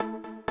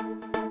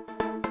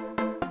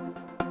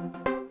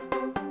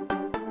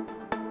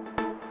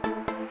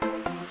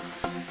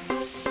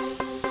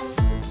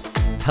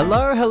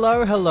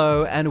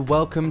Hello, and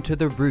welcome to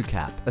the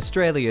RuCap,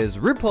 Australia's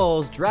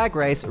RuPaul's Drag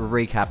Race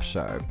recap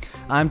show.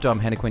 I'm Dom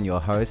Hennequin, your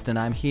host, and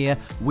I'm here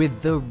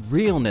with the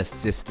Realness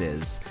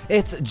Sisters.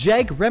 It's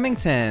Jake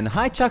Remmington.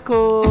 Hi,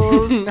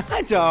 Chuckles.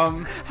 Hi,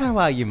 Dom. How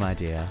are you, my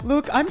dear?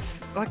 Look, I'm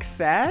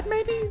sad,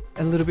 maybe?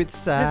 A little bit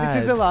sad.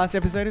 This is the last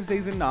episode of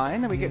season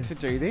 9 that we get to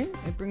do this.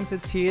 It brings a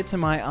tear to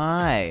my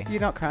eye. You're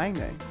not crying,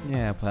 though.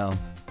 Yeah, well,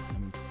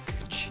 I'm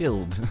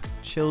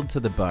chilled to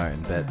the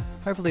bone, but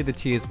hopefully the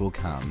tears will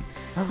come.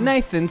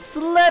 Nathan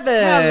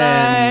Slevin!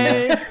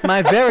 Hello!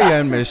 My very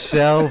own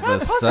Michelle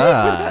Visage.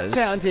 How was that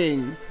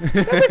sounding?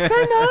 That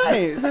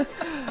was so nice.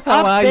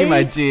 How are you,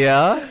 my Upbeat.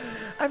 dear?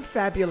 I'm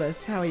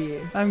fabulous. How are you?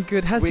 I'm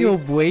good. How's your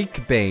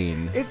week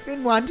been? It's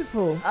been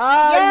wonderful.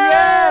 Oh,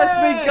 yes!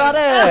 We got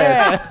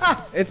it!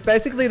 It's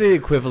basically the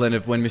equivalent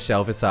of when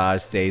Michelle Visage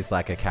sees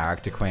like a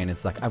character queen.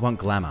 It's like, I want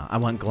glamour.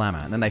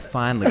 And then they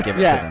finally give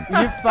it to them.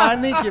 You've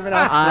finally given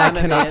us I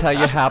glamour cannot tell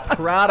you how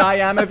proud I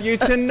am of you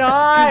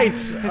tonight!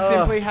 for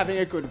simply having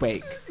a good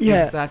week.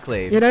 Yeah.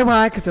 Exactly. You know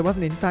why? Because I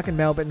wasn't in fucking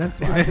Melbourne, that's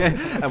why.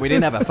 And we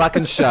didn't have a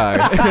fucking show.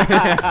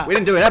 We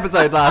didn't do an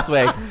episode last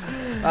week.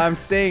 I'm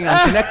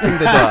connecting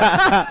the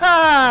dots.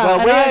 Well,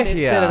 And we're I missed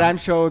here. it, and I'm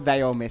sure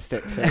they all missed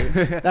it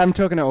too. I'm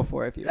talking to all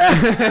four of you.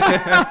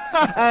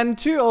 And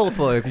to all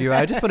four of you,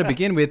 I just want to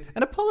begin with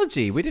an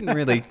apology. We didn't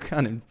really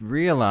kind of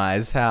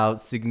realize how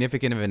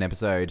significant of an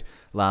episode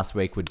last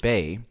week would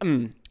be.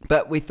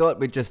 But we thought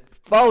we'd just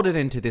fold it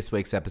into this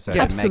week's episode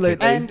Absolutely.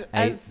 and make it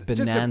And a as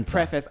bonanza. just a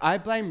preface, I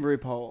blame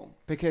RuPaul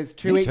because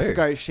 2 Me weeks too.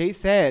 ago she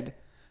said,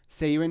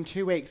 "See you in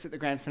 2 weeks at the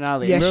grand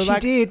finale." Yes, And we were she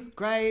like, did.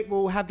 Great,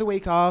 we'll have the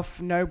week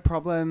off, no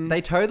problems. They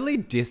totally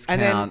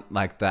discount And then-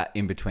 like that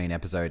in between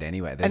episode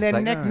anyway. They're And just then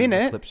like, next it's a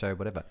minute- clip show,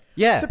 whatever.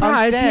 Yeah.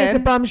 Surprise, Stan. here's a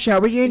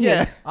bombshell reunion.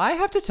 Yeah. I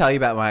have to tell you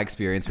about my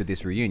experience with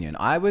this reunion.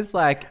 I was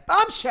like,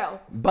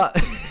 Bombshell! but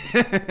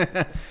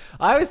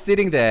I was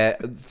sitting there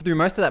through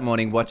most of that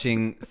morning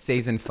watching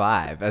season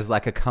 5 as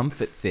like a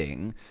comfort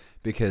thing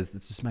because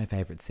it's just my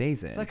favorite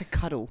season. It's like a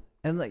cuddle.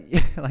 And like,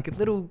 like a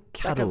little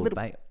cuddle little-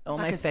 by all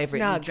like my a favorite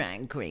snug.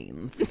 drag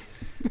queens,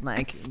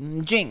 like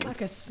Jinx,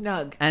 Like a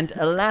snug. and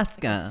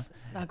Alaska,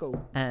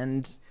 Snuggle.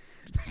 and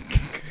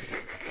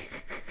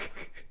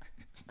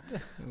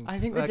I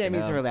think the Fucking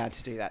Demis hell. are allowed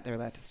to do that. They're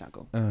allowed to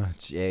snuggle. oh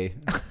gee.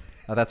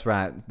 Oh, that's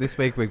right. This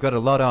week we've got a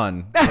lot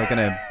on. We're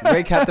gonna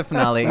recap the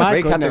finale, My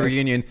recap the goodness.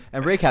 reunion,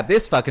 and recap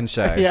this fucking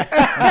show. Yeah.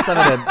 And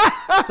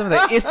some of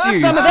the issues.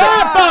 Some of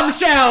the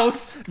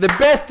bombshells! The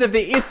best of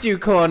the issue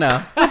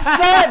corner.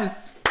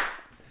 Slabs!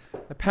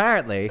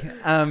 Apparently.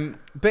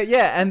 But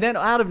yeah, and then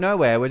out of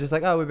nowhere, we're just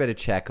like, oh, we better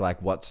check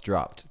like what's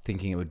dropped,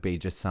 thinking it would be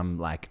just some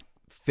like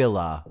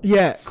filler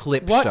Yeah.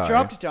 clip What show.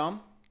 dropped,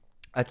 Dom?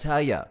 I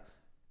tell you,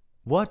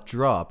 what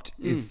dropped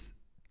is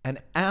an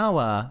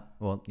hour,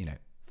 well,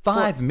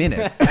 5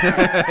 minutes.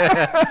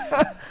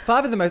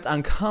 5 of the most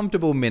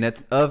uncomfortable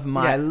minutes of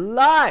my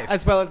life.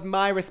 As well as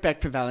my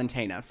respect for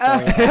Valentina. So, all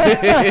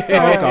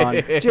gone.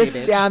 Just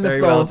Bitch. down the Very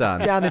floor. well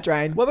done. Down the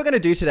drain. What we're going to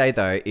do today,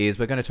 though, is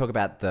we're going to talk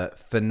about the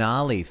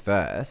finale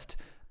first.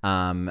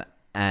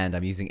 And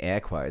I'm using air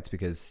quotes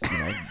because,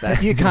 that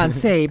You can't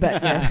see,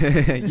 but yes.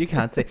 you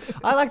can't see.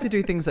 I like to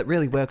do things that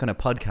really work on a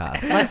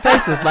podcast, like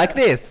faces like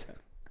this.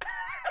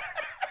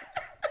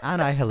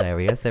 Aren't I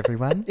hilarious,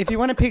 everyone? If you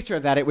want a picture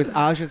of that, it was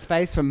Aja's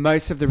face for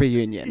most of the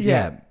reunion.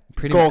 Yeah,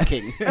 pretty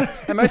Gawking.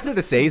 And most of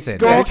the season,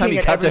 every time Gawking you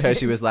at cut to her, everything.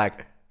 she was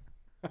like,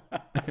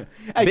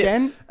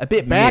 Again? a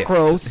bit Back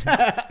miffed. rolls.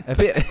 a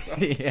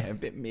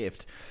bit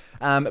miffed.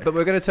 But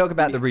we're going to talk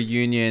about the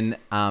reunion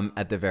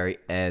at the very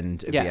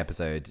end of the Yes.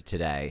 episode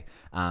today.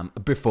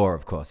 Before,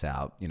 of course,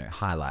 our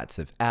highlights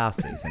of our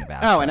season of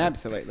our show. Oh, and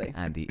absolutely.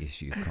 And the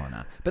issues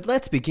corner. But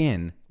let's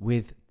begin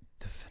with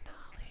the finale.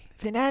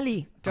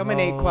 Finale.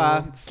 Dominica,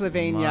 My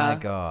Slovenia.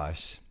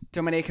 gosh.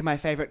 Dominica, my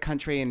favorite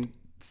country in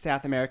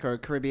South America or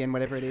Caribbean,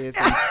 whatever it is.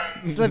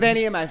 And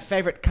Slovenia, my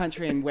favorite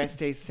country in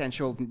West, East,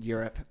 Central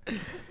Europe.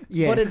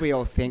 Yes. What did we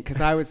all think? Because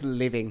I was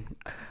living.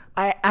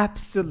 I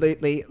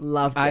absolutely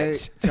loved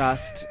it.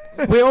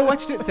 We all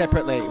watched it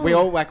separately. We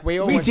all watched We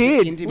it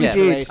did.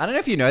 individually. I don't know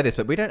if you know this,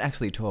 but we don't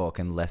actually talk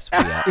unless we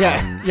are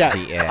on Yeah.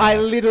 the air. I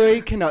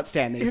literally cannot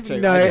stand these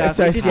two. No I just-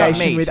 We did not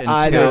association meet with until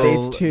either of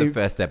these two. the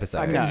first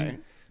episode. No.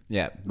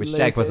 Yeah, which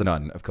Jake wasn't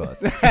Losers. on, of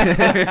course.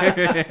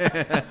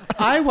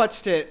 I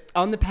watched it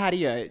on the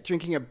patio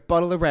drinking a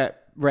bottle of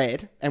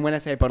red. And when I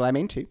say a bottle, I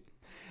mean 2.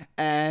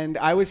 And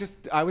I was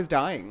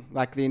dying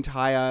like the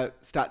entire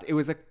start. It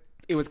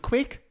was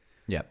quick.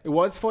 Yep. It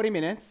was 40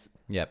 minutes.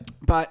 Yep.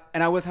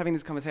 And I was having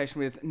this conversation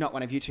with not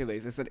one of you two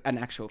losers, an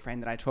actual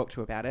friend that I talked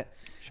to about it.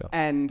 Sure.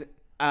 And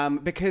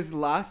because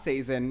last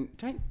season,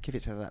 don't give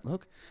it to that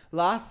look.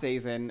 Last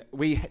season,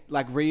 we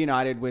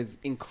reunited was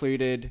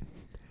included.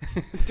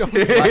 Dom's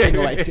laughing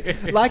away too.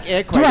 Like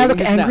air quoting. Do I look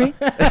now. angry?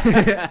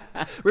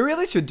 We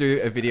really should do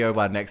a video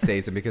one next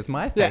season because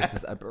my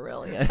faces are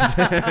brilliant.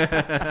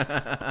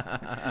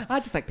 I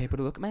just like people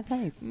to look at my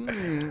face.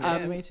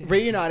 Me too.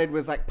 Reunited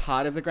was like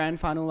part of the grand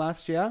final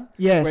last year.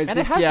 Yes. Whereas And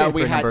it this has year been for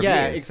we a had number of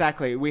years.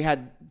 exactly. We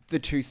had the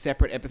two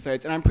separate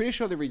episodes, and I'm pretty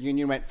sure the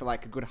reunion went for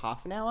like a good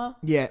half an hour.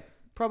 Yeah.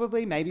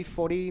 Probably, maybe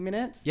 40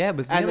 minutes. Yeah, it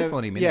was And nearly the-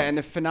 40 minutes. Yeah, and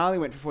the finale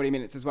went for 40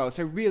 minutes as well.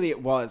 So really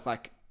it was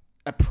like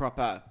a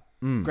proper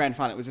grand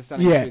final. It was just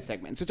done in Yeah. 2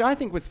 segments, which I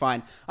think was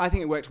fine. I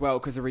think it worked well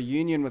because the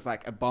reunion was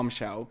like a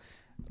bombshell.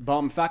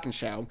 Bomb fucking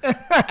shell.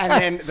 And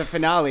then the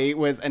finale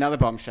was another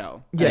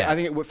bombshell. Yeah. I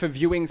think for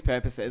viewing's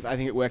purposes, I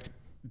think it worked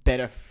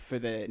better for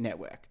the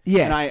network.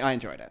 Yes. And I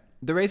enjoyed it.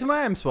 The reason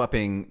why I'm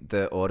swapping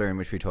the order in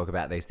which we talk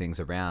about these things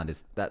around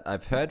is that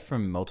I've heard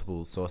from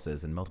multiple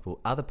sources and multiple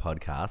other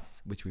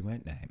podcasts, which we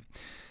won't name.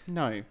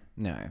 No.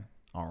 No.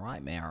 All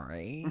right,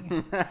 Mary.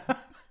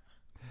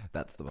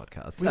 That's the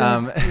podcast.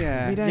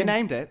 Yeah. We don't- You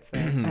named it. So.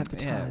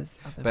 Advertise.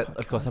 other But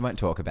of course, I podcasts. won't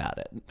talk about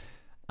it.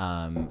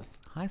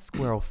 Hi,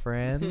 squirrel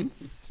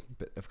friends.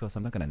 But of course,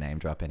 I'm not going to name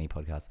drop any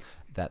podcasts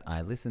that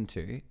I listen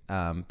to.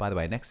 By the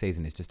way, next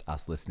season is just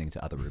us listening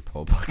to other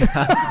RuPaul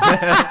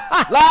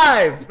podcasts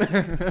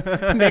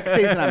live. Next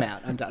season I'm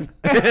out. I'm done.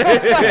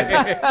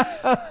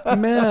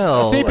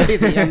 Mel. Super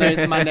busy on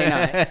those Monday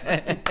nights.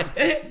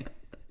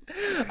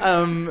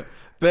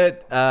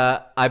 But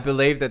I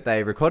believe that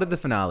they recorded the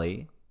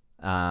finale,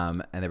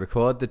 and they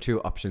record the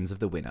 2 options of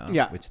the winner,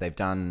 Yeah. which they've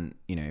done,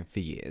 for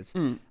years,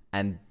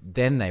 and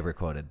then they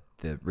recorded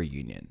the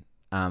reunion,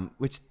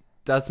 which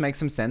does make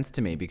some sense to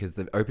me because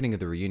the opening of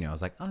the reunion, I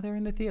was like, oh, they're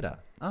in the theater.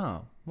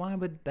 Oh, why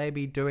would they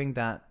be doing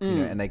that?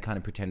 And they kind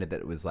of pretended that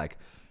it was like,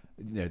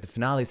 the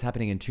finale's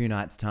happening in 2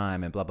 nights'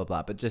 time and blah, blah,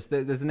 blah. But just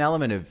there's an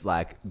element of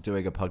like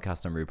doing a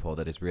podcast on RuPaul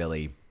that has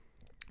really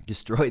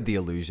destroyed the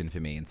illusion for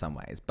me in some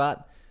ways.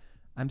 But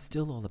I'm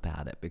still all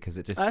about it because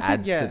it just I think,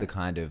 adds yeah. to the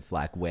kind of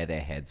like where their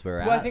heads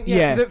were at. Well, I think,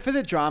 Yeah. for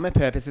the drama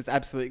purpose, it's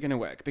absolutely going to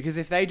work. Because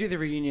if they do the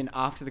reunion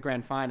after the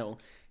grand final,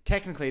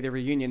 technically the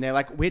reunion, they're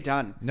like, we're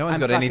done. No one's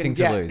got anything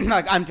to lose.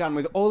 Like, I'm done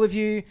with all of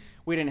you.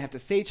 We don't have to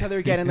see each other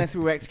again unless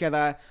we work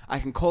together. I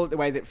can call it the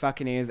way that it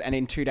fucking is. And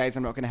in 2 days,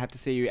 I'm not going to have to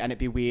see you and it'd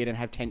be weird and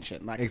have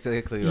tension. Like,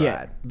 Exactly Yeah.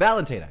 right.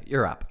 Valentina,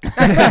 you're up.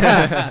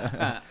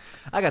 I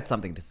got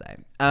something to say.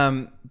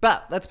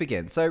 But let's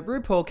begin. So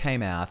RuPaul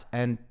came out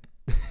and...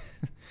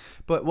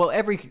 But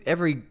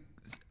every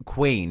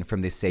queen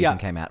from this season Yeah.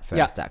 came out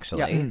Yeah. first,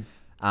 actually.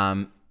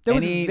 Yeah. There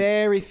was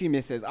very few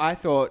misses. I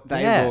thought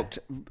they Yeah. looked...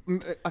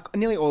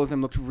 nearly all of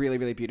them looked really,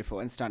 really beautiful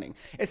and stunning.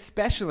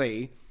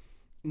 Especially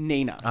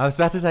Nina. I was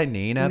about to say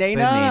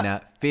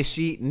Nina.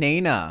 Fishy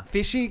Nina.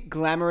 Fishy,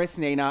 glamorous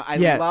Nina. I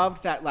Yeah.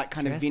 loved that like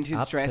kind of Dressed vintage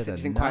up dress to that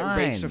the didn't quite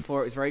reach the nines.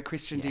 floor. It was very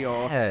Christian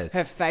Dior. Yes.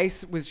 Her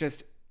face was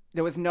just...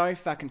 There was no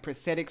fucking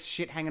prosthetics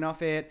shit hanging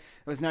off it.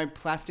 There was no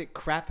plastic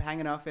crap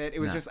hanging off it. It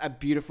was No. just a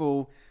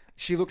beautiful...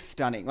 She looks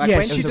stunning. Like Yeah,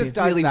 when it she was a just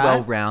does really that,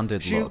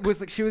 well-rounded she look.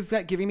 was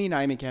like giving me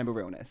Naomi Campbell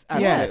realness.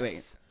 Absolutely.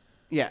 Yes.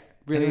 Yeah,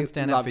 really Anyone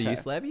stand up for loved you, her.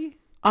 Slevy?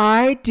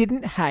 I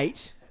didn't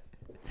hate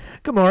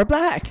Gamora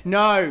Black.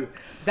 No,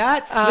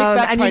 that slick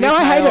back and you know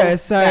I hate ponytail, her,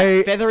 so-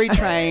 that feathery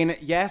train.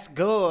 Yes,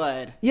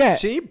 good. Yeah.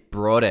 She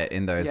brought it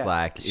in those, Yeah.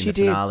 like, in She the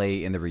did.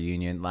 finale, in the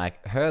reunion.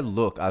 Like, her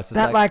look, I was just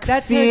that like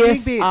That's her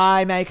fierce gig, bitch.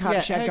 eye makeup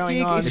Yeah, shit her going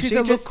gig on. is if she's she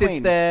a just look sits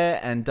queen. there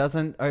and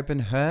doesn't open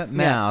her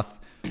mouth,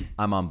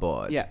 I'm on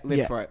board. Yeah, live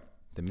Yeah. for it.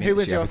 The Who minute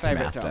was she your opens her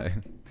favourite mouth,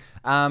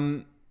 doll?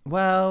 though.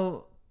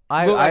 Well,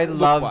 I Well, like,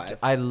 loved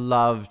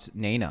look-wise.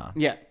 Nina.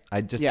 Yeah. I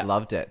just Yeah.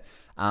 loved it.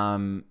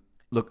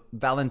 Look,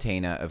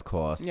 Valentina, of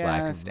course,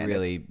 Yeah, like standard.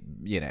 really,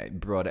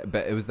 brought it,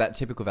 but it was that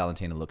typical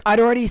Valentina look. I'd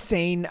already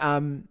seen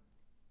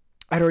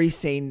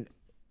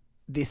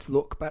this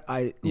look, but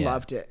I Yeah.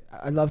 loved it.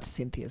 I loved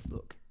Cynthia's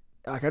look.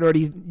 Like I'd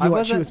already knew I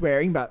what she wasn't- was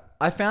wearing, but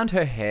I found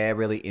her hair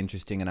really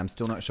interesting, and I'm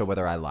still not sure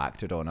whether I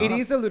liked it or not. It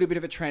is a little bit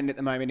of a trend at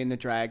the moment in the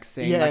drag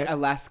scene. Yeah. Like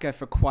Alaska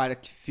for quite a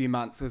few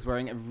months was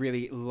wearing a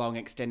really long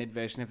extended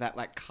version of that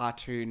like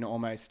cartoon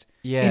almost.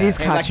 Yeah, It is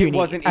And, like it cartoony,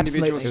 wasn't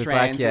individual absolutely. It was like,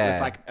 strands. It yeah.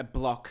 was like a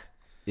block.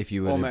 if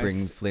you were to bring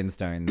almost.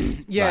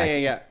 Flintstones, Yeah,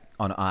 like, yeah.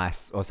 on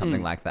ice or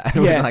something like that.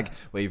 Yeah. Like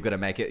where you've got to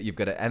make it,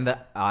 and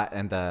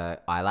the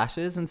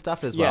eyelashes and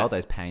stuff as Yeah. well.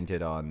 Those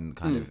painted on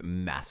kind of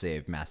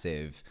massive,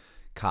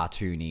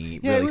 cartoony,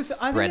 Yeah, really I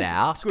think spread it's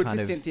out. good kind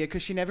for of. Cynthia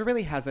because she never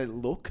really has a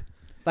look.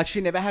 Like she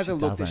never has a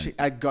look doesn't.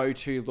 a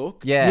go-to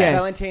look. Yeah. Yes.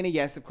 Valentina,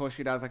 yes, of course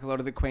she does. Like a lot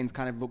of the queens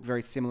kind of look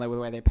very similar with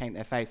the way they paint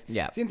their face.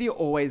 Yeah. Cynthia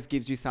always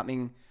gives you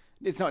something.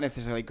 It's not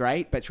necessarily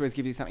great, but she always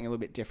gives you something a little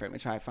bit different,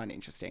 which I find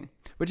interesting.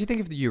 What do you think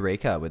of the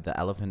Eureka with the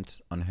elephant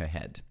on her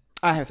head?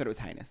 I thought it was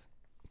heinous.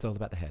 It's all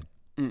about the head.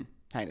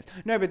 Heinous.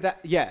 No, but that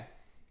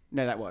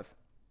was.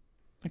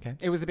 Okay.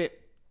 It was a bit.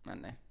 I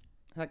don't know.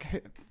 Like,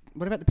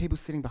 what about the people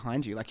sitting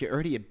behind you? Like, you're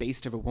already a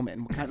beast of a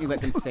woman. Can't you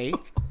let them see?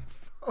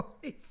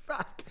 holy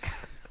fuck.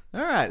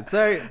 All right.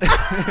 So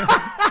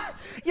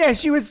Yeah,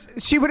 she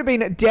would have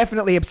been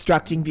definitely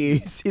obstructing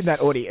views in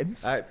that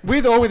audience.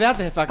 With or without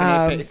their fucking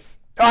headpiece.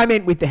 I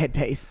meant with the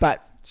headpiece,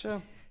 but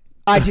Sure.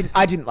 I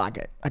didn't like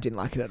it. I didn't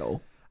like it at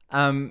all.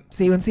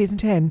 See you on season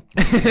 10.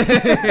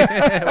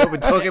 we're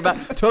talking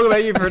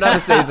about you for another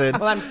season.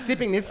 Well, I'm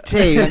sipping this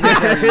tea. Let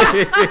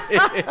me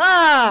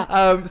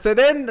tell you. So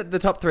then the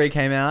top 3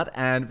 came out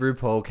and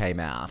RuPaul came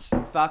out.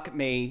 Fuck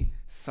me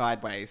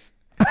sideways.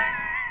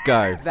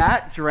 Go.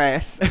 That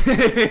dress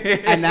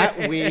and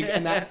that wig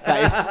and that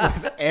face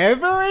was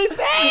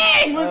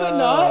everything, was it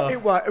not?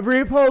 It was.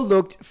 RuPaul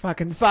looked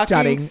fucking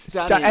stunning.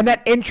 stunning. And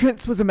that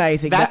entrance was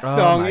amazing. That Oh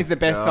song my is the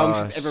best song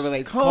gosh. she's ever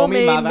released. Call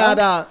me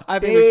mother,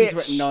 I've been listening to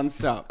bitch. it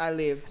non-stop. I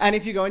lived. And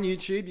if you go on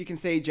YouTube, you can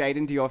see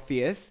Jaden Dior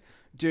Fierce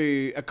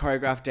do a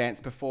choreographed dance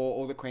before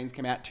all the queens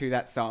came out to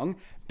that song.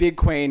 Big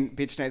queen,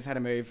 bitch knows how to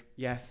move.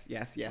 Yes,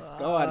 yes, yes.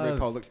 God,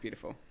 RuPaul looks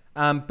beautiful.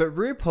 But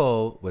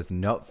RuPaul was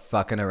not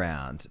fucking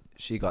around.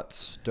 She got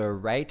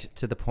straight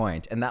to the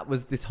point, and that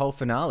was this whole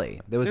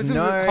finale. There was This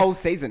no was the whole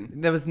season.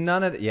 There was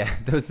none of there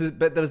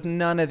was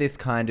none of this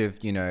kind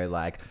of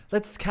like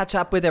let's catch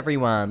up with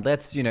everyone.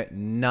 Let's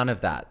none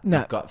of that. No.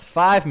 You've got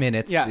 5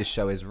 minutes. Yeah. This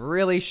show is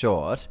really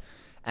short,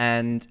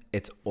 and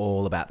it's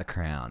all about the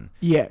crown.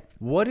 Yeah.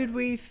 What did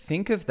we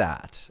think of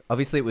that?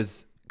 Obviously, it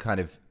was kind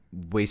of.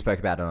 We spoke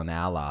about it on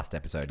our last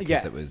episode because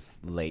Yes. it was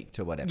leaked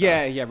or whatever.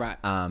 Yeah, right.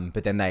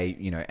 But then they,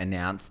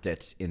 announced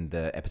it in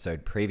the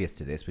episode previous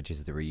to this, which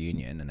is the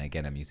reunion. And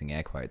again, I'm using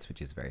air quotes,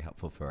 which is very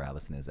helpful for our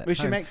listeners at We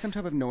should home. make some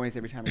type of noise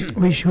every time.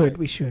 We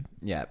should.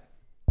 Yeah.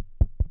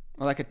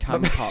 Or like a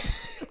tongue pop.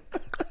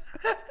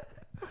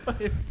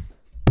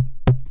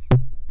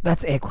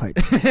 That's air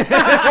quotes.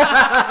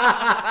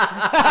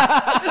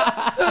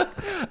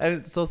 And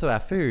it's also our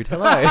food.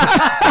 Hello.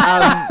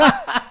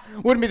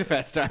 Wouldn't be the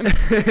first time.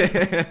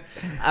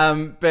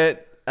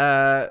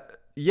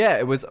 Yeah,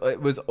 it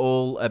was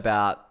all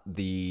about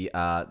the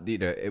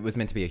it was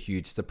meant to be a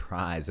huge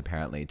surprise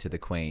apparently to the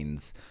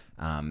queens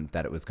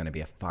that it was going to be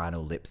a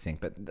final lip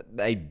sync, but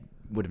they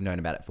would have known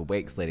about it for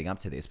weeks leading up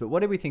to this. But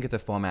what did we think of the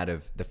format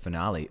of the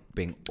finale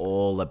being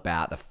all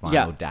about the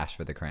final dash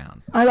for the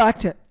crown? I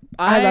liked it.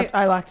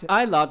 I liked it.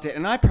 I loved it,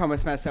 and I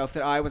promised myself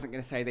that I wasn't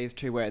going to say these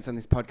 2 words on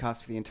this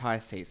podcast for the entire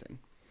season.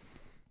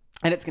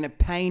 And it's going to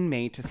pain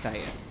me to say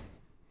it.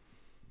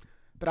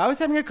 But I was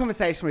having a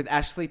conversation with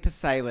Ashley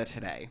Pasela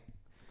today.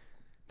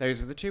 Those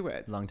were the 2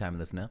 words. Long time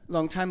listener.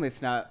 Long-time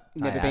listener,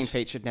 never Hi, been Ash.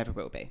 featured, never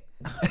will be.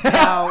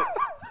 Now,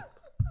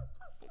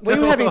 we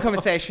were having a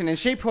conversation and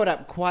she brought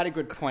up quite a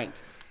good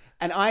point.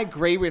 And I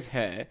agree with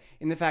her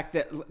in the fact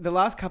that the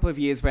last couple of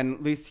years when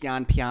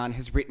Luciane Pian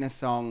has written a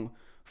song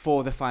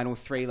for the final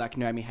 3, like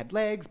Naomi had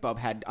Legs, Bob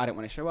had I Don't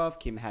Want to Show Off,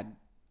 Kim had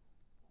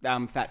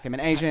Fat Femme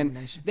and Asian.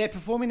 They're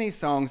performing these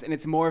songs and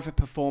it's more of a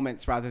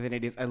performance rather than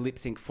it is a lip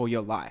sync for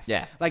your life.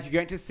 Yeah. Like you're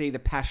going to see the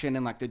passion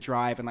and like the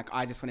drive and like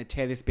I just want to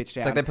tear this bitch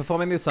down. It's like they're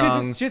performing the 'Cause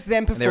song. it's just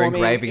them and they're performing.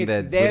 engraving It's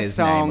the their winner's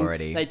song. name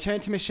already. They turn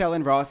to Michelle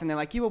and Ross and they're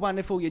like, "You were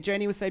wonderful. Your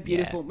journey was so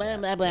beautiful." Blah,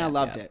 blah, blah. I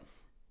loved it.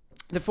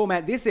 The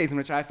format this season,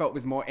 which I felt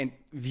was more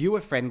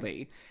viewer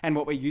friendly, and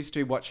what we're used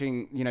to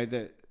watching,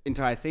 the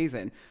entire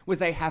season, was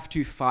they have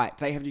to fight.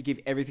 They have to give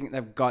everything that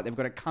they've got. They've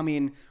got to come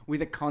in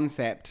with a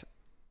concept,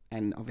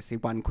 and obviously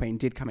one queen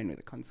did come in with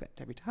a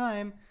concept every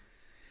time.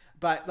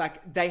 But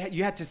like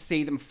you had to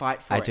see them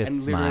fight for I it. just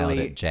And smiled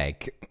literally, at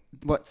Jake.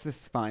 what's the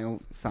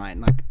smile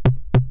sign? Like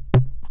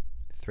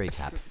 3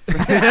 caps.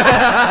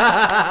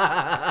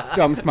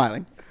 Dom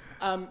smiling.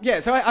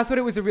 So I thought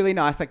it was a really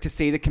nice, to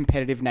see the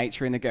competitive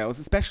nature in the girls,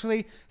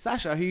 especially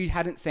Sasha, who you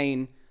hadn't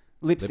seen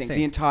lip sync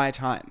the entire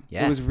time.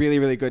 Yeah. It was really,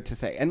 really good to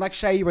see. And like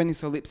Shay, you only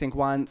saw lip sync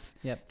once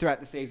throughout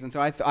the season.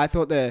 So I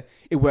thought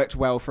it worked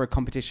well for a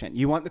competition.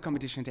 You want the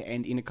competition to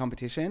end in a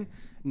competition,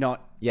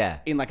 not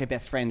in like a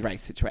best friend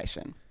race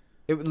situation.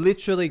 It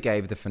literally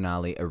gave the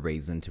finale a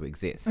reason to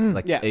exist.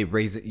 A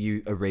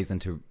reason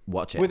to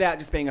watch it. Without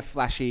just being a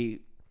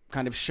flashy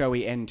kind of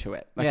showy end to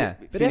it.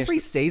 But every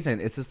season,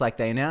 it's just like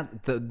they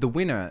announce the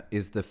winner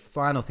is the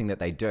final thing that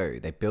they do.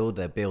 They build.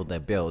 But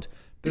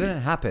then it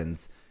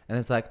happens, and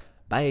it's like,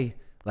 bye,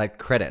 like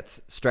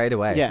credits straight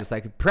away. Yeah. It's just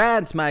like,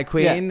 prance, my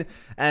queen.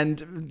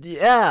 And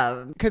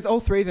because all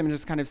 3 of them are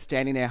just kind of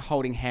standing there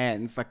holding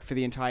hands like for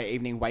the entire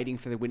evening, waiting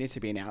for the winner to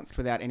be announced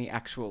without any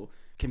actual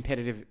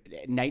competitive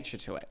nature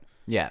to it.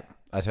 Yeah,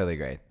 I totally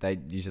agree. They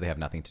usually have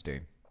nothing to do.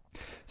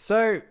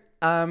 So,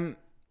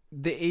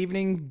 the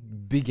evening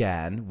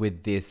began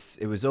with this.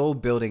 It was all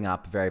building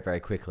up very, very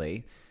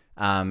quickly.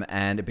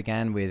 And it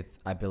began with,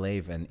 I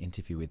believe, an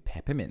interview with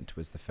Peppermint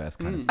was the first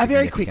kind of A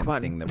very significant quick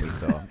one. thing that we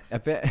saw.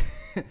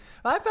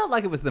 I felt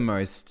like it was the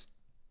most,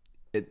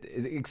 it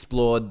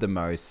explored the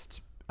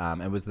most.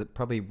 It was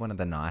probably one of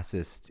the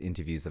nicest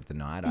interviews of the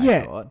night,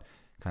 I thought.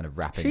 Kind of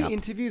wrapping up. She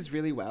interviews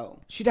really well.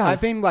 She does.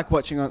 I've been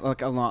watching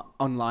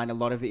online a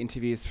lot of the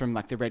interviews from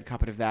the red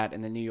carpet of that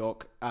and the New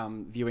York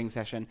viewing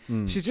session.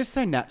 She's just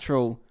so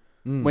natural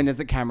when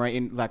there's a camera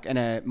in and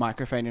a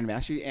microphone in her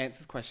mouth. She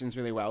answers questions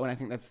really well, and I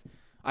think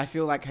I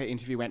feel like her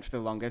interview went for the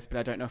longest, but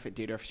I don't know if it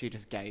did or if she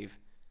just gave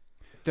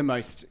the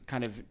most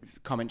kind of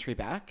commentary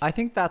back. I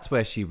think that's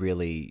where she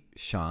really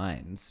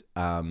shines.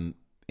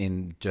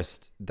 In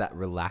just that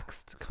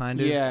relaxed kind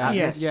of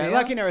atmosphere. Yeah,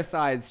 like in her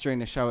asides during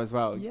the show as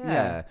well.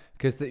 Yeah,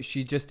 because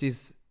she just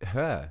is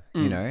her,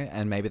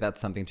 and maybe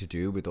that's something to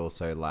do with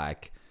also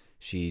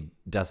she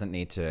doesn't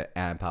need to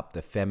amp up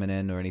the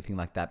feminine or anything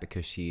like that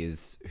because she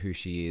is who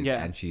she is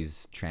and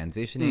she's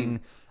transitioning.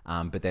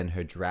 But then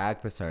her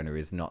drag persona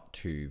is not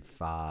too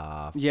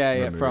far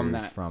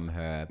removed from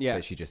her. Yeah.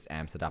 But she just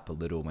amps it up a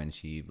little when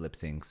she lip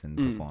syncs and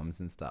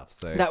performs and stuff.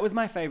 So that was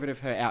my favourite of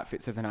her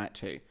outfits of the night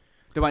too.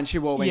 The one she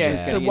wore when she was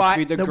Yes, getting the white-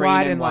 interviewed, the the green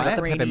white and and white. like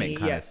the greeny, peppermint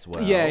kind yeah. of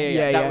swirl. Yeah.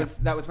 Yeah.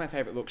 That was my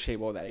favourite look she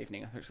wore that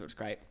evening. I thought she looked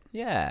great.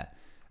 Yeah.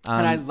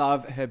 And I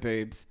love her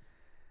boobs.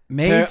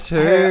 Me too.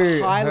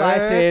 Her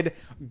highlighted,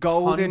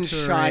 golden,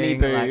 contouring, shiny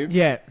boobs.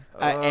 Yeah.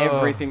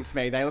 Everything to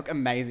me. They look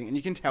amazing. And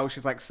you can tell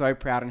she's like so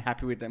proud and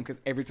happy with them because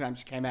every time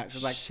she came out, she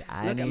was like,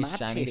 look at my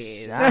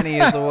titties. shiny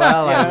as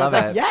well. I love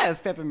was it. like, yes,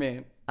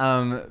 peppermint.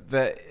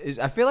 But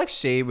I feel like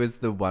she was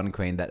the one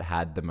queen that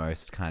had the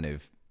most kind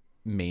of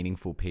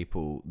meaningful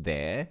people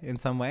there in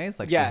some ways.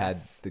 Like she had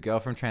the girl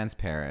from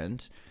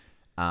Transparent.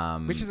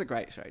 Which is a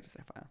great show, just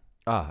FYI.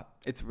 Oh,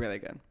 It's really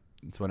good.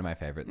 it's one of my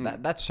favorite.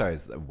 That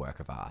show's a work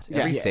of art. Yeah.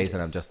 Every Yeah,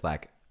 season it I'm is. just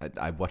like,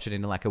 I watch it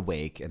in like a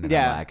week and then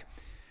Yeah. I'm like,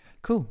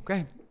 cool,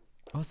 great,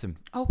 awesome.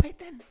 Oh, wait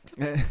then.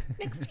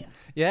 Next year.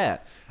 Yeah.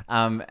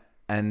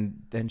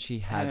 And then she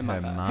had her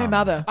mum. Her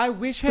mother. I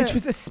wish her... Which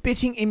was a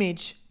spitting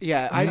image.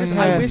 Yeah, I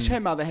wish her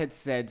mother had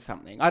said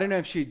something. I don't know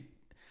if she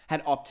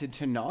had opted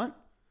to not,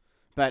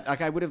 but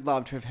like I would have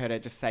loved to have heard her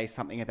just say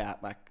something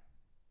about like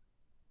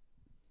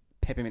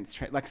Peppermint's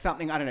like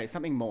something, I don't know,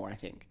 something more, I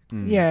think.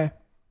 Yeah.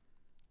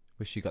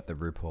 Wish you got the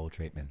RuPaul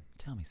treatment.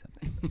 Tell me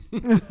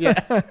something.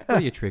 What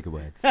are your trigger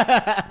words?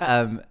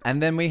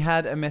 And then we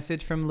had a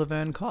message from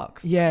Laverne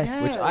Cox.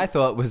 Yes. Which I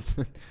thought was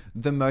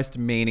the most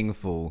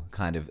meaningful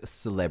kind of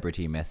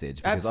celebrity message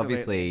because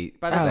obviously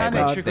by the time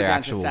God. they shook her they're down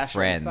actual to Sasha,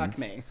 friends.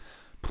 fuck me.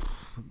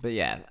 But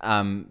yeah,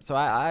 so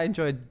I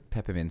enjoyed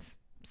Peppermint's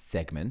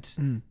segment.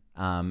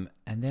 And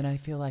then I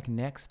feel like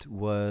next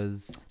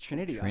was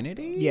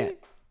Trinity. Yeah.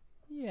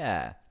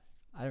 Yeah.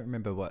 I don't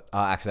remember what. Oh,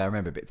 actually, I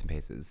remember bits and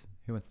pieces.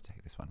 Who wants to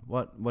take this one?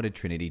 What did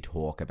Trinity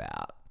talk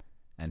about,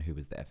 and who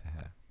was there for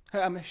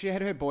her? She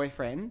had her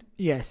boyfriend,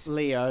 Yes.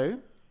 Leo.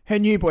 Her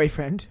new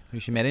boyfriend. Who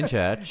she met in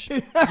church.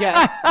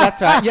 Yeah,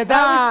 that's right. Yeah,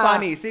 that was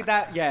funny. See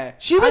that? Yeah.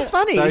 She was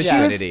funny. So she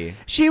Trinity.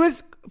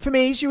 was for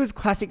me. She was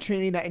classic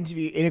Trinity in that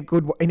interview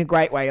in a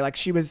great way. Like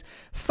she was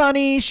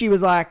funny. She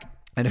was like,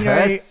 And you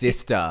her know,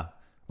 sister,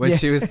 when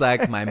she was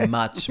like my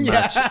much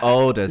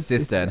older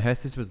sister, and her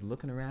sister was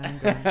looking around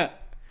and going, "Are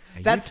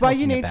That's why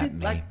you talking need to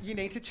about me?" you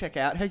need to check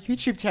out her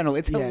YouTube channel.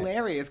 It's Yeah.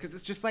 hilarious because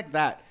it's just like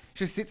that.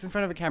 She sits in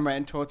front of a camera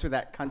and talks with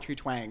that country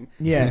twang.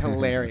 Yeah. It's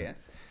hilarious.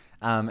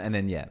 And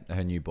then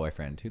her new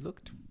boyfriend who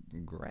looked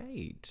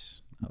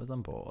great. I was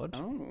on board.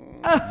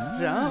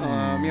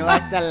 Dumb. You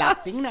like the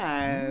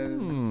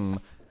Latinas.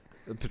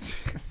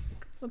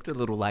 Looked a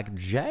little like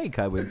Jake,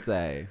 I would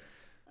say.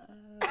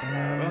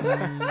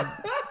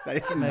 That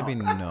is Maybe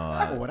not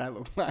not. what I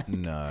look like.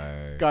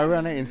 No. Go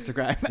on her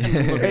Instagram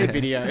and look at the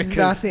video. 'cause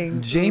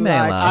nothing.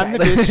 Gmail like- us.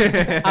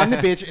 I'm the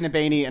bitch in a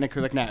beanie and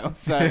acrylic nails,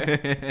 so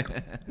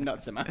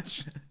not so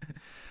much.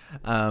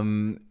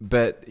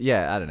 But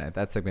yeah, I don't know.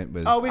 That segment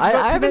was. Oh, we've I got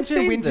to haven't mention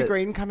seen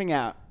Wintergreen coming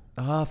out.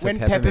 Oh, for when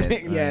Peppermint.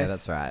 Peppermint- Oh, yeah, yes.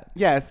 that's right.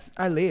 Yes,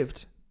 I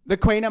lived. the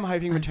Queen. I'm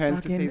hoping returns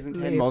to fucking season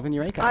 10 lived. more than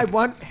Eureka. I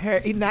want her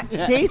in that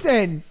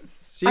season.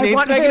 She I needs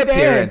want to make her an there.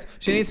 appearance.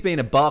 She needs to be in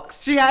a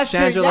box. She has to,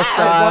 Shangela yeah.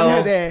 style. I want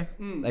her there.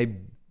 They.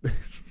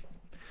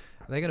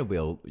 They're gonna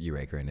wheel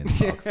Eureka in the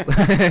box.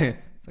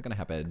 It's not gonna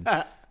happen.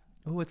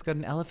 Oh, it's got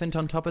an elephant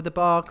on top of the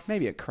box.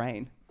 Maybe a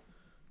crane.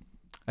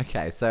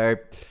 Okay, so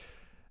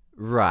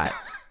right.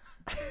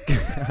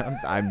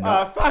 I'm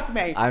not. Oh, fuck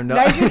me. I'm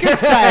not- Nathan can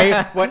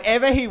say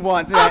whatever he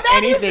wants about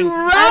that is anything.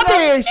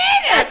 rubbish.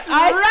 That's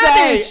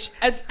rubbish.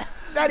 I say,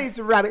 That is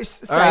rubbish.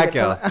 All Save right, it for-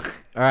 girls.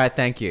 All right,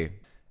 thank you.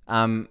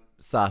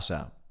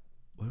 Sasha,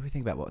 what do we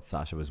think about what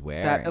Sasha was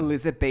wearing? that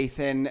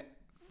Elizabethan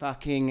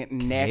fucking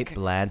neck. Kate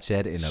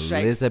Blanchett in shakes-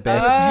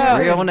 Elizabeth Oh,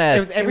 realness. It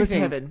was everything.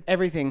 heaven.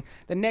 Everything.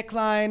 The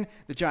neckline,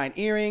 the giant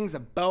earrings, a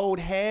bold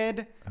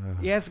head.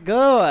 Yes,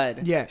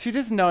 good. Yeah. She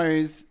just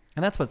knows.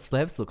 And that's what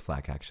Slevs looks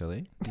like,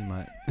 actually. You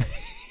might.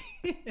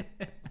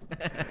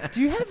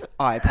 Do you have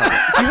eye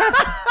problem?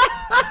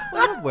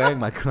 I'm not wearing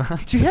my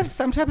glasses. Do you have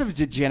some type of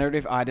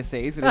degenerative eye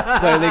disease that has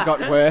slowly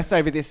got worse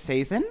over this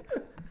season?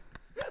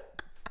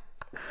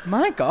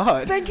 My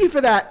God. Thank you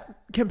for that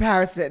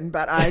comparison,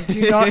 but I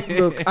do not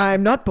look.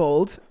 I'm not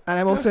bald, and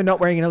I'm also not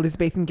wearing an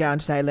Elizabethan gown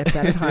today. Left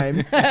that at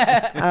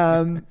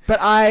home. But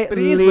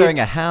he is lived- wearing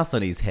a house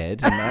on his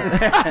head.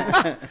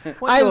 I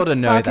want you all to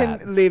know fucking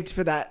that. lived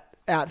for that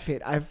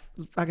outfit. I've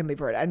fucking lived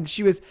for it. And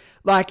she was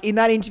like in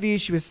that interview,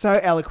 she was so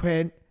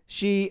eloquent.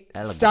 She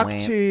stuck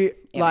to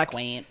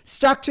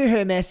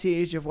her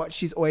message of what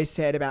she's always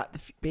said about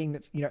being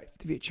the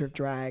future of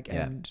drag.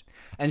 Yeah.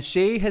 And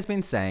she has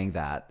been saying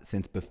that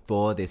since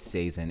before this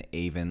season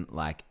even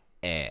like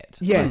aired.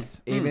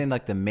 Yes. Like, even in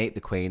like the Meet the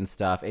Queen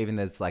stuff, even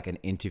there's like an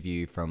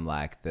interview from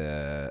like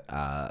the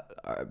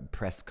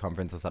press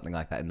conference or something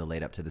like that in the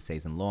lead up to the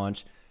season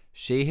launch.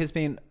 She has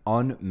been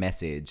on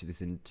message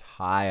this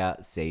entire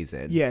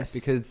season. Yes.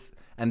 Because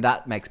And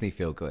that makes me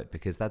feel good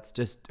because that's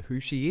just who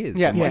she is.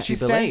 Yeah, and what she she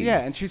stands. believes.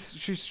 Yeah, and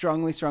she's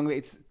strongly.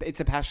 It's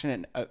a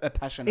passion.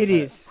 It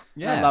is.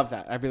 Yeah, I love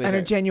that. I really and do.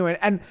 a genuine.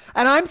 And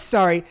I'm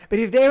sorry, but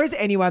if there is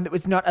anyone that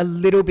was not a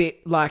little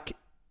bit like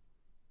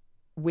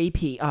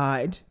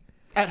weepy-eyed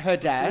At her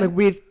dad. like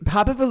with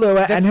Papa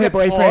Valua The and her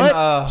support.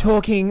 boyfriend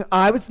talking,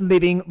 I was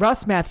living.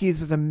 Russ Matthews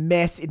was a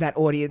mess in that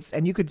audience,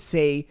 and you could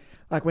see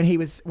like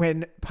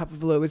when Papa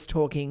Valua was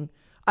talking,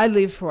 I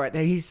live for it.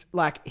 That he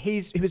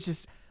was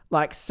just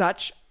like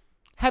such.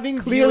 Having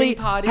Clearly viewing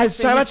parties has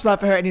for so his- much love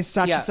for her and is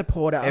such Yeah. a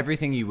supporter.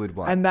 Everything you would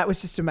want. And that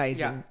was just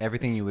amazing. Yeah.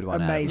 Everything you would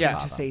want out of Amazing a to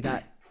father. see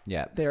that.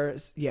 Yeah. There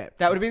is, yeah.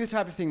 That would be the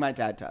type of thing my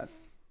dad does.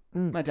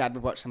 My dad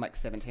would watch them like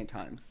 17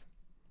 times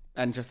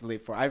and just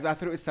live for it. I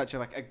thought it was such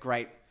a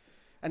great,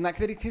 and like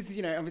that because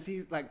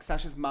obviously like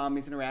Sasha's mum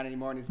isn't around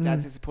anymore and his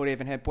dad's so supportive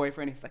and her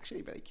boyfriend is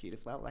actually really cute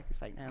as well, like his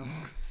fake nails.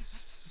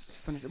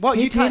 Well,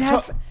 He you can't did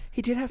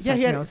have Yeah, fake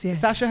he had, nails, yeah.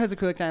 Sasha has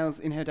acrylic nails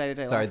in her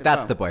day-to-day Sorry, life. as that's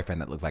well. the boyfriend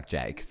that looked like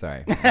Jake.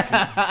 Sorry.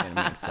 Getting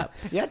mixed up.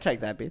 Yeah, take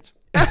that, bitch.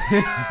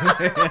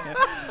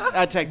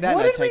 I'd take that.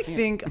 What and did I'd we take him.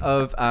 think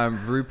of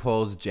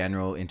RuPaul's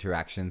general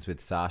interactions with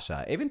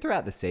Sasha? Even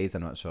throughout the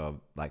season, I'm not sure,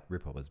 like,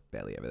 RuPaul was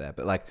barely ever there,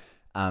 but, like,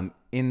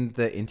 in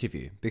the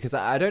interview, because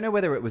I don't know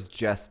whether it was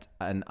just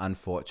an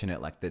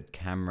unfortunate, like, the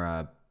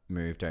camera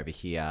moved over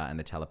here and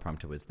the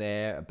teleprompter was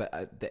there,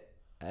 but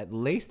at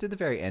least at the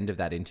very end of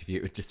that interview,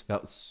 it just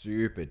felt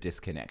super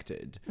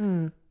disconnected,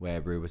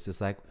 where Ru was just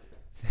like,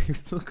 he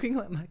was looking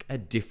like a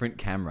different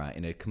camera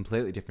in a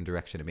completely different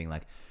direction and being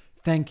like,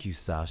 thank you,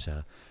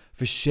 Sasha,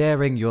 for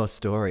sharing your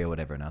story or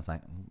whatever. And I was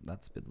like,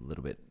 that's a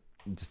little bit,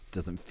 it just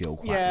doesn't feel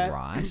quite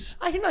right.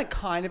 I can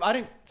I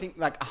don't think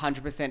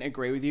 100%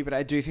 agree with you, but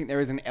I do think there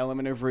is an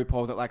element of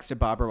RuPaul that likes to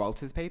Barbara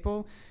Walters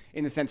people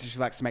in the sense that she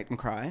likes to make them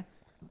cry.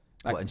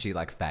 And she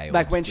failed.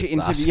 Like when she with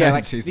interviewed,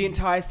 Sasha, yeah, the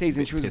entire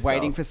season she was pissed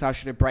waiting off. for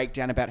Sasha to break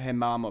down about her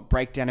mum or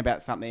break down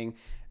about something.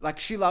 Like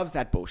she loves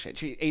that bullshit.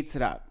 She eats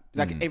it up.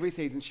 Like every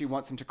season she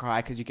wants them to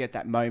cry because you get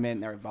that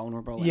moment, they're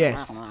vulnerable. Like,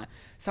 Yes.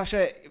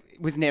 Sasha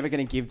was never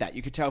going to give that.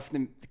 You could tell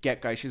from the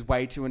get-go she's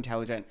way too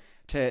intelligent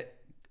to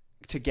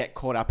get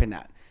caught up in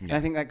that. And I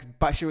think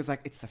but she was like,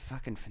 it's the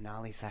fucking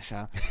finale,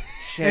 Sasha.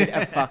 Shed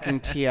a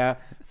fucking tear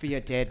for your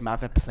dead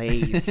mother,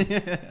 please.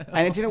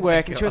 And it didn't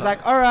work. And she was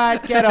like, all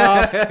right, get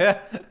off.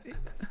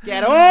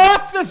 Get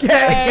off the stage.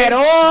 Get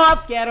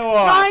off. Get No,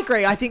 off. I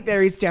agree. I think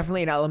there is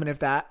definitely an element of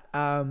that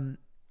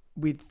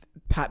with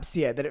perhaps,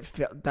 that it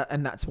felt that,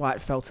 and that's why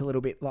it felt a little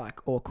bit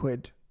like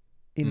awkward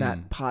in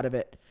that part of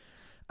it.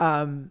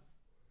 And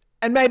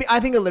maybe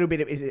I think a little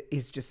bit of it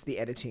is just the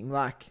editing.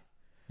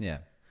 Yeah.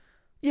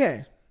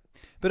 Yeah.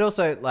 But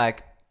also,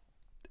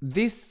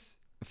 this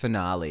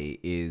finale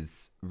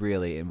is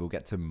really, and we'll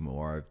get to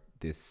more of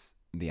this,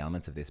 the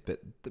elements of this, but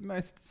the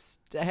most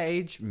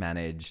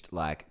stage-managed,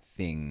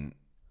 thing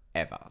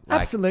ever.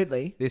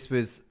 Absolutely. This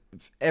was,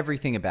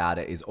 everything about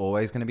it is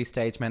always going to be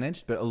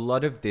stage-managed, but a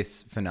lot of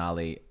this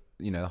finale,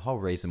 the whole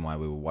reason why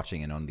we were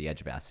watching it on the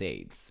edge of our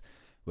seats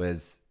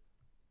was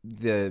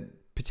the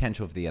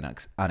potential for the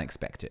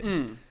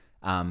unexpected.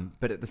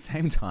 But at the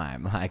same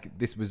time,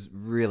 this was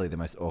really the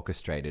most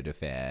orchestrated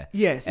affair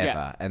Yes. ever.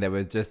 Yeah. And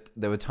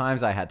there were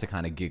times I had to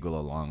kind of giggle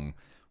along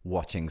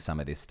watching some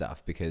of this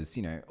stuff because,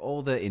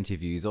 all the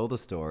interviews, all the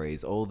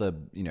stories, all the,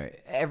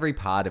 every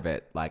part of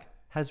it,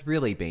 has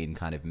really been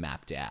kind of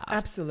mapped out.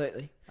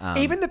 Absolutely.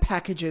 Even the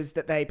packages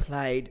that they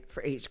played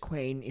for each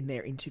queen in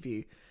their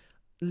interview,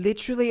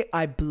 literally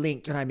I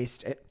blinked and I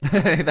missed it.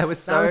 That was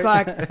so... I was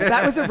like,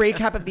 that was a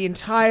recap of the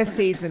entire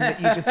season that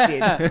you just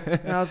did.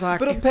 And I was like,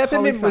 But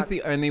Peppermint holy was fuck.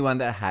 the only one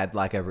that had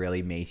a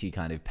really meaty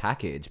kind of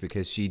package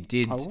because she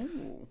did... Oh,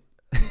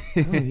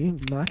 you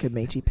like a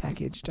meaty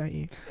package, don't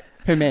you?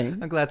 Who, me?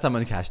 I'm glad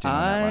someone cashed in on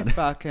I that one.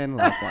 fucking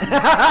love one.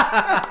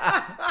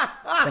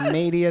 The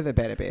meatier, the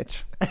better,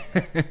 bitch.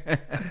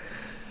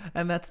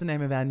 And that's the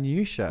name of our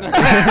new show.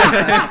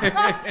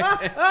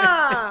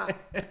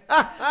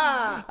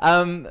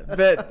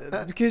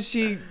 But because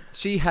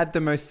she had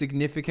the most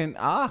significant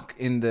arc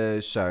in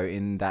the show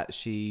in that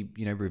she,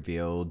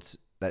 revealed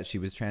that she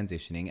was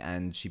transitioning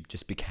and she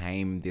just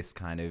became this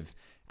kind of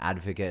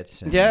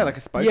advocate. And, Yeah, like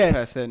a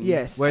spokesperson.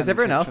 Yes. Whereas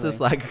everyone else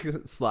is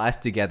unintentionally.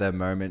 sliced together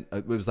moment.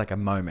 It was like a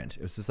moment.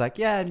 It was just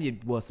and you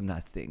wore some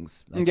nice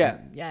things. Yeah.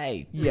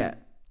 Yay. Yeah.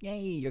 Yay,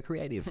 you're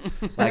creative.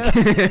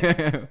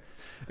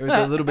 It was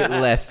a little bit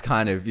less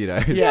kind of,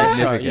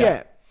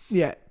 significant.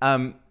 Yeah.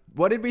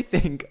 What did we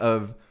think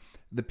of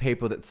the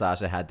people that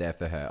Sasha had there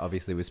for her?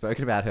 Obviously, we've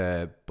spoken about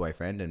her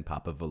boyfriend and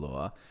Papa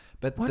Velour,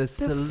 but What the the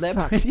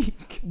celebrity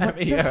What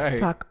the cameo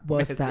fuck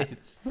was that?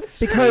 message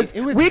Because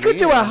It was we could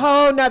do weird. a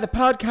whole nother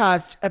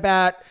podcast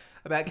about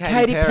about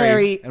Katy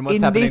Perry and what's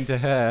in happening this- to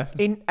her.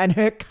 and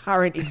her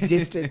current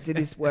existence in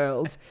this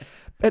world.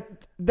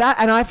 But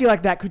and I feel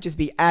like that could just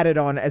be added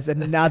on as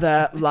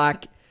another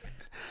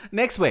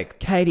Next week.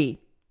 Katie,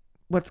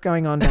 what's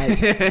going on, mate?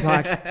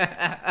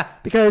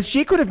 Because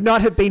she could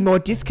have been more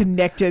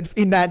disconnected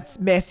in that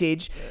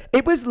message.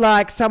 It was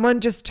like someone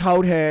just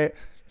told her,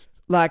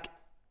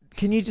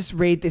 Can you just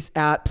read this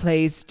out,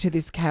 please, to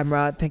this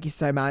camera? Thank you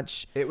so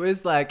much. It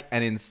was like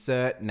an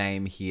insert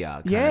name here.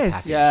 Kind Yes. Of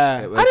package. Yeah.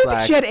 It was I don't like,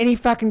 think she had any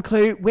fucking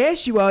clue where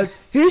she was,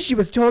 who she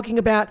was talking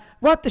about,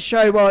 what the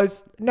show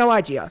was. No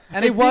idea.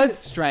 And it was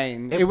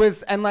strange. It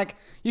was, and like,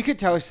 you could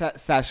tell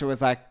Sasha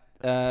was like,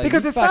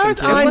 Because you as far fucking as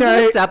kid. I it wasn't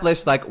know,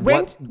 established like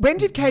when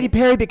did Katy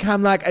Perry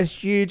become like a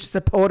huge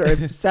supporter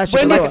of Sasha?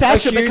 When Velour? did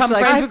Sasha A huge, become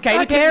like, friends with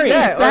Katy Perry?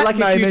 Yeah, or that like a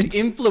moment. huge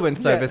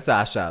influence Yeah. over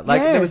Sasha.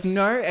 Like there was Yes.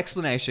 no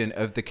explanation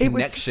of the It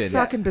was connection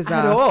fucking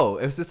bizarre. at all.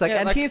 It was just like, Yeah,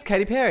 and like- here's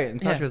Katy Perry,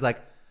 and Sasha Yeah. was like,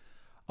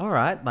 all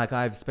right, like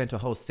I've spent a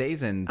whole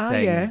season Oh,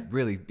 saying yeah.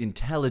 really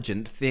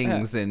intelligent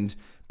things and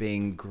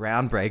being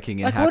groundbreaking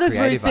in Like, how what does Ruth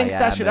creative think I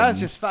am. Sasha does? and-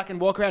 Just fucking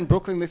walk around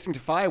Brooklyn listening to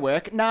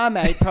Firework? Nah,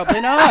 mate,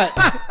 probably not.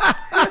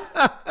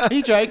 Are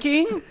you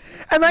joking?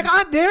 And like,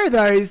 there are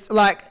those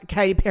like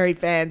Katy Perry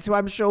fans who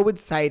I'm sure would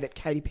say that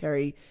Katy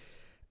Perry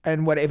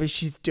and whatever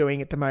she's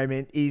doing at the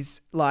moment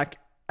is like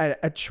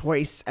a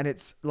choice, and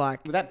it's like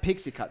Well, that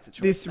pixie cut's a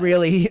choice. this mate.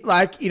 really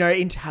like, you know,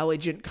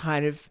 intelligent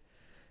kind of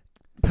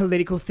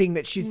political thing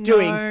that she's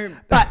doing. No.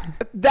 But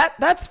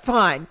that's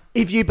fine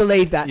if you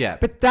believe that. Yeah.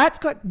 But that's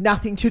got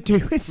nothing to do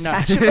with No.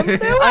 Sasha Velour.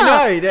 I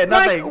know, yeah,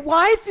 nothing. Like,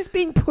 why is this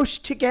being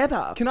pushed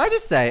together? Can I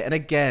just say, and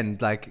again,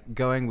 like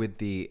going with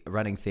the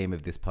running theme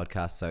of this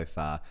podcast so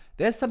far,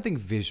 there's something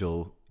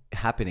visual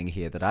happening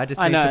here that I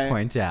just I need to know.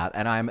 point out,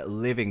 and I'm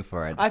living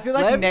for it. I feel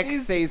like Slevs next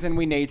is- season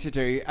we need to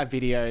do a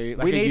video,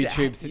 like we a need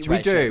YouTube situation. We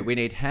do. We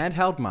need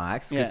handheld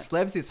mics because Yeah.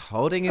 Slevs is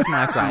holding his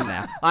mic right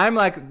now. I'm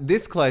like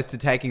this close to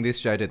taking this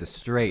show to the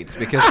streets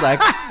because like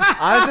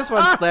I just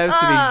want Slevs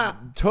to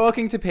be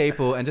talking to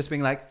people and just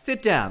being like,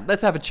 sit down,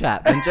 let's have a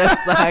chat, and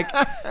just like,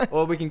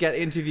 or we can get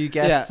interview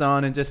guests Yeah.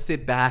 on and just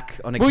sit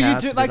back on a Well,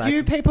 couch. you do, and be like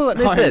you people at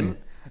listen.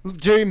 home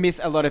do miss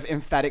a lot of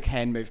emphatic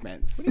hand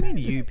movements. What do you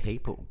mean, you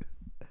people?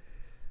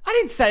 I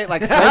didn't say it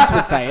like Slevs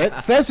would say it.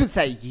 Slevs would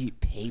say, you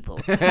people.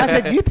 I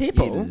said, you You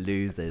people.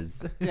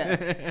 losers.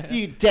 Yeah.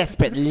 You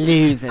desperate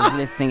losers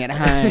listening at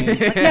home.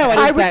 Like, no,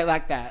 I didn't say it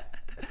like that.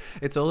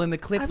 It's all in the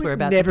clips I we're would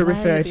about never to play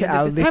refer at to the end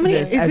of our this How many?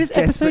 listeners Is as this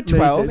episode desperate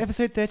 12? losers.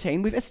 Episode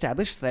 13? We've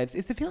established Slevs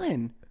is the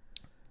villain.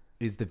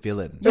 Is the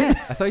villain.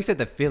 Yes. I thought you said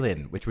the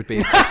fill-in, which would be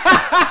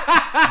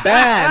banned.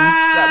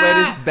 That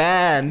word is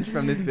banned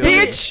from this building.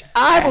 Bitch,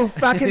 I will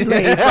fucking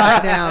leave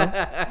right now.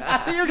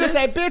 You were going to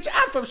say, bitch,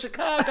 I'm from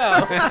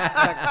Chicago.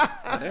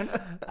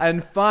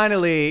 And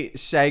finally,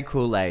 Shea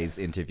Coulee's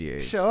interview.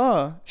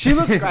 Sure. She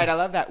looks great. I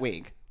love that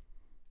wig.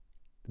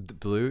 The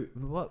blue?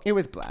 What? It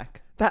was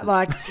black. That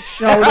like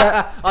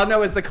shoulder. Oh no,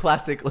 it was the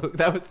classic look.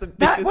 That was the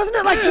That biggest- wasn't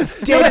it like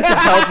just You're dead? meant to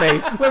help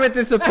me. We're meant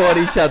to support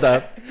each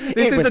other.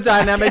 This is was a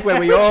dynamic where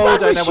we Which all one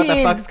don't was know what she the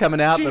in? fuck's coming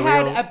out. She but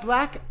had we all... a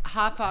black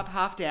half up,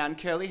 half down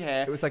curly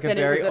hair. It was like a Then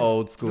very was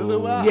old school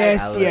velour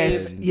Yes, Allen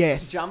yes,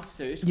 yes.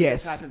 jumpsuit with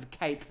Yes. a type of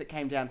cape that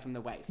came down from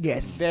the waist.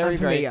 Yes, Very, I'm very,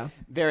 familiar.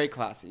 very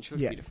classy. She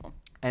looked Yeah. beautiful.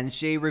 And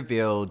she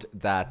revealed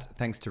that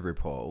thanks to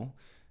RuPaul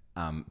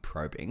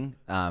probing,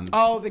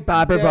 Oh, the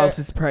Barbara the-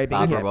 Walters probing.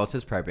 Barbara yeah.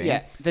 Walters probing.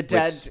 Yeah, the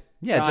dad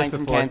dying just from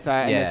before- cancer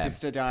and yeah. the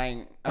sister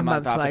dying a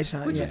month after, later,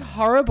 which yeah. is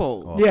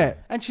horrible. Yeah.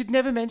 And she'd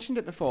never mentioned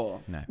it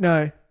before.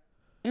 No.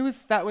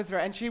 That was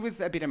right, and she was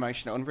a bit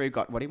emotional, and Rue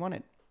got what he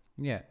wanted.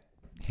 Yeah.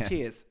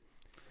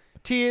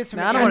 Tears from.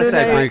 Now, I the don't want to And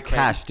then say they- Ru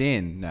cashed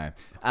in, no.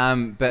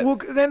 But Well,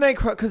 then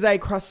because they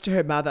crossed to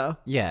her mother,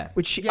 yeah,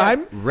 which she, Yes.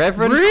 I'm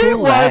Reverend Rue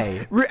was,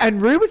 Coulee.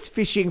 and Rue was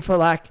fishing for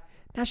like.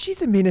 Now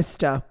she's a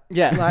minister,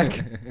 Yeah.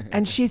 like,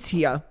 and she's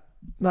here.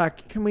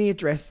 Like, can we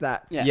address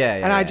that? Yeah. yeah,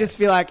 And I just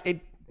feel like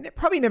it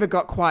probably never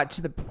got quite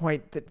to the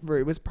point that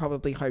Rue was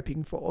probably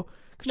hoping for.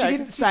 Because No, she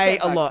didn't 'cause she say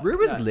said, a like, lot. Rue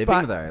was No. living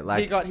But though, he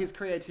like got his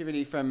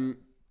creativity from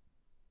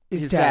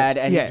His his dad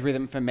and yeah. his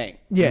rhythm from me.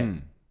 Yeah,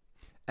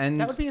 and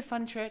That would be a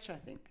fun church, I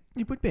think.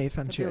 it would be a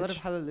fun There'd be a lot of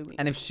church. hallelujah.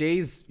 and if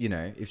she's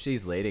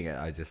leading it,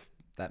 I just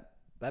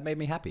that made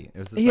me happy. It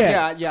was just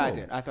Yeah. like, I cool.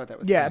 did. I thought that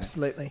was Yeah, fun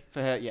absolutely.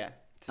 for her. Yeah,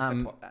 to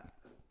support that.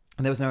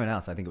 And there was no one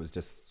else. I think it was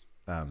just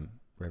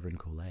Reverend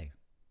Coulee.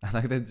 And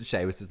like then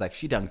Shay was just like,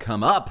 she done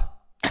come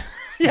up.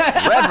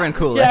 Yeah. Reverend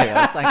Coulee.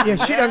 I was like, Yeah,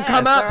 she done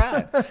come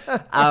yes,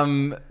 all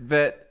right.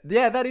 But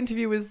yeah, that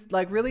interview was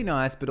like really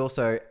nice, but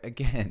also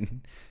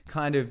again,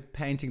 kind of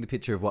painting the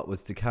picture of what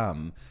was to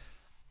come.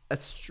 A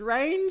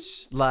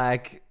strange,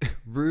 like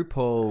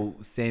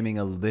RuPaul seeming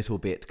a little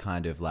bit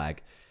kind of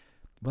like,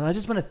 well, I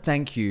just want to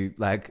thank you,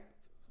 like,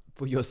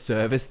 for your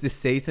service this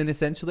season,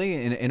 essentially,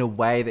 in a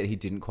way that he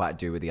didn't quite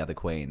do with the other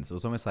queens. It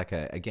was almost like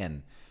a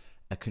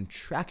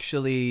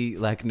contractually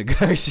like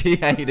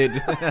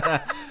negotiated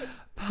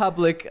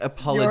public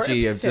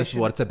apology of just obsession.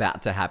 what's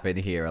about to happen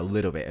here a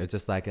little bit. It was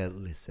just like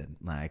listen,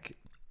 like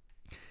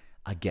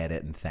I get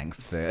it, and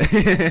thanks for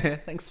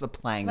thanks for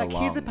playing Like,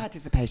 along. here's a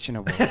participation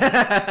award.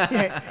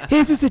 Yeah.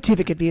 Here's a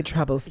certificate for your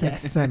troubles.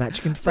 Thanks so much.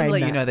 You can to frame let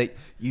that. you know that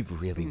you've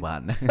really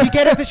won. You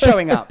get it for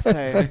showing up,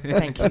 so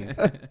thank you.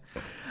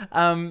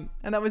 And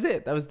that was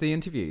it. That was the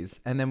interviews,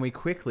 and then we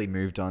quickly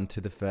moved on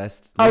to the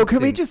first. Oh, lip can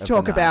we sync just of the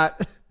talk night.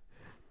 about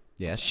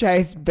Yes.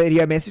 Shay's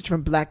video message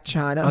from Black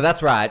China? Oh,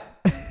 that's right.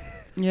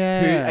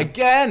 Yeah. Who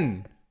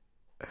again?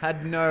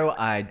 Had no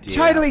idea.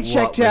 Totally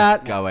checked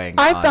out. Going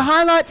The on.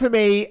 highlight for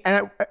me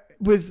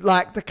was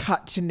like the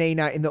cut to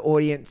Nina in the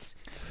audience,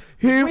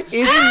 who is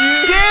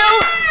still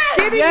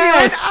giving you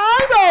an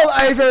eye roll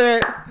over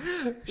it.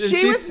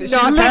 She was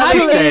not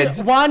apparently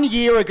Literally 1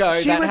 year ago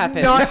She that was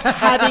happened. not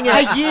having it.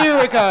 A year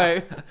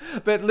ago.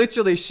 But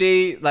literally,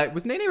 she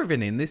was Nina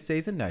even in this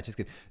season? No, just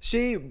kidding.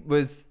 She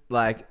was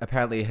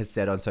apparently has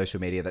said on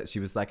social media that she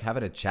was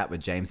having a chat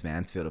with James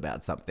Mansfield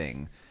about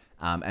something.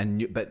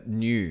 But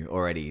knew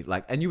already,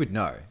 and you would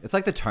know. It's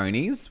like the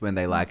Tonys when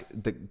they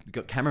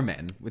got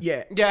cameramen with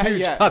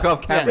huge fuck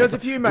off cameras. There was a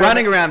few moments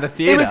running around the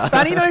theater. It was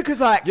funny though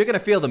because you're gonna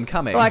feel them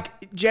coming.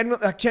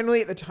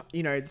 Generally at the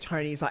the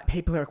Tonys,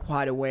 people are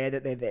quite aware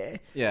that they're there.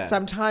 Yeah.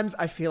 Sometimes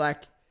I feel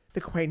like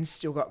the Queen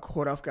still got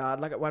caught off guard.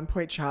 Like at one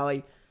point,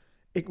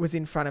 it was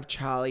in front of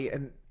Charlie,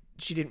 and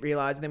she didn't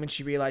realize. And then when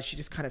she realized, she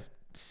just kind of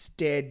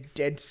stared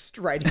dead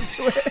straight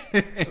into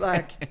it.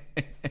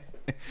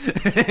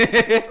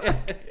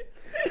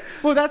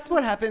 Well, that's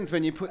what happens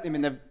when you put them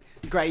in the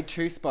grade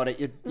 2 spot at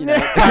your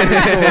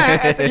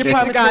At the your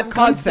primary kindergarten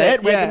school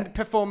concert where yeah. the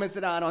performers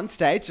that aren't on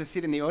stage just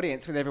sit in the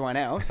audience with everyone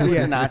else. That was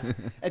a nice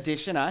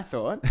addition, I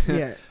thought.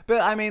 Yeah.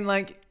 But I mean,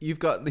 you've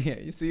got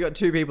so you got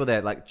two people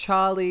there,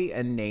 Charlie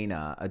and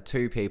Nina are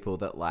two people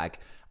that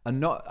are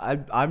not.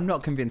 I'm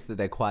not convinced that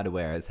they're quite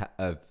aware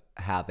of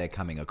how they're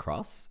coming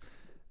across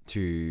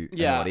to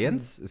an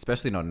audience,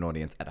 especially not an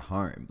audience at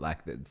home.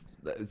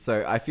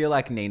 So I feel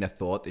like Nina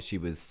thought that she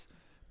was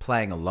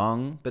playing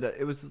along, but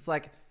it was just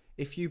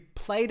if you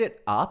played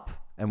it up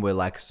and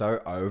were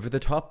so over the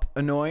top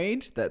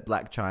annoyed that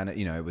Black China,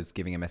 was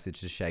giving a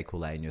message to Shea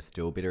Coulee and you're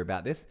still bitter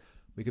about this,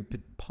 we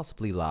could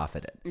possibly laugh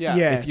at it. Yeah.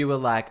 If you were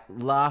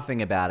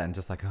laughing about it and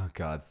just oh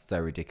God, it's so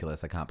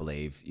ridiculous. I can't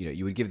believe,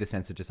 you would give the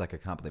sense of just I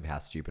can't believe how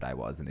stupid I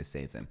was in this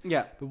season.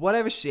 Yeah. But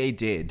whatever she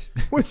did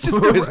was just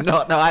was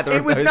not neither It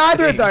of was those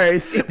neither things. of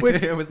those. It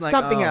was, It was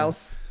something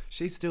else.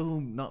 She's still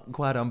not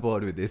quite on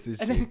board with this, is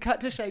And she? then cut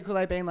to Shea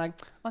Coulee being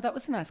oh, that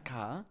was a nice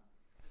car.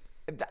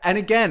 And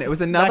again, it was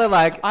another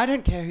I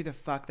don't care who the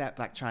fuck that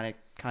Black China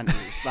cunt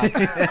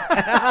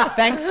is.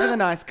 Thanks for the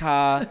nice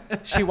car.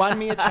 She won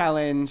me a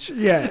challenge.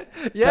 Yeah.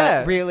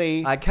 Yeah. But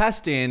really. I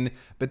cashed in,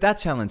 but that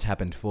challenge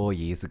happened 4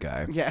 years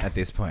ago. Yeah. At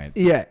this point.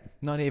 Yeah.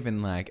 Not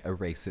even a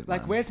recent one.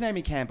 Where's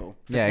Naomi Campbell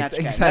for Yeah, Snatch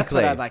Game? exactly. That's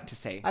what I'd like to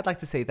see. I'd like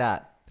to see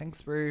that.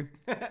 Thanks, Rue.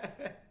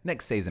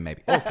 Next season,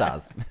 maybe. All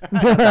Stars.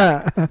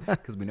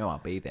 Because we know I'll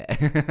be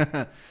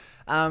there.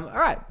 All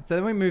right. So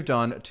then we moved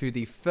on to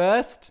the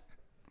first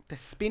The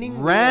spinning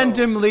wheel.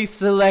 randomly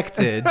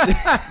selected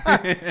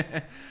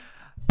air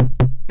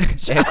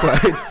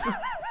quotes.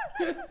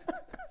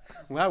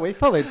 Wow, we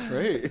followed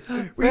through.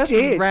 We First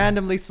did.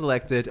 randomly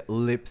selected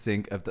lip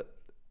sync of the.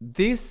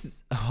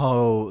 This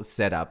whole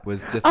setup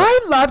was just.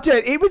 I loved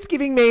it. It was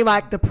giving me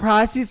The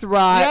Price is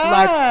Right.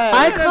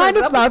 I kind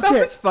of loved that it.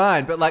 was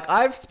fine, but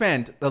I've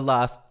spent the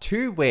last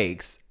 2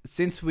 weeks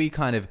since we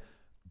kind of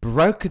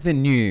broke the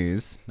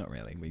news. Not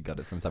really. We got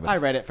it from somebody. I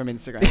read it from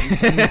Instagram.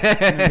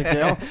 No big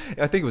deal.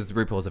 I think it was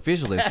RuPaul's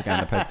official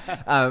Instagram post.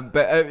 But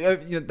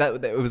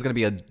that it was going to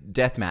be a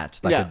death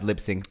match, a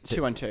lip sync.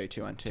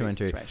 2-on-2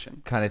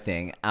 situation. Kind of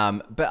thing.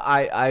 But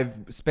I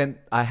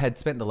had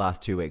spent the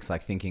last 2 weeks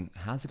thinking,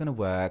 how's it going to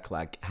work?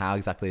 How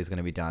exactly is it going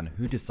to be done?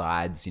 Who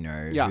decides, who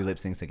lip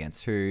syncs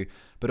against who?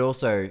 But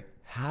also,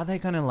 how are they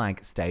going to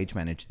stage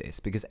manage this?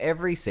 Because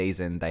every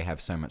season they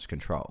have so much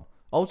control.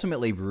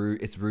 Ultimately,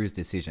 it's Rue's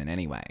decision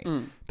anyway.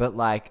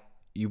 But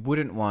you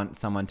wouldn't want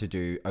someone to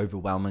do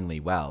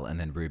overwhelmingly well and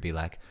then Rue be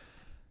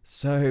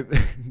so,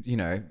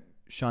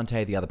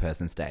 Shantae, the other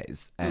person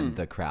stays, and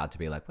the crowd to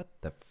be what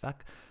the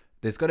fuck?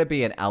 There's got to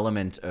be an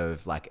element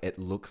of it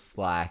looks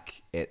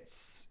like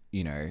it's,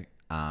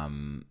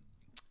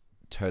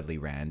 totally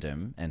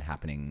random and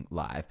happening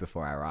live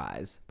before our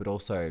eyes, but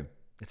also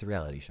it's a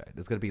reality show.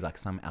 There's got to be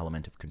some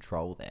element of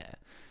control there.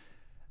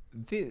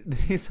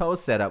 This whole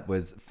setup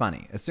was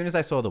funny. As soon as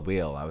I saw the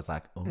wheel, I was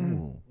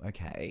oh,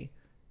 okay,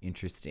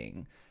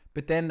 interesting.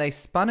 But then they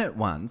spun it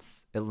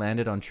once, it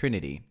landed on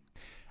Trinity,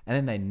 and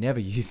then they never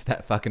used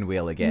that fucking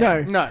wheel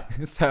again. No.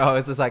 So I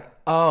was just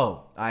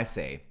oh, I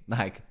see.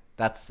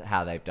 That's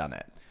how they've done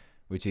it,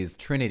 which is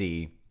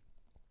Trinity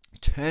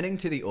turning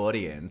to the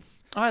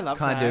audience. Oh, I love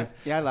that.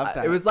 Yeah, I love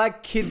that. It was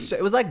kids show.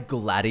 It was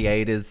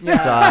Gladiators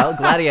style.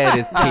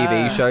 Gladiators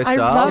TV show I style.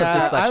 love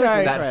Just that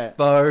show. that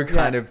faux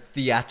kind of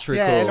theatrical.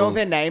 Yeah, and all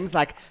their names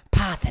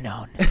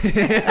Parthenon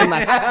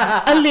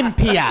and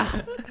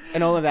Olympia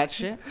and all of that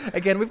shit.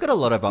 Again, we've got a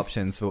lot of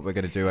options for what we're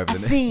going to do over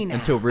Athena,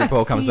 until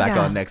RuPaul comes back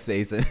Athena. on next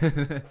season.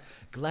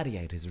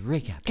 Gladiators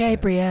recap.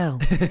 Gabrielle.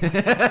 No,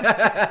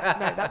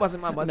 that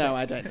wasn't one, was it? No,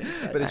 I don't think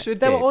so. But it should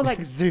They be. were all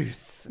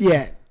Zeus.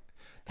 Yeah.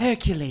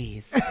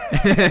 Hercules.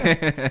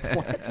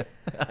 What?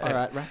 All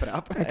right, wrap it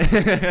up.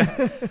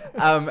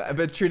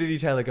 But Trinity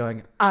Taylor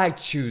going, I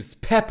choose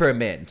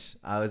peppermint.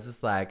 I was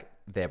just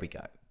there we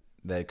go.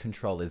 The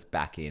control is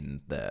back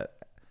in the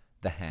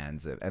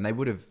hands of, and they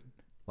would have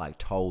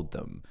told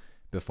them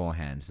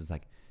beforehand. It's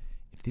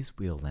if this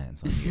wheel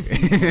lands on you.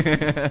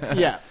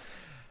 Yeah.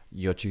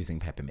 you're choosing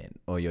Peppermint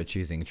or you're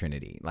choosing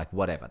Trinity, like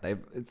whatever.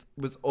 It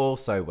was all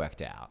so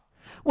worked out.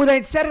 Well,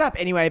 they'd set it up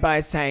anyway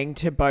by saying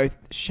to both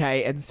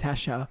Shay and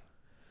Sasha,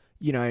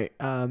 you know,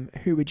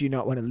 who would you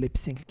not want to lip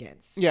sync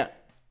against? Yeah.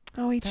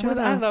 Oh, each That was-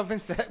 other. I love when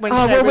Shay Oh, was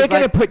well, we're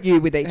going to like, put you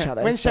with each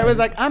other. when Shay so was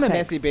like, I'm a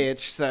thanks. messy bitch,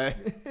 so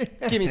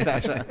give me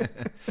Sasha.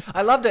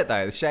 I loved it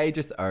though. Shay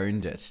just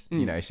owned it.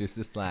 You know, she was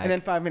just like. And then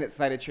 5 minutes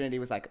later, Trinity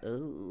was like,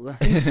 oh,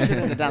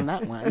 shouldn't have done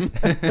that one.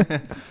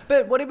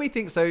 But what did we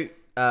think? So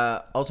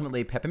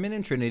ultimately, Peppermint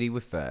and Trinity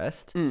were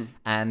first,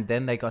 and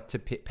then they got to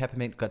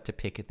Peppermint got to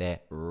pick their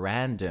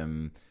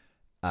random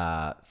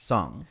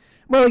song.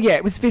 Well, yeah,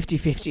 it was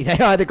 50-50. They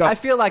either got... I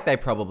feel like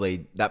that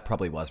probably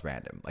was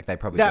random. Like they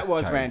probably That just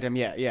was chose random,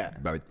 yeah.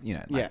 both. You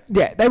know, like,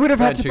 Yeah, they would have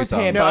had to two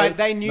prepare... songs. No, both.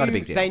 they Not a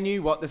big deal.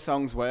 knew what the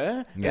songs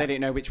were, but Yeah. they didn't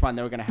know which one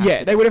they were going to have Yeah,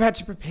 to they do. would have had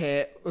to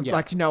prepare, Yeah.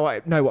 like, to know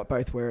what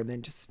both were, and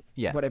then just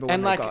whatever one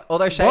And, they like, got.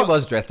 Although Shay What-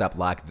 was dressed up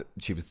like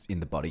she was in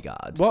The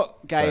Bodyguard.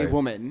 What gay So-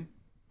 woman,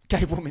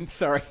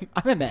 sorry,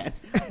 I'm a man.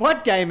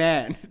 What gay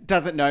man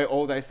doesn't know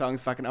all those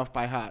songs fucking off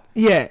by heart?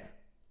 Yeah.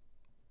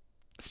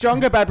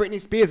 Stronger by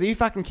Britney Spears. Are you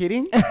fucking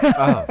kidding?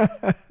 Oh.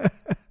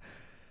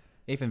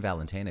 Even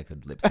Valentina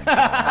could lip sync.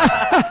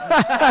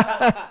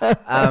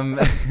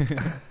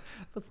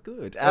 That's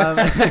good.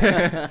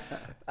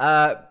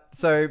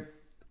 So,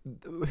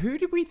 who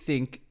did we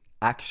think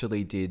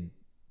actually did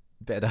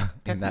better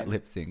in that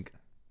lip sync?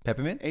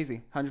 Peppermint?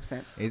 Easy,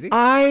 100%. Easy?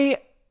 I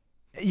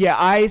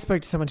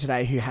spoke to someone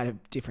today who had a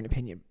different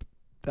opinion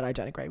that I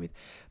don't agree with.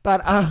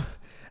 But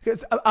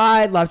because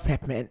I loved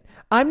Peppermint.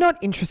 I'm not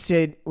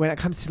interested when it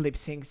comes to lip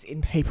syncs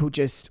in people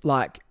just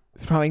like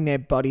throwing their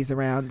bodies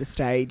around the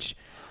stage.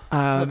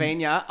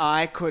 Slovenia,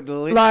 I could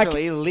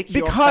literally lick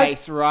your because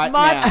face right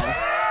my- now.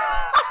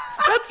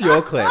 That's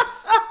your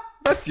clips.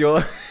 That's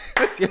your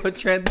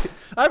trend.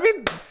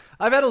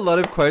 I've had a lot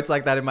of quotes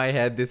like that in my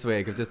head this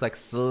week of just like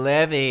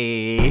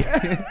Slevin.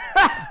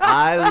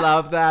 I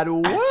love that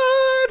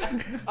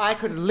word. I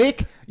could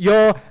lick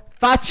your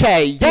face.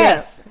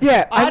 Yes.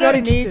 Yeah, I I'm not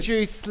don't need interested.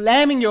 you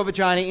slamming your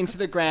vagina into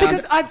the ground.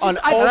 Because I've on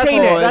just- I've all seen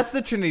it. fours. That's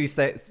the Trinity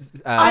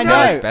I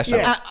know. special.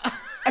 Yeah.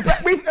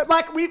 But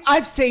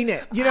I've seen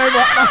it. You know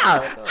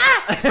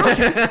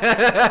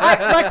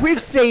what?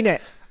 We've seen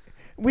it.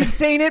 We've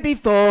seen it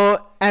before,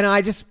 and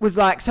I just was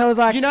like,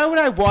 You know what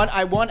I want?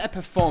 I want a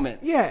performance.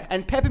 Yeah.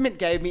 And Peppermint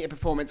gave me a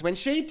performance. When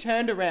she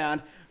turned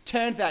around,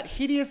 turned that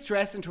hideous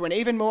dress into an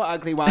even more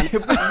ugly one,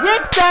 ripped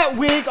that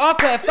wig off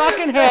her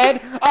fucking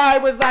head, I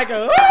was like,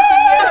 oh!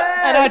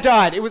 And I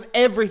died. It was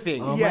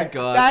everything. Oh Yeah. my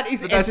god. That is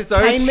That's so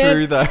entertainment.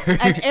 true though.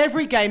 And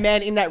every gay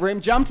man in that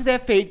room jumped to their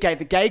feet, gave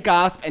the gay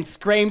gasp, and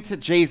screamed to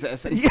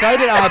Jesus. And so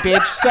did I,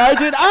 bitch. So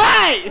did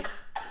I!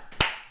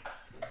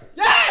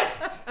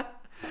 Yes!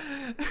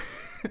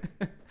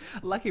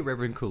 Lucky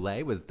Reverend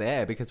Kool-Aid was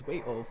there because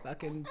we all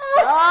fucking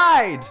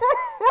died.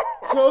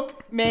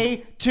 Took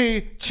me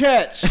to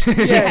church.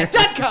 Yes.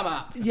 Don't come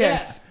up.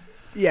 yes.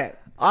 Yeah.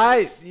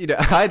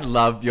 I'd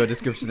love your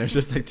description of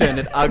just like turned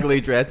an ugly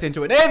dress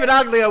into an even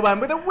uglier one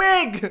with a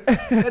wig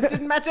that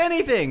didn't match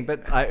anything.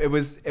 But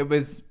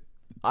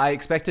I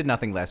expected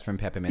nothing less from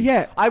Peppermint.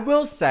 Yeah. I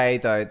will say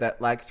though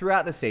that like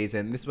throughout the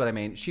season, this is what I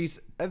mean. She's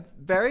a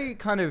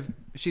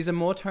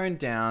more toned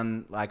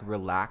down, like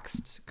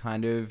relaxed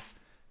kind of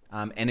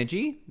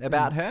energy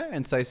about her.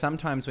 And so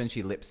sometimes when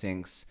she lip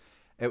syncs,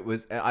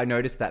 I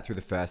noticed that through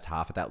the first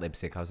half of that lip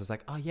sync, I was just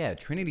like, oh yeah,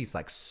 Trinity's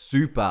like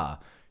super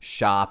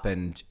sharp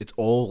and it's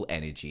all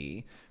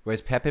energy,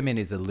 whereas Peppermint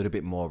is a little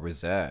bit more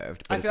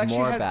reserved. But I feel it's like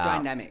more she has about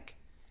dynamic.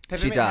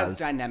 Peppermint has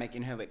dynamic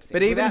in her lip sync.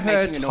 But even without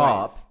her making a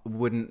top noise.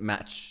 wouldn't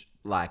match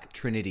like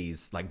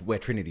Trinity's, like where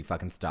Trinity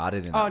fucking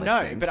started in that Oh, lip no,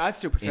 sync, but I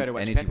still prefer to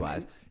watch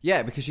energy-wise. Peppermint.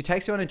 Yeah, because she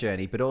takes you on a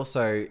journey, but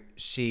also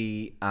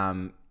she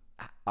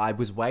I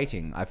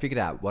figured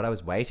out what I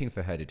was waiting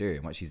for her to do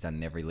and what she's done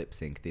in every lip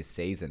sync this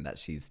season that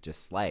she's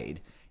just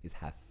slayed is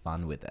have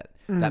fun with it.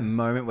 That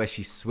moment where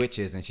she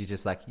switches and she's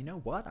just like, you know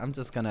what? I'm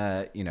just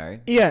gonna, do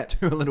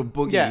a little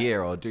boogie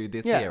here or do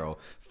this here or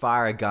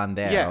fire a gun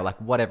there or like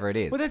whatever it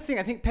is. Well, that's the thing.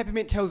 I think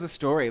Peppermint tells a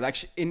story. Like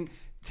in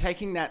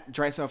taking that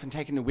dress off and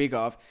taking the wig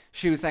off,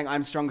 she was saying,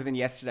 I'm stronger than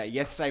yesterday.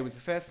 Yesterday was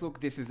the first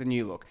look. This is the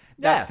new look.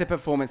 That's the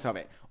performance of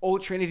it. All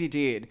Trinity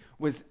did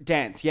was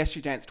dance. Yes, she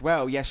danced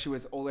well. Yes, she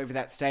was all over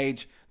that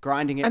stage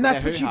grinding it. And with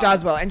that's her what she hoo-ha.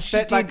 does well. And she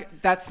But did...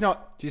 like, that's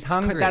not... She's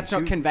hungry. That's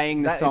not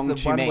conveying the song That is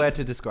the to one me. word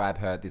to describe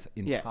her this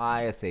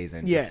entire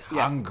season. Yeah. She's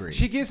hungry.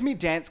 She gives me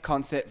dance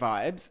concert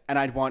vibes, and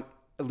I'd want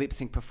lip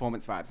sync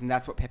performance vibes, and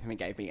that's what Peppermint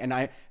gave me.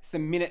 And the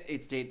minute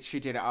she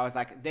did it, I was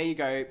like, there you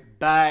go,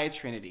 bye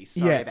Trinity.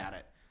 Sorry about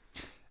it.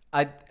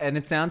 And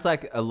it sounds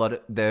like a lot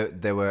of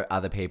there were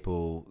other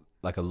people,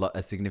 like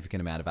a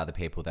significant amount of other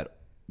people that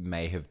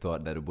may have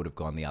thought that it would have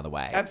gone the other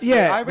way. Absolutely.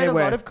 Yeah, I read they a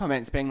lot were. of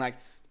comments being like,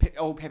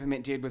 all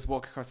Peppermint did was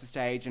walk across the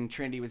stage and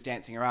Trinity was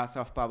dancing her ass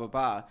off, blah, blah,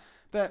 blah.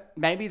 But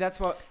maybe that's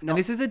what... And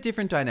this is a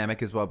different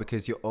dynamic as well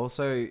because you're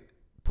also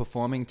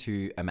performing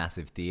to a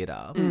massive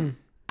theatre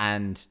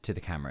and to the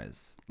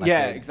cameras.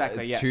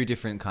 It's two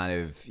different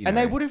kind of... And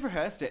they would have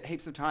rehearsed it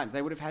heaps of times.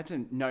 They would have had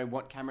to know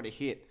what camera to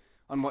hit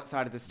on what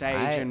side of the stage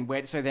Right. and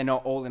where, so they're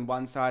not all in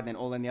one side and then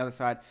all in the other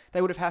side.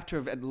 They would have to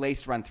have at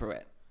least run through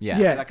it.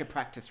 Yeah. Like a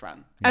practice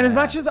run. And as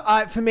much as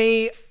for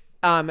me,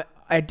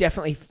 I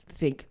definitely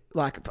think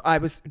like I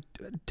was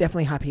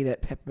definitely happy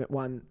that Peppermint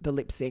won the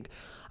lip sync.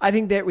 I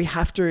think that we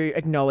have to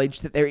acknowledge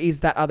that there is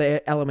that other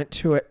element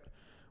to it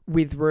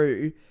with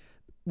Ru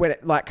when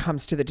it like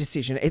comes to the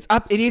decision. It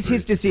is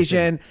his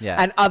decision,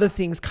 and other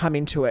things come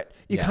into it.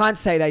 You can't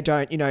say they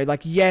don't. You know,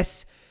 like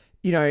yes,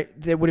 you know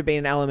there would have been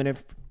an element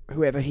of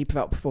whoever he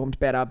felt performed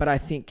better, but I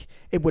think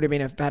it would have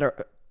been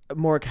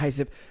more a case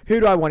of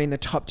who do I want in the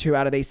top two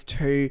out of these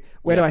two?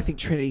 Where do I think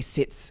Trinity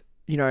sits?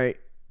 You know.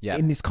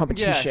 In this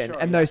competition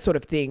and those sort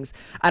of things.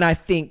 And I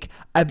think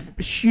a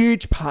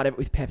huge part of it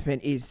with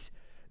Peppermint is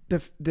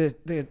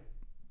the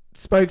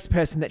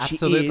spokesperson that she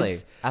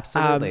is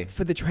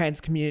for the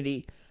trans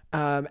community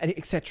and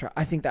etc.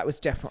 I think that was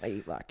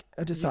definitely like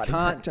a deciding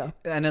factor.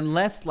 And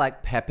unless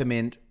like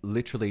Peppermint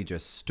literally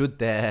just stood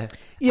there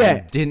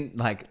and didn't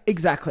like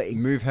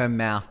move her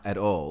mouth at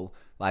all,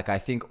 like, I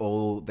think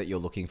all that you're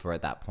looking for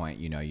at that point,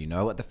 you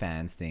know what the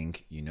fans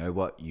think, you know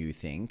what you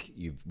think,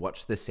 you've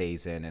watched the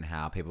season and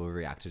how people have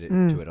reacted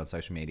to it on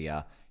social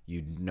media,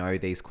 you know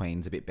these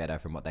queens a bit better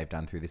from what they've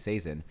done through the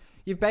season.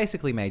 You've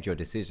basically made your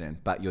decision,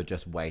 but you're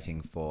just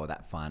waiting for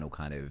that final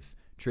kind of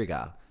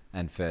trigger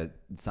and for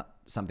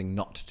something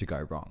not to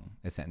go wrong,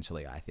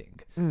 essentially, I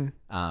think.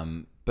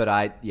 But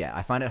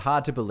I find it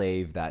hard to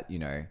believe that, you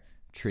know,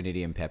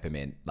 Trinity and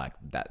Peppermint, like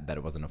that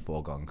it wasn't a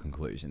foregone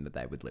conclusion that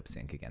they would lip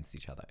sync against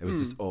each other. It was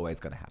just always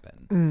going to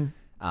happen.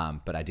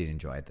 But I did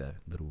enjoy the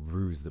little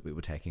ruse that we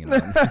were taking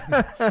on.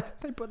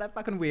 They brought that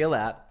fucking wheel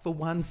out for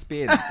one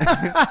spin.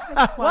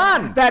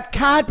 One! That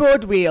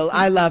cardboard wheel.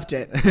 I loved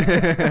it.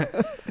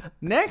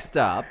 Next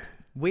up,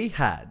 we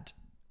had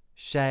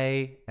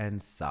Shay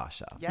and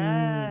Sasha.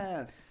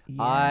 Yes.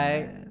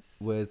 I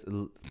was...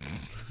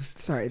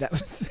 Sorry, that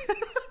was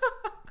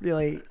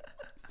really...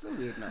 It's a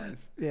weird noise.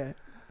 Yeah.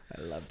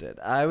 I loved it.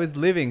 I was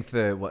living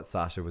for what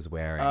Sasha was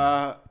wearing.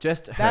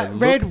 Just her that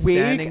look red wig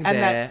standing and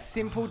there. that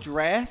simple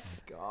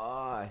dress.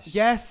 Gosh.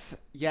 Yes.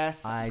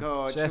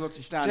 God, she looked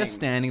Just stunning.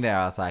 standing there,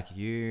 I was like,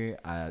 you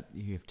have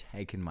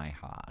taken my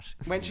heart.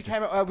 When she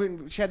came out,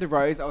 when she had the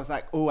rose, I was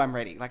like, oh, I'm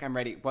ready. Like, I'm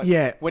ready. What are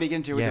you going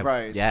to do with the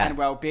rose? Yeah. And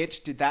well,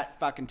 bitch, did that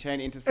fucking turn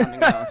into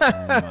something else?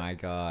 Oh my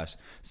gosh.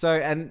 So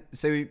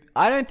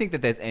I don't think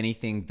that there's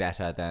anything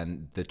better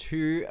than the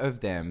two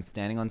of them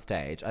standing on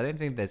stage. I don't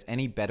think there's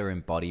any better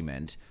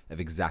embodiment of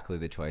exactly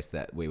the choice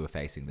that we were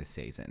facing this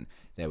season.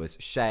 There was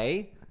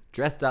Shay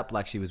dressed up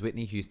like she was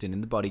Whitney Houston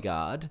in The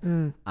Bodyguard,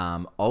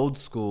 old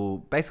school,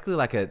 basically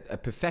like a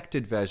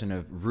perfected version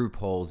of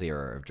RuPaul's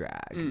era of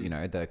drag, you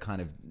know, the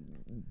kind of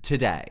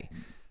today.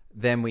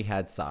 Then we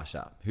had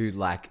Sasha, who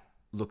like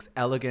looks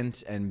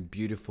elegant and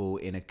beautiful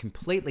in a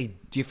completely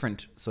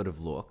different sort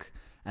of look,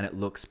 and it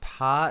looks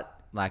part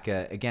like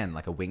a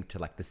wink to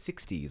like the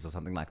 60s or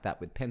something like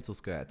that with pencil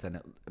skirts,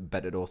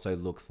 but it also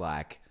looks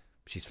like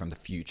she's from the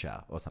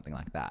future or something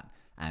like that,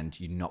 and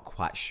you're not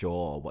quite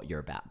sure what you're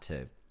about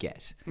to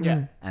get.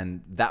 Yeah.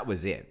 And that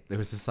was it. It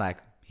was just like,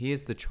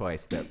 here's the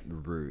choice that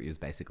Ru is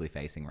basically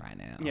facing right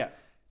now. Yeah.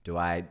 Do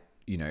I,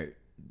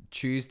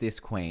 choose this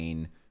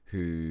queen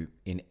who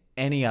in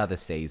any other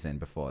season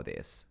before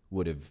this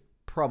would have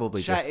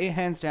probably just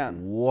hands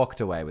down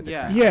walked away with the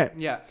crown?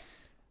 Yeah.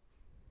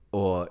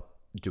 Or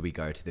do we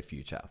go to the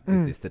future?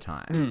 Is this the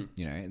time?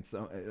 It's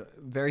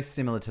very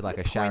similar to like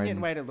a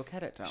poignant way to look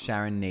at it, Tom.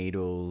 Sharon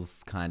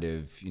Needles kind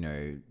of,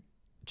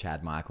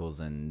 Chad Michaels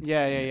and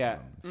Fifi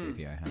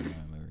O'Hara,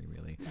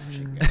 really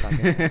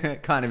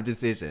kind of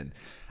decision.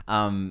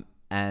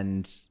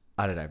 And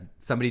I don't know,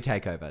 somebody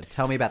take over.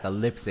 Tell me about the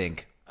lip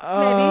sync.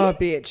 Oh,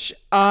 bitch.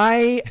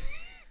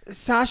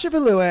 Sasha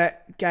Velour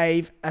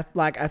gave a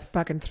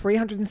fucking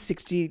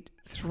 360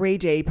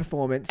 3D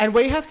performance. And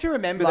we have to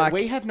remember that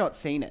we have not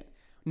seen it.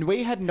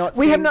 We have not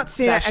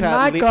seen it. And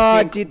my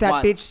God, did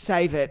that bitch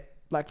save it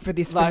for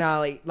this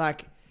finale.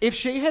 If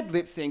she had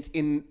lip synced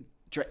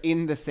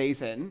in the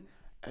season,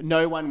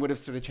 no one would have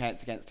stood a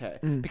chance against her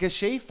because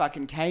she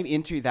fucking came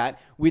into that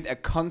with a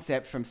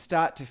concept from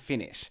start to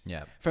finish.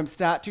 Yeah. From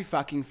start to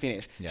fucking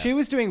finish. Yeah. She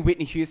was doing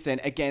Whitney Houston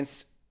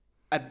against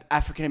an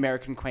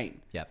African-American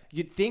queen. Yep.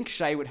 You'd think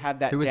Shay would have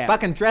that Who was down.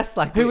 fucking dressed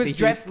like Whitney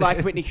Houston.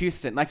 Like Whitney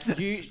Houston. Like,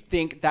 you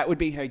think that would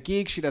be her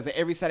gig. She does it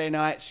every Saturday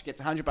night. She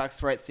gets $100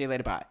 for it. See you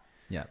later. Bye.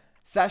 Yeah.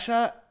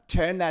 Sasha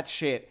turned that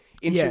shit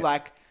into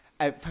like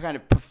a kind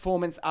of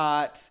performance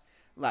art,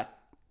 like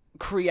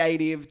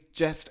creative,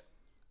 just...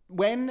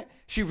 When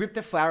she ripped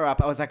the flower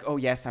up, I was like, oh,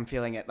 yes, I'm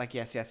feeling it. Like,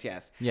 yes.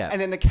 Yeah. And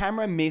then the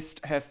camera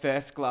missed her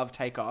first glove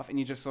takeoff and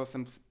you just saw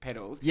some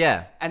petals.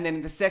 Yeah. And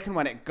then the second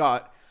one it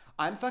got...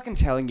 I'm fucking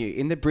telling you,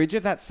 in the bridge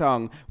of that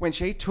song, when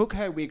she took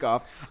her wig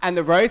off and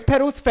the rose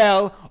petals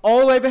fell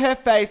all over her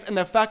face and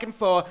the fucking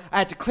floor, I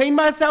had to clean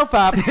myself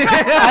up. I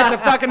had to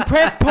fucking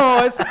press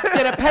pause,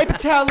 get a paper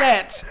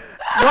towelette,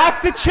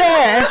 wipe the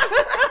chair,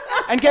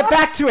 and get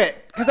back to it.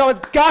 Because I was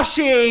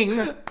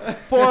gushing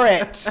for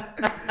it.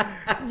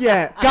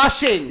 Yeah.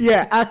 Gushing.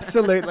 Yeah,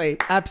 absolutely.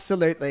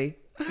 Absolutely.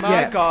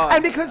 My God.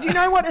 And because you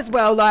know what as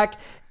well, like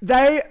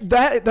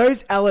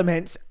those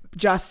elements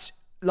just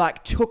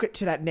like took it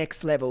to that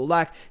next level.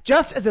 Like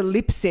just as a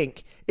lip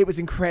sync, it was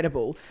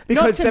incredible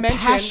because the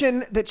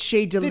passion that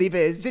she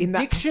delivers in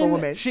that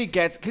performance. She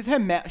gets, because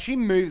she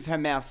moves her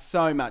mouth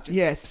so much.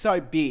 It's so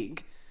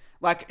big.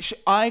 Like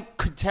I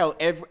could tell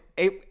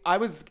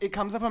it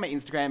comes up on my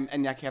Instagram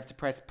and like you have to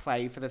press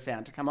play for the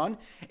sound to come on.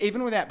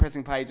 Even without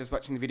pressing play, just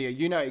watching the video,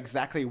 you know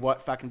exactly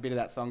what fucking bit of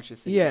that song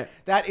she's singing. Yeah.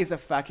 That is a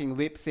fucking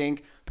lip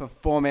sync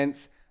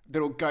performance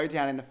that'll go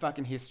down in the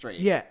fucking history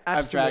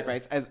of Drag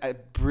Race as a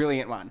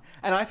brilliant one.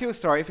 And I feel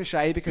sorry for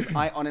Shay because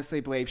I honestly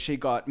believe she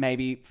got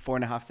maybe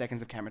 4.5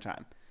 seconds of camera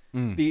time.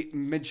 The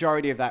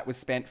majority of that was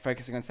spent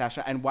focusing on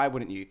Sasha, and why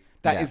wouldn't you?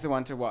 That is the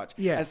one to watch.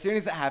 Yeah. As soon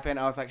as it happened,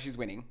 I was like, she's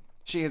winning.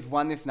 She has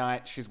won this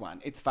night. She's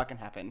won. It's fucking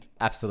happened.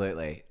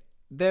 Absolutely.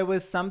 There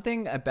was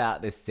something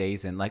about this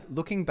season, like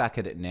looking back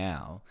at it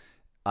now,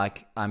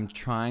 like I'm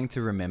trying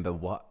to remember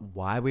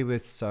why we were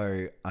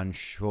so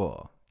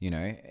unsure. You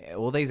know,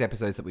 all these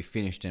episodes that we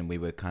finished and we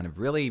were kind of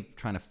really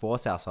trying to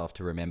force ourselves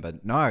to remember,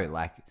 no,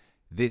 like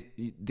this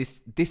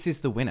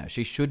is the winner.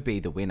 She should be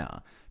the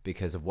winner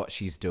because of what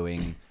she's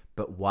doing.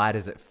 But why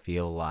does it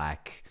feel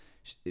like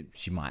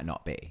she might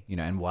not be, you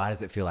know, and why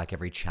does it feel like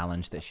every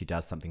challenge that she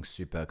does something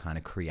super kind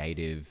of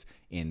creative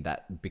in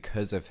that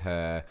because of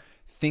her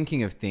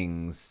thinking of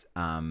things,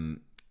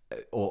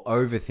 or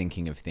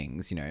overthinking of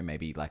things, you know,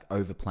 maybe like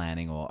over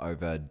planning or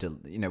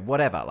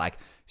whatever, like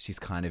she's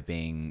kind of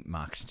being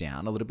marked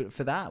down a little bit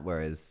for that.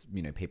 Whereas,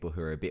 you know, people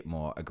who are a bit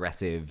more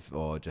aggressive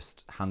or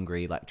just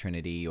hungry like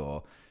Trinity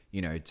or,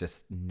 you know,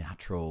 just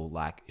natural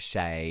like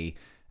Shay,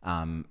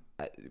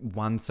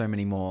 won so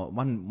many more,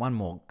 one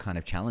more kind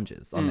of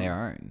challenges on their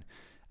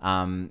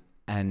own.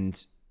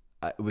 And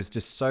it was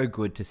just so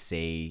good to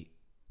see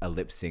a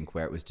lip sync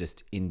where it was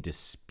just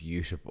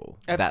indisputable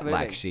that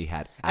like she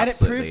had absolutely and it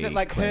proves that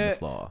like cleaned the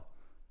floor.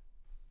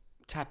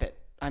 Tap it.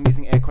 I'm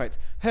using air quotes.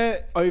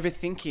 Her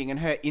overthinking and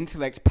her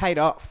intellect paid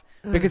off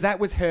because that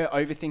was her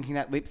overthinking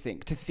that lip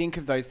sync, to think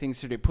of those things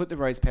to do, put the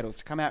rose petals,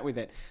 to come out with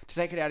it, to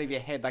take it out of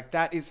your head. Like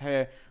that is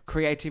her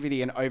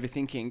creativity and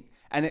overthinking.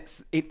 And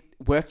it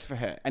worked for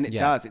her, and it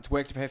does. It's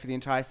worked for her for the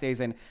entire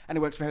season, and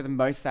it worked for her the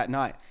most that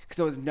night because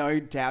there was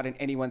no doubt in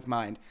anyone's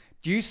mind.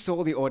 You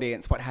saw the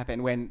audience, what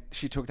happened when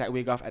she took that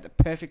wig off at the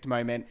perfect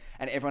moment,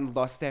 and everyone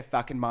lost their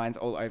fucking minds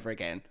all over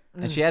again.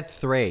 And she had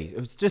 3. It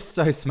was just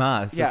so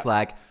smart. It's just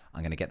like,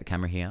 I'm going to get the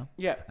camera here.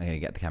 Yeah. I'm going to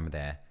get the camera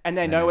there. And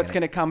they know what's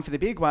going to come for the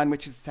big one,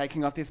 which is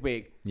taking off this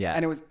wig. Yeah.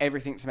 And it was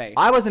everything to me.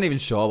 I wasn't even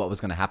sure what was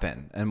going to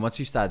happen. And once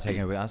she started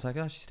taking a wig, I was like,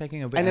 oh, she's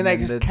taking a wig. And then they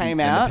just came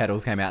out. And the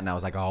petals came out, and I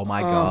was like, oh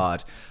my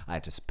God. I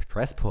had to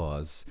press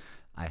pause.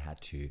 I had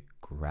to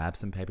grab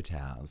some paper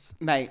towels.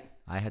 Mate.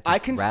 I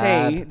can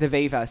see the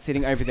Viva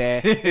sitting over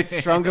there. It's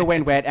stronger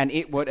when wet, and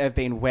it would have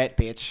been wet,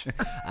 bitch.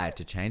 I had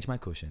to change my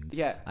cushions.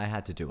 Yeah. I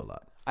had to do a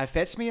lot. I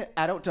fetched me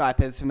adult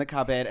diapers from the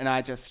cupboard, and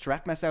I just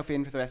strapped myself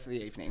in for the rest of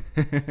the evening.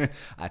 I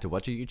had to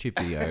watch a YouTube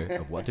video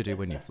of what to do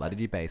when you flooded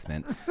your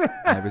basement.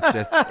 And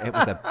it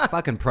was a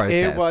fucking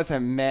process. It was a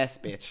mess,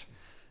 bitch.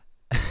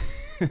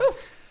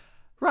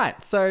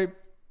 Right, so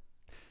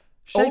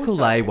Shea Also,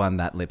 Coulee won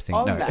that lip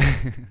sync. No.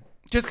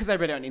 Just because I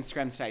read it on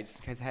Instagram stage, just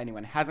in case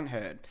anyone hasn't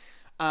heard.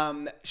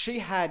 She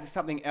had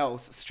something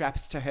else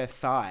strapped to her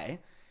thigh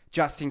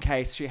just in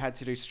case she had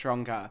to do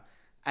Stronger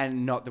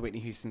and not the Whitney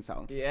Houston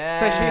song. Yes.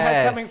 So she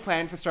had something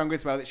planned for Stronger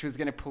as well that she was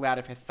going to pull out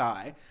of her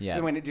thigh. Yeah.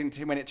 Then when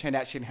it turned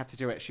out she didn't have to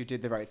do it, she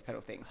did the rose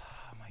petal thing.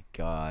 Oh my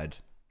God.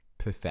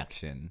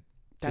 Perfection.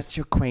 That's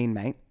your queen,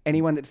 mate.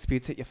 Anyone that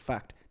disputes it, you're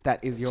fucked.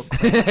 That is your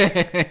queen.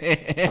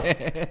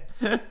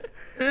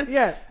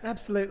 Yeah,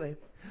 absolutely.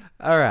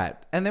 All right.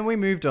 And then we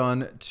moved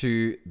on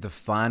to the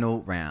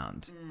final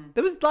round.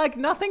 There was like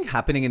nothing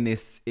happening in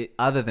this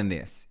other than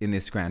this in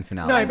this grand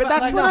finale. No, but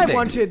that's like what nothing. I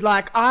wanted.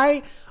 Like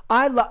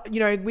you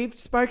know, we've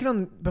spoken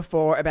on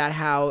before about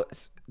how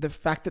the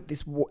fact that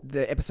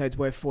the episodes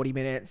were 40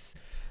 minutes,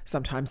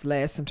 sometimes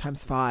less,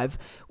 sometimes 5,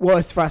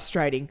 was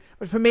frustrating.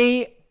 But for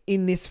me,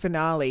 in this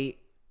finale,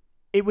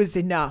 it was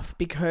enough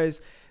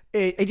because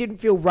it didn't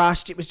feel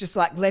rushed. It was just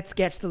like, let's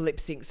get to the lip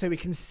sync so we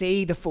can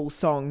see the full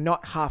song,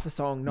 not half a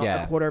song, not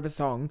a quarter of a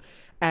song.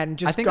 And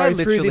just go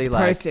through this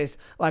process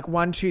like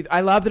 1, 2.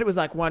 I love that it was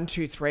like 1,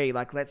 2, 3.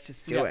 Like, let's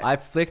just do it. I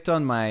flicked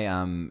on my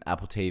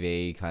Apple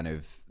TV kind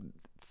of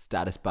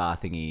status bar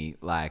thingy,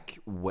 like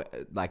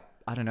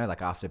I don't know,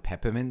 like after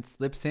Peppermint's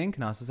lip sync,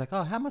 and I was just like,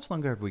 oh, how much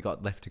longer have we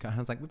got left to go? And I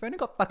was like, we've only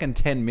got fucking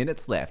 10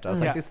 minutes left. I was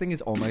like, this thing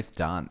is almost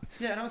done.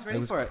 Yeah, and I was ready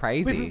for it. It was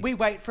crazy. We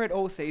wait for it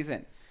all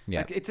season.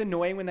 Yeah. Like, it's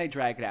annoying when they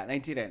drag it out, and they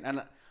didn't.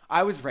 And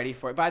I was ready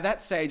for it. By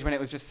that stage, when it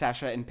was just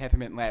Sasha and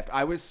Peppermint left,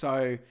 I was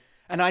so...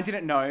 And I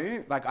didn't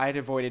know, like I had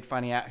avoided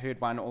finding out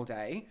who'd won all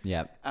day.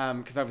 Yep.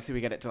 Because obviously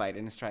we get it delayed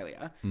in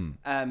Australia.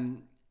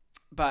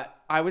 But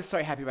I was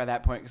so happy by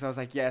that point because I was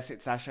like, yes,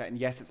 it's Sasha and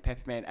yes, it's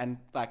Peppermint. And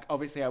like,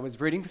 obviously I was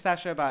rooting for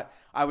Sasha, but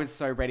I was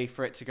so ready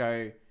for it to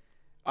go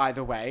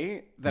either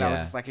way that I was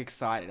Yeah. just like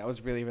excited. I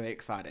was really, really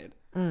excited.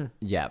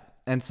 Yeah.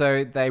 And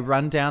so they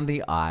run down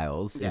the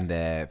aisles Yeah. in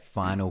their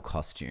final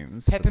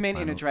costumes. Peppermint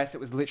in a dress that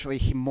was literally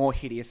more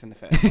hideous than the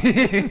first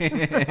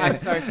one. I'm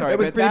so sorry. It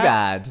was but pretty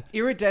that bad.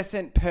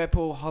 Iridescent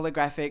purple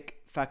holographic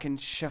fucking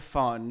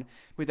chiffon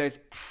with those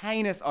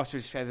heinous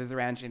ostrich feathers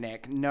around your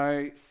neck.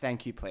 No,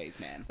 thank you, please,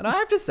 man. And I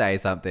have to say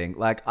something.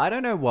 Like, I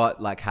don't know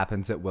what like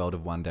happens at World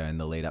of Wonder in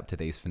the lead up to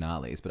these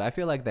finales, but I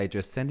feel like they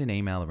just send an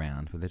email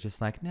around where they're just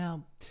like,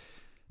 now,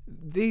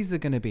 these are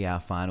going to be our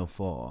final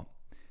 4.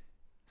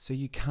 So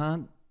you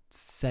can't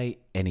say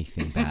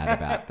anything bad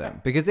about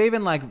them. Because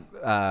even like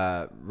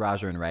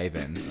Raja and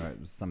Raven, or it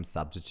was some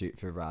substitute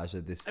for Raja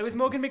this It was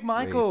Morgan week.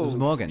 McMichaels. It was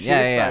Morgan. She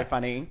Yeah. was so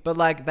funny. But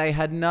like they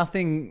had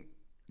nothing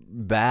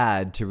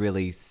bad to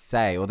really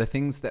say, or the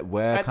things that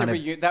were At kind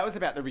the of that was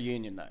about the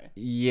reunion, though.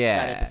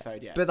 yeah, that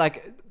episode, yeah. But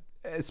like,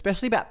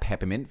 especially about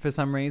Peppermint for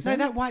some reason. No,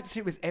 that white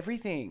suit was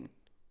everything.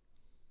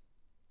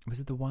 Was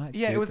it the white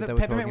Yeah, suit it was that a they were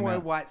Peppermint talking wore a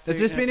about? white There's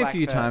suit just and a been a black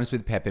few fur. times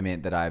with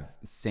Peppermint that I've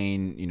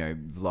seen, you know,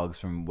 vlogs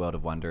from World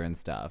of Wonder and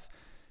stuff,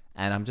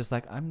 and I'm just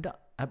like, am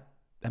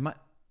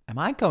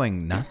I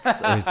going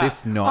nuts, or is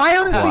this not? I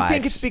honestly quite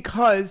think it's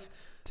because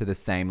to the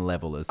same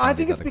level as some I of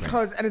think these it's other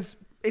because, and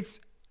it's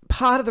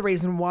part of the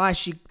reason why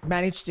she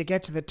managed to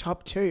get to the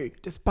top 2,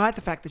 despite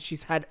the fact that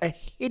she's had a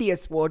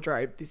hideous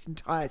wardrobe this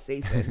entire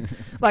season.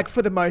 Like,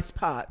 for the most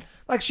part.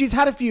 Like, she's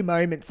had a few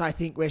moments, I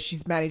think, where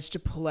she's managed to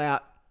pull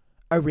out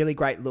a really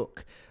great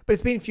look. But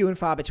it's been few and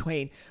far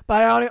between.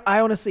 But I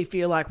honestly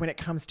feel like when it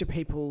comes to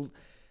people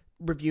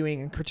reviewing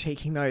and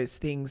critiquing those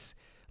things,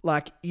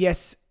 like,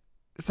 yes,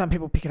 some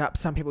people pick it up,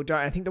 some people don't.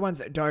 I think the ones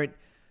that don't,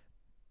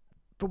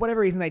 for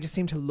whatever reason, they just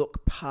seem to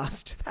look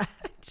past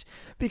that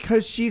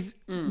because she's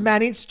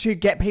managed to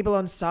get people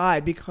on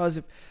side because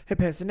of her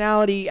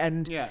personality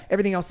and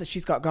everything else that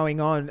she's got going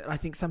on. And I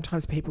think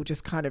sometimes people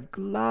just kind of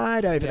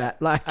glide over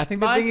that. Like, I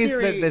think the My thing is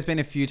theory- that there's been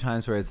a few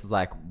times where it's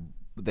like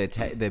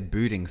they're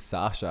booting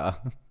Sasha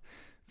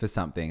for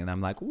something, and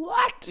I'm like,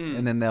 what?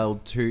 And then they'll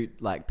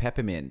toot like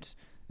Peppermint.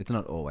 It's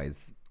not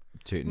always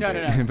toot and No,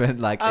 boot, but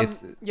like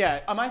it's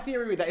my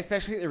theory with that,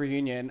 especially at the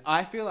reunion,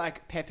 I feel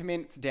like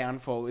Peppermint's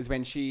downfall is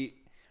when she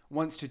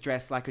wants to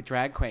dress like a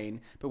drag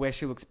queen, but where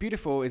she looks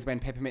beautiful is when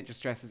Peppermint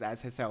just dresses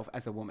as herself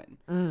as a woman.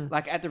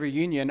 Like at the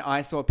reunion,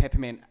 I saw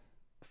Peppermint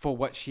for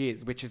what she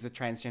is, which is a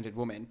transgendered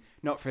woman,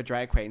 not for a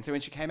drag queen. So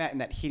when she came out in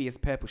that hideous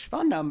purple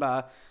chiffon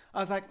number, I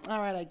was like, all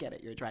right, I get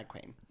it. You're a drag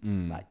queen.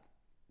 Like,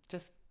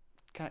 just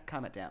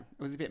calm it down.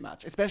 It was a bit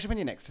much, especially when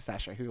you're next to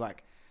Sasha, who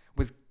like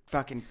was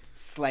fucking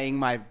slaying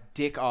my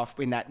dick off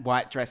in that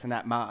white dress and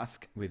that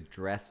mask. with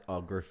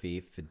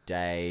dressography for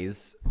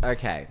days.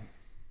 Okay,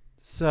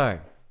 so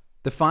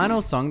the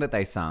final song that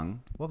they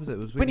sung, what was it? It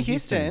was Whitney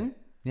Houston.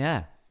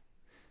 Yeah.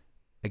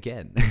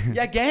 Again.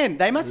 Yeah, again,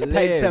 they must have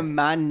paid Live. some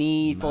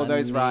money for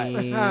those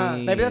rights.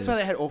 Money. Maybe that's why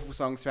they had awful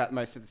songs throughout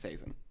most of the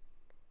season.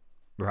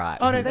 Right.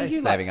 Oh no, They're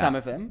you saving like some up.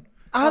 of them.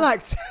 I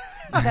liked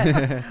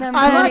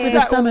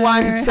that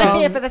one song. I'm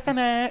here for the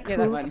summer. Yeah, that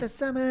Cool one. for the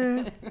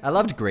summer. I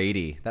loved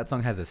Greedy. That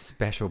song has a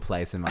special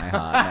place in my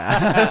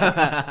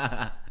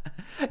heart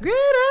now.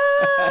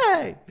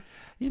 Greedy!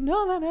 You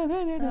know that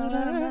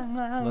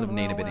a lot of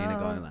Nina Bonina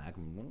going like...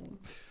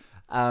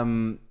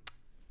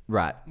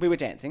 right. We were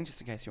dancing,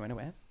 just in case you weren't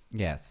aware.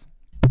 Yes.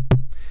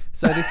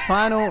 So this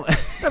final...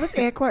 That was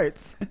air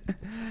quotes.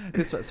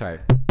 Sorry.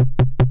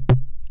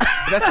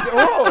 That's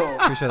all.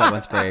 Pretty sure that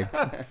one's free.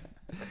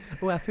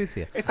 Oh, our food's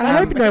here. I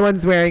hope no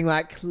one's wearing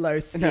like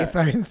close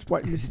earphones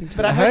while listening to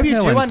But I that. hope hope you no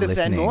do one's understand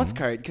listening. Morse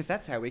code, because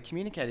that's how we're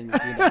communicating with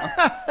you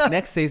now.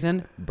 Next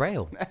season,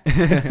 Braille.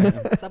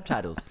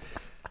 Subtitles.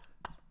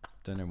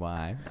 Don't know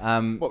why.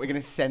 What, we're going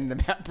to send them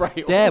out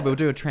Braille? Yeah, we'll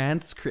do a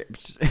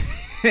transcript.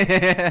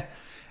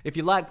 If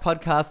you like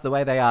podcasts the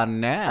way they are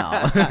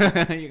now,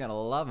 you're going to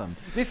love them.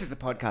 This is the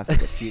podcast of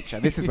the future.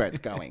 This is where it's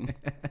going.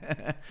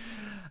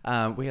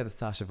 We are the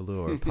Sasha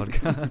Velour of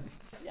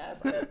podcasts. Yes,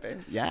 I hope it.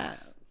 Yeah.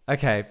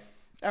 Okay.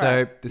 All So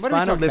right. this What are we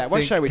final talking lip about? What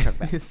sync show are we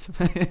talking about? is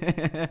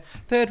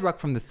Third Rock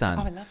from the Sun.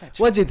 Oh, I love that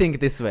show. What did you think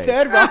this week?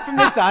 Third Rock from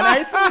the Sun. I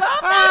used to love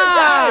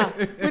that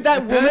show. With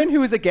that woman who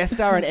was a guest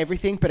star on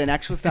everything, but an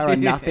actual star on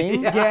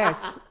nothing.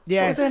 Yes.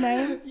 Yes. What's her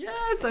name?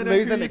 Yes, I know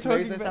Loser who you're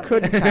talking McLoser about.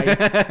 something. Couldn't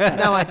tell you.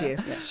 No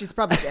idea. She's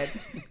probably dead.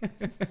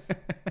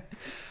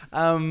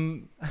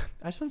 I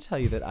just want to tell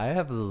you that I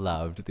have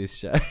loved this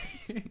show.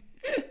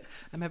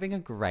 I'm having a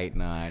great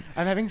night.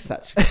 I'm having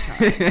such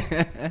a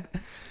good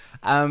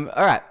time.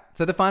 All right.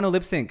 So the final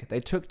lip sync,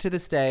 they took to the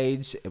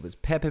stage. It was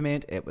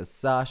Peppermint. It was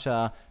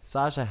Sasha.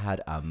 Sasha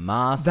had a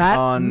mask That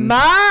on.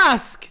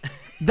 mask.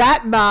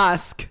 That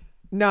mask.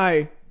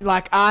 No.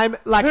 Like I'm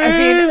like as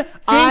in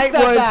I thinks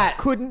was that?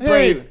 couldn't Who?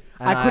 breathe.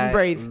 And I couldn't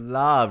breathe.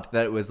 Loved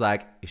that it was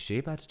like, is she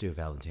about to do a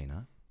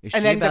Valentina? Is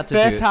And she then the about to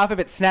first do? half of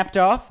it snapped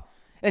off,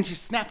 and she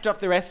snapped off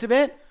the rest of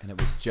it. And it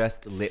was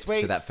just lips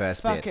Sweet for that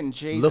first fucking bit.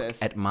 Jesus. Look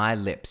at my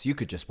lips. You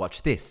could just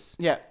watch this.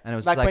 Yeah. And it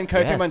was like when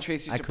Coco yes,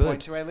 Montrese I used to could.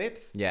 point to her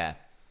lips. Yeah.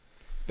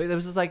 But it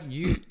was just like,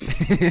 you...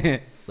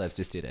 Slevs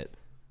just did it.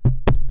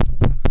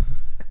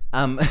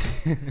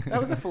 That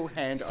was a full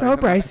hand. So over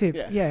abrasive.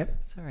 my- Yeah.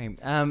 Sorry.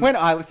 When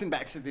I listen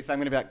back to this, I'm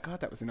going to be like, God,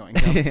 that was annoying.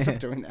 Stop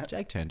doing that.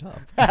 Jake turned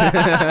off.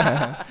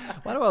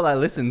 Why do all our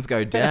listens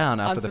go down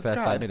after the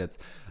first 5 Unsubscribe. minutes?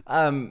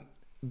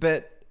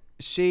 But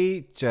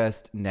she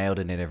just nailed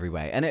it in every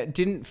way. And it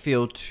didn't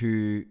feel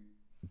too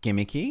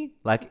gimmicky.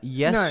 Like,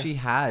 yes, No. she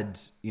had,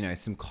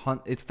 some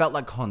it felt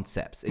like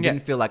concepts. It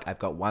didn't feel like I've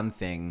got one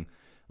thing,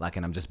 like,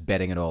 and I'm just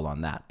betting it all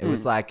on that. It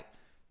was like,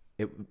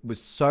 it was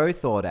so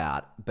thought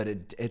out, but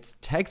it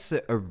takes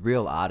a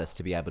real artist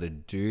to be able to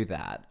do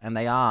that. And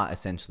they are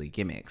essentially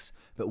gimmicks,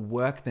 but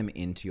work them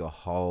into your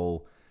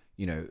whole,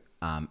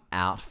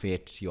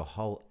 outfit, your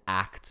whole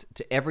act,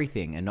 to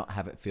everything, and not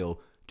have it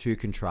feel too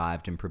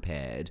contrived and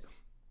prepared.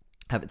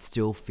 Have it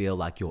still feel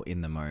like you're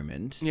in the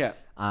moment. Yeah.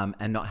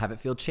 And not have it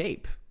feel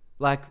cheap.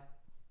 Like,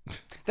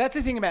 That's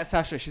the thing about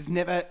Sasha. She's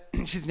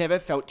never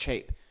felt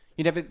cheap.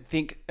 You never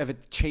think of a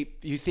cheap.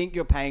 You think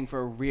you're paying for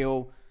a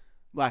real,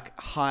 like,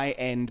 high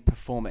end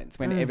performance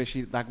whenever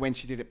when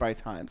she did it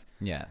both times.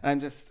 yeah.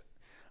 And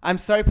I'm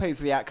so pleased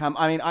with the outcome.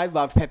 I mean, I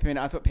loved Peppermint.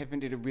 I thought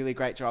Peppermint did a really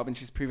great job, and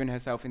she's proven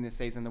herself in this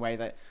season the way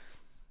that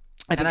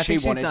I think she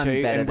wanted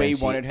to, and we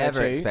wanted her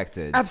ever to.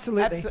 expected.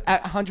 Absolutely.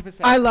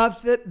 100%. I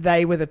loved that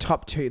they were the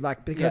top two,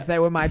 like, because Yeah. they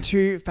were my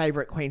two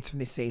favorite queens from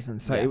this season.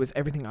 So Yeah. it was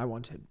everything I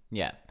wanted.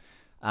 Yeah.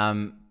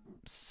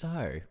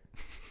 So,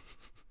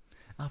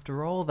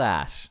 after all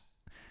that,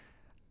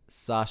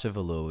 Sasha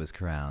Velour was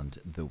crowned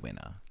the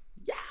winner.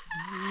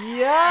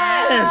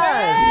 Yes!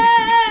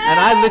 And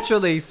I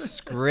literally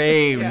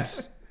screamed. Yeah.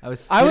 I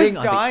was I was sitting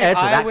on dying. the edge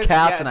of I that was-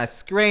 couch yes. and I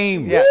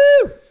screamed. Yeah.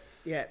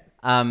 Yeah.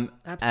 And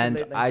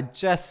Absolutely. I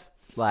just,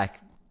 like,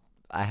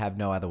 I have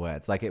no other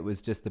words. Like, it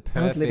was just the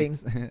I was living.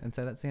 perfect... And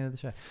so that's the end of the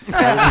show.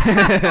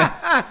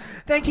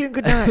 Thank you and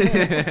good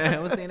night.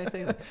 We'll see you next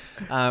season.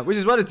 Which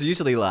is what it's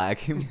usually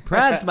like.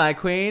 Proud's my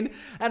queen.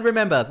 And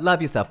remember,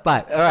 love yourself.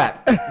 Bye. All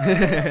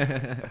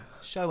right.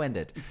 Show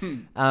ended.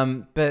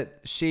 But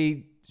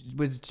she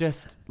was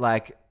just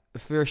like,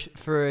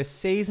 for a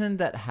season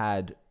that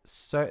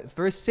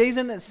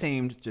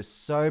seemed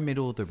just so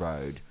middle of the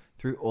road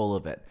through all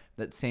of it,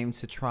 that seemed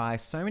to try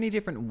so many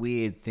different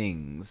weird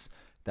things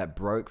that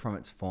broke from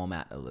its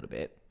format a little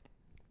bit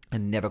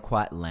and never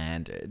quite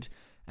landed.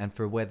 And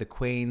for where the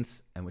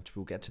queens, and which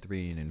we'll get to the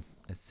reunion in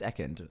a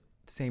second,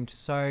 seemed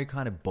so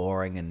kind of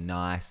boring and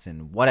nice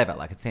and whatever.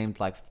 Like, it seemed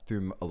like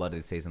through a lot of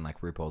the season, like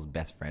RuPaul's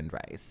best friend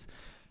race.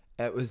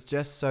 It was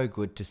just so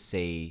good to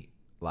see,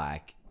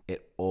 like,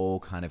 it all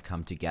kind of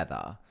come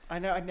together. I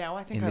know. Now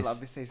I think In I this- love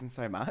this season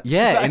so much.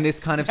 Yeah, Like, in this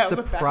kind of now I look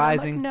back and I'm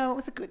surprising... like, no, it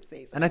was a good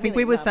season. And I think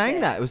really we were loved saying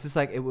it. that. It was just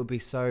like, it would be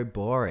so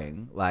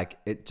boring. Like,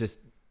 it just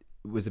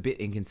was a bit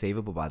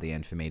inconceivable by the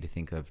end for me to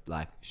think of,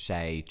 like,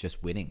 Shay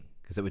just winning.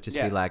 Because it would just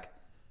Yeah. be like,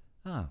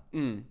 oh,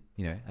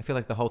 I feel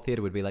like the whole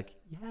theatre would be like,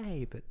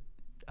 yay, but,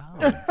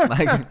 oh.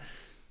 Like,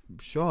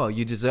 sure,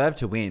 you deserve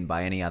to win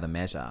by any other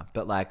measure.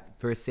 But, like,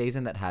 for a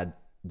season that had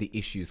the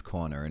issues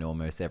corner in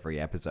almost every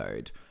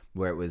episode,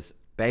 where it was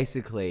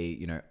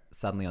basically,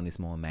 suddenly on this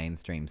more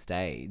mainstream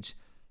stage,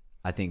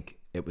 I think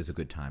it was a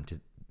good time to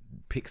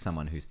pick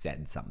someone who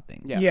said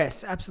something. Yeah.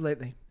 Yes,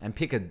 absolutely. And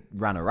pick a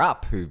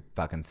runner-up who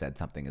fucking said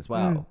something as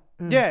well.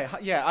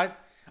 Yeah.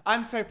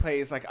 I'm so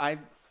pleased. Like, I'm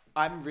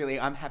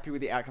happy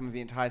with the outcome of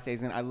the entire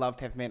season. I love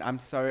Peppermint. I'm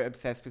so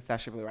obsessed with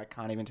Sasha Velour. I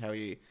can't even tell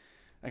you.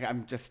 Like,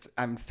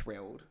 I'm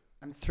thrilled.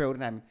 I'm thrilled,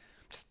 and I'm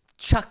just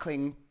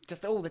chuckling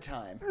just all the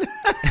time.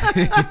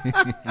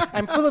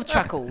 I'm full of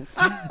chuckles.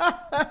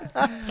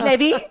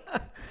 Slevin?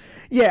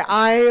 Yeah,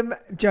 I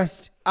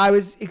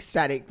was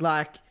ecstatic.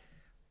 Like,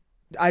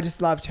 I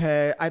just loved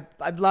her.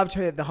 I've loved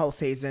her the whole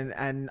season,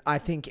 and I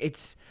think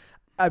it's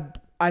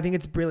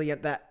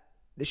brilliant that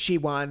she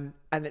won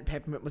and that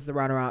Peppermint was the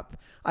runner-up.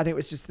 I think it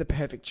was just the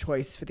perfect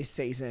choice for this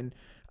season.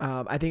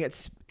 I think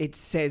it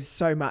says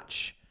so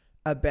much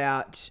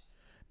about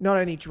not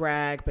only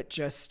drag, but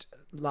just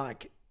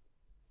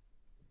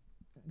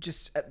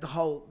the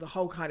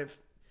whole kind of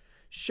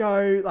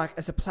show, like,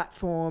 as a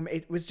platform.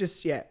 It was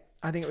just, I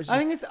think it was just... I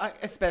think it's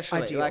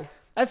especially, ideal. like,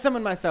 as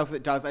someone myself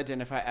that does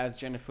identify as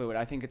gender fluid,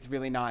 I think it's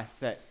really nice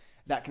that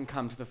can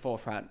come to the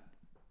forefront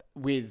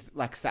with,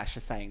 like, Sasha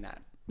saying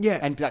that. Yeah.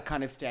 And that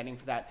kind of standing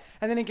for that.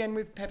 And then again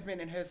with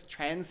Peppermint and her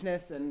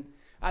transness, and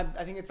I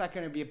think it's, like,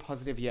 going to be a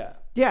positive year.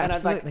 Yeah, and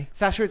absolutely. Like,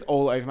 Sasha is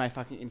all over my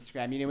fucking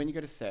Instagram. You know, when you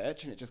go to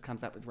search and it just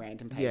comes up with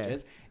random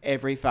pages,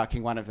 every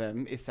fucking one of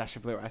them is Sasha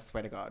Velour, I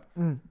swear to God.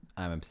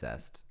 I'm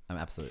obsessed. I'm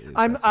absolutely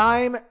obsessed.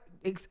 I'm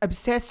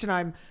obsessed, and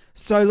I'm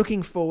so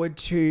looking forward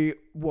to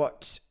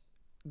what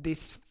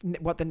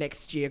the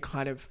next year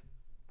kind of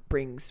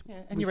brings. Yeah,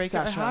 and with Eureka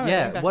Sasha. O'Hara.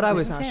 Yeah, back what in I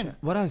was Sasha.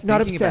 Not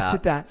thinking obsessed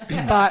about, with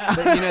that, but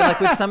but,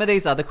 like, with some of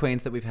these other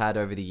queens that we've had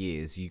over the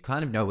years, you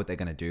kind of know what they're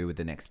going to do with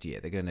the next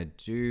year. They're going to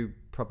do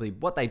probably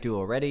what they do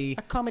already.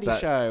 A comedy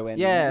show. And,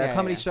 a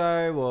comedy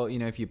show, or,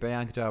 if you're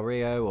Bianca Del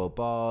Rio or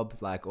Bob,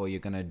 like, or you're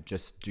going to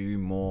just do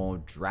more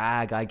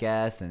drag, I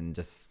guess, and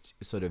just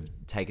sort of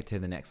take it to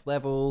the next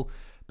level.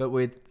 But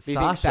with Do you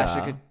think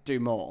Sasha could do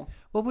more?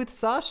 Well, with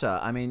Sasha,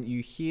 I mean,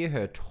 you hear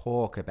her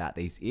talk about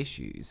these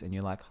issues and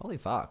you're like, holy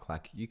fuck,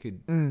 like you could,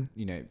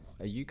 you know,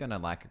 are you going to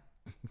like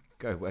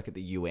go work at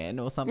the UN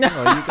or something? Or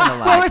are you going to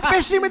like... Well,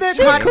 especially with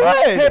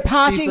her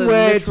parting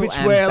words, which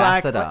were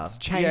like, let's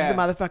change the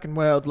motherfucking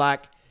world.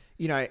 Like,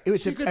 you know, it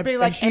was she could be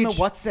like Emma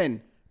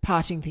Watson.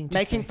 Parting thing to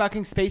making say.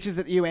 fucking speeches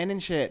at the UN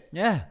and shit.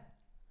 Yeah.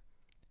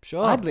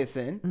 Sure. I'd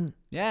listen.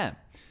 Yeah.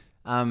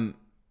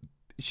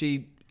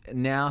 She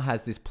now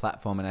has this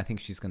platform, and I think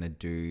she's going to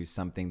do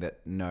something that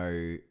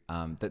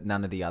that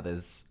none of the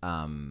others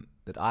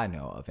that I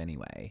know of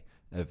anyway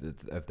of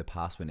the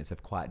past winners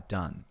have quite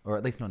done, or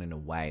at least not in a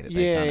way that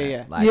they've done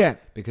it.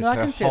 Like, because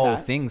her whole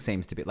thing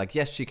seems to be like,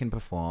 yes, she can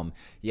perform.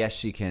 Yes,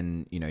 she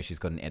can. You know, she's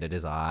got an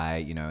editor's eye.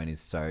 You know, and is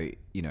so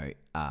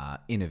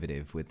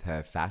innovative with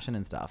her fashion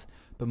and stuff.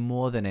 But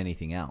more than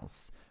anything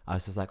else, I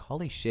was just like,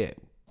 holy shit!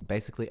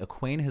 Basically, a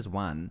queen has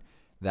won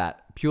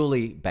that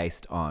purely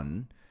based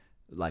on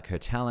like her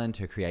talent,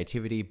 her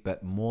creativity,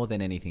 but more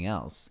than anything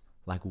else,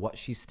 like what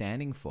she's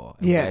standing for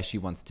and where she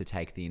wants to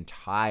take the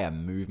entire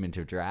movement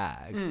of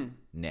drag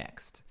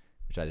next,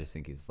 which I just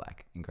think is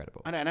like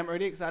incredible. I know, and I'm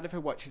really excited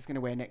for what she's going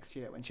to wear next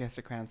year when she has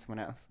to crown someone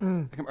else.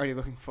 Like, I'm already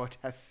looking forward to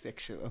how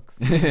sexy she looks.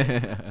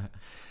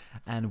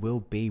 And we'll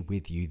be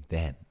with you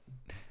then.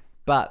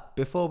 But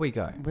before we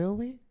go... Will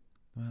we?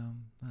 Well,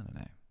 I don't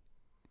know.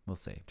 We'll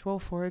see.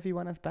 12-4 if you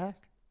want us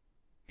back.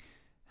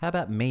 How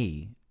about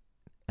me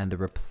and the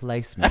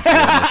replacement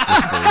Realness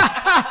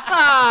Sisters?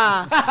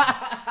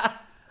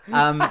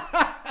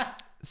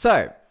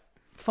 So,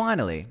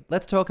 finally,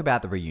 let's talk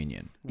about the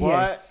reunion.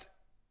 What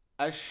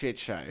a shit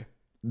show.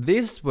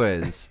 This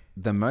was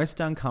the most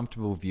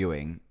uncomfortable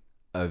viewing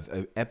of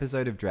an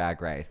episode of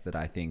Drag Race that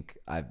I think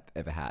I've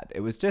ever had.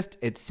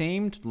 It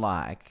seemed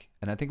like,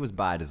 and I think it was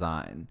by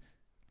design,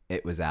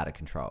 it was out of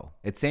control.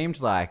 It seemed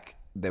like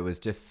there was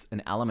just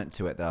an element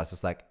to it that I was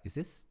just like, is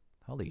this...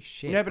 Holy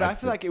shit. No, but I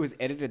feel like it was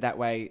edited that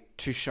way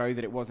to show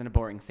that it wasn't a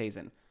boring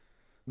season.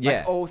 Yeah.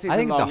 Like all season I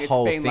think long, the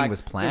whole it's been thing like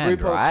was planned, the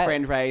RuPaul's right?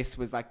 friend race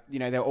was like, you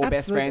know, they're all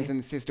best friends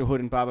and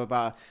sisterhood and blah, blah,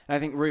 blah. And I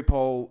think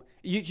RuPaul,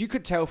 you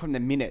could tell from the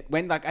minute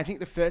when, like, I think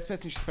the first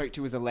person she spoke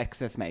to was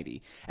Alexis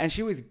maybe. And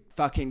she was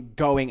fucking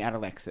going at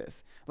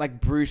Alexis, like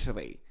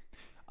brutally.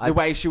 The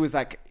way she was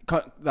like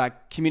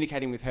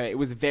communicating with her, it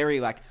was very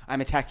like,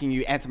 I'm attacking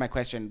you, answer my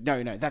question.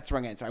 No, that's the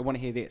wrong answer. I want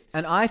to hear this.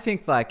 And I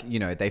think like, you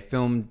know, they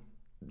filmed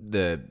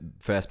the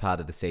first part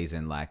of the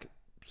season like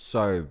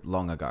so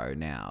long ago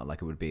now,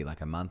 like it would be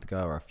like a month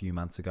ago or a few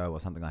months ago or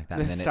something like that.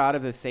 The start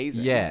of the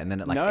season. Yeah, and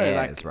then it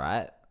airs,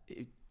 right?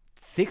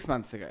 6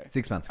 months ago.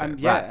 6 months ago,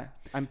 right.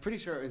 I'm pretty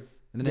sure it was...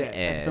 And then it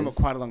airs. Filmed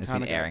quite a long time It's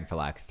been ago. airing for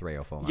like 3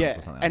 or 4 months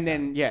or something and like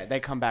then, that. they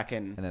come back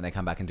and... And then they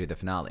come back and do the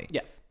finale.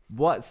 Yes.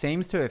 What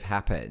seems to have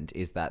happened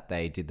is that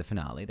they did the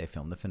finale, they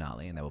filmed the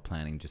finale, and they were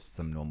planning just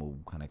some normal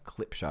kind of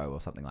clip show or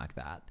something like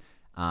that.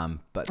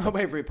 But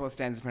where RuPaul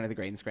stands in front of the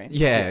green screen.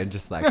 Yeah, and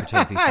just like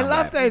pretends he's I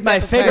love those. My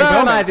favorite Where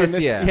am I this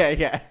year?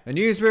 Yeah. A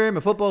newsroom,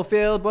 a football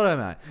field. What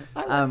am I?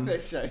 I love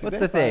those shows. What's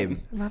They're the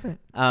theme? fun. I love it.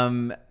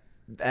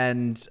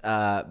 And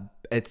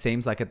it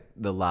seems like at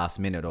the last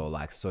minute, or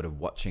like sort of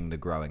watching the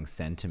growing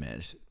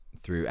sentiment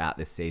throughout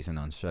this season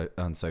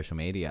on social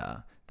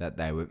media, that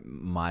they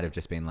might have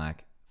just been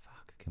like,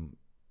 "Fuck, do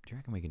you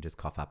reckon we can just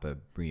cough up a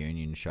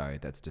reunion show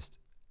that's just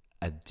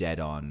a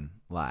dead-on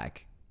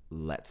like,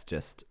 let's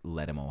just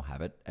let them all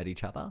have it at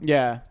each other?"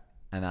 Yeah.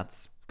 And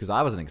that's because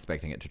I wasn't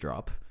expecting it to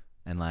drop,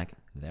 and like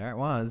there it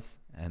was,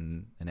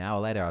 and an hour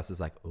later I was just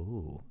like,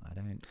 "Ooh,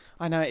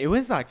 I know, it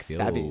was like feel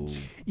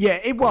savage. Yeah,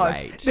 it was.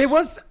 great." There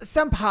was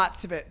some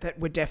parts of it that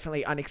were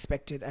definitely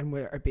unexpected and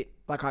were a bit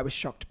like I was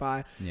shocked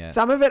by. Yeah.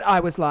 Some of it I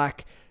was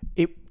like,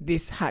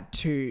 this had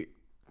to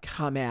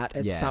come out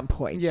at Yeah. some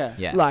point. Yeah.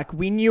 Yeah. Like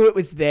we knew it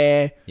was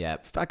there.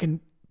 Yep. Fucking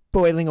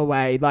boiling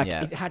away. Like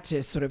Yeah. it had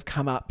to sort of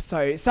come up.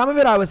 So some of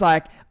it I was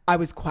like, I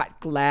was quite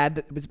glad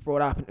that it was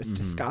brought up and it was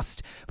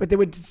discussed. But there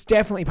were just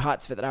definitely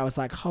parts of it that I was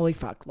like, holy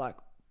fuck, like,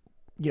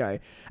 you know.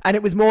 And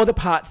it was more the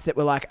parts that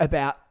were like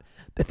about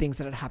the things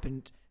that had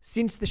happened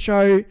since the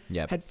show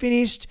Yep. had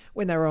finished,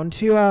 when they were on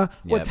tour,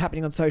 what's Yep.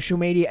 happening on social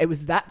media. It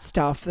was that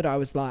stuff that I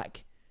was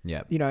like,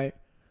 Yep. you know.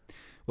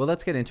 Well,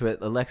 let's get into it.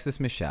 Alexis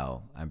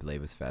Michelle, I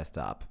believe, was first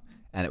up.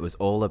 And it was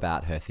all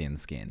about her thin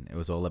skin. It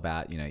was all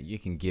about, you know, you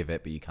can give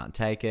it, but you can't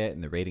take it.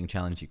 And the reading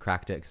challenge, you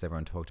cracked it because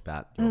everyone talked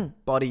about your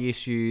body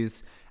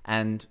issues.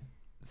 And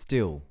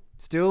still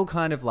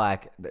kind of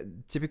like the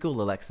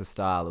typical Alexis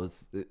style.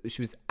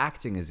 She was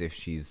acting as if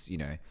she's, you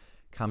know,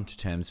 come to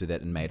terms with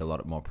it and made a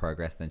lot more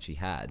progress than she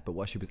had. But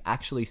what she was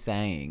actually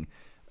saying,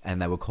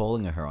 and they were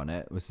calling her on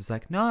it, was just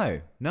like,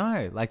 no.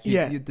 Like,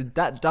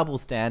 that double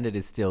standard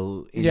is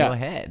still in your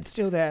head. It's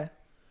still there.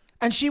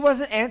 And she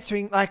wasn't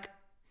answering, like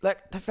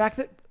the fact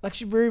that, like,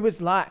 Rue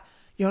was like,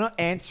 you're not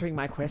answering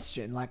my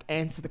question. Like,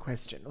 answer the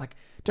question. Like,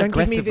 don't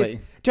give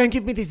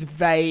me this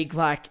vague,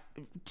 like,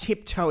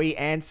 tiptoey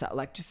answer.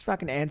 Like, just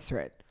fucking answer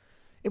it.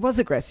 It was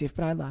aggressive,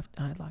 but I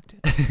liked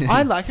it.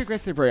 I like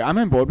aggressive Rue. I'm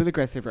on board with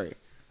aggressive Rue.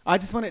 I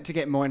just want it to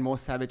get more and more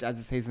savage as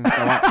the seasons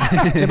go on.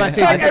 By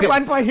season At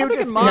one point, he'll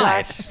just be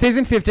like,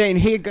 Season 15,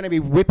 he's going to be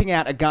whipping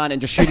out a gun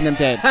and just shooting them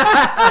dead.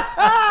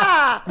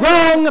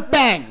 Wrong!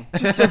 Bang!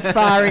 just a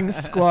firing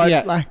squad.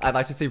 Yeah. Like, I'd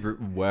like to see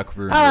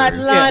workroom. All right,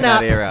 line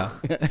up. That era.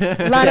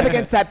 line up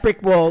against that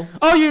brick wall.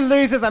 Oh, you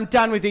losers! I'm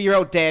done with you. You're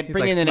all dead. He's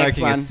Bring like in the next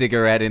smoking one. a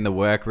cigarette in the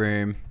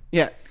workroom.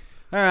 Yeah.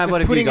 All right, Just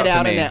what have putting you got it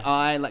out for in me? their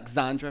eye like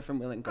Zandra from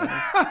Will and Grace.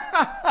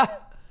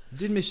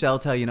 Did Michelle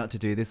tell you not to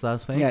do this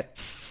last week? Yeah.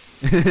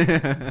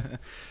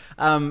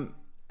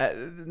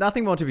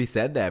 Nothing more to be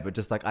said there, but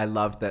just like I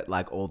loved that,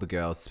 like all the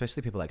girls,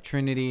 especially people like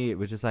Trinity, it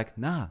was just like,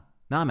 nah,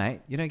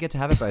 mate, you don't get to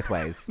have it both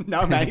ways.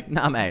 No, mate.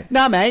 Nah, mate.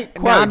 Nah, mate.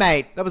 Quote. Nah,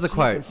 mate. That was a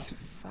quote. Jesus,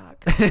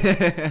 fuck.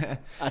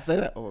 I say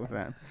that all the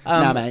time.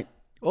 Nah, mate.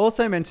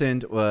 Also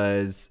mentioned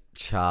was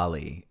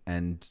Charlie,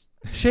 and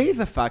She's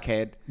a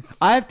fuckhead.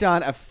 I've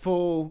done a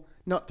full,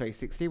 not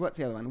 360, what's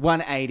the other one?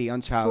 180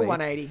 on Charlie. Full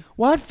 180.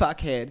 What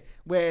fuckhead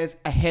wears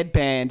a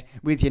headband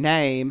with your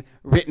name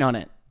written on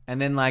it? and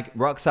then like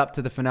rocks up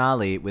to the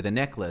finale with a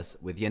necklace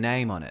with your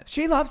name on it.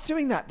 She loves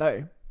doing that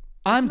though.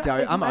 I'm Isn't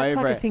that- I'm that's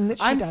over like a it. thing that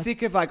she I'm does.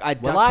 sick of like I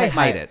duct I tape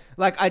my hate it.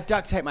 like I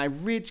duct tape my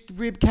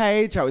rib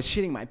cage. I was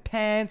shitting my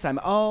pants. I'm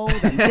old.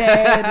 I'm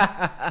dead.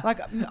 Like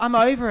I'm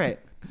over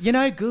it. You're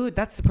no good.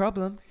 That's the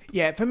problem.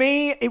 Yeah, for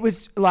me, it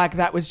was like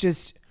that was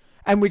just,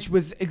 and which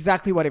was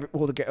exactly what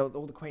all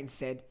the queens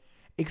said.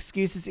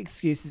 Excuses.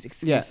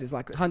 Yeah,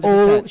 Like that's 100%.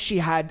 all she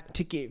had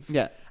to give.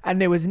 Yeah.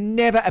 And there was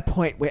never a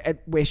point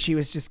where she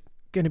was just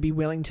going to be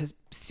willing to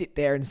sit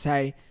there and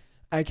say,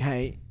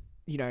 okay,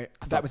 you know,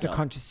 that was a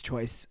conscious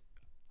choice.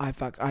 I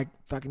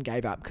fucking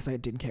gave up because I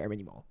didn't care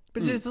anymore.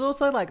 But it's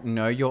also like,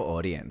 know your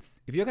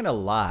audience. If you're going to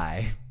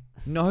lie,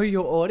 know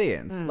your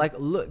audience. Like,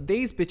 look,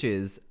 these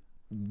bitches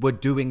were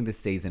doing this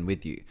season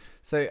with you.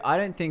 So I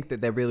don't think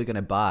that they're really going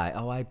to buy,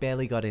 oh, I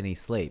barely got any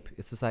sleep.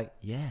 It's just like,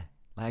 yeah,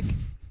 like,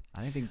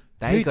 I don't think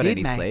they Who got did,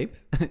 any mate? sleep.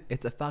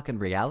 It's a fucking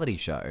reality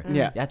show.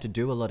 Yeah. You had to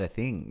do a lot of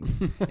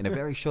things in a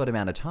very short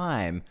amount of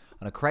time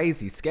on a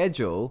crazy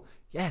schedule.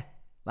 Yeah.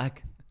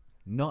 Like,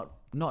 not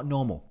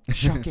normal.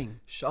 Shocking.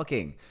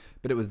 Shocking.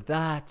 But it was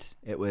that.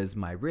 It was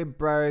my rib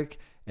broke.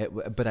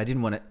 But I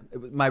didn't want to.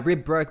 My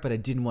rib broke, but I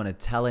didn't want to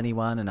tell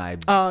anyone, and I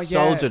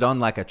soldiered on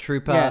like a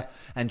trooper. Yeah.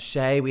 And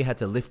Shay, we had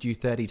to lift you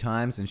 30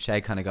 times, and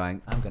Shay kind of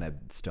going, "I'm gonna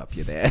stop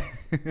you there."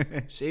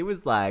 She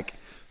was like,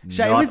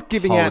 Shay not was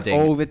giving out holding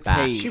all the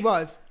back. tea. She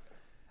was.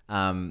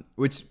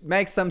 Which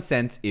makes some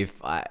sense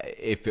if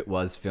it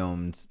was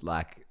filmed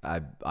like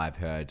I've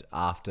heard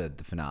after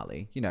the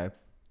finale. You know,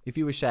 if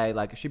you were Shay,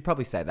 like she'd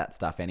probably say that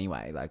stuff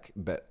anyway. Like,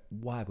 but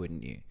why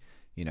wouldn't you?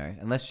 You know,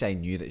 unless Shay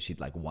knew that she'd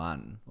like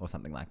won or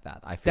something like that.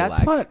 I feel That's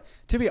like what,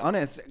 to be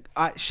honest,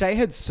 Shay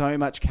had so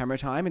much camera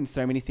time and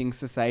so many things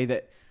to say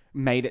that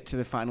made it to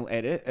the final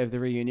edit of the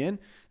reunion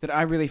that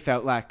I really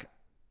felt like,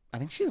 I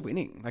think she's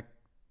winning. Like,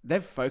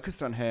 they've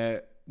focused on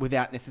her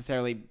without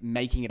necessarily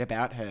making it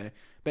about her.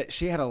 But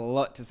she had a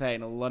lot to say,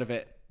 and a lot of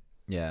it,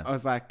 yeah. I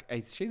was like,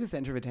 is she the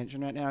center of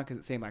attention right now? Because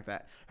it seemed like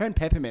that. Her and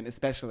Peppermint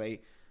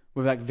especially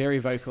were like very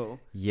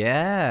vocal.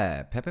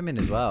 Yeah, Peppermint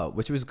as well,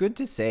 which was good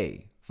to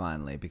see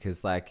finally,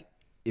 because like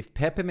if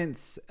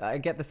Peppermint's, I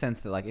get the sense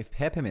that like if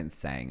Peppermint's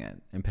saying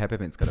it, and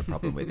Peppermint's got a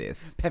problem with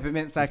this,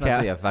 Peppermint's this like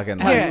must be a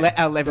fucking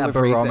our level of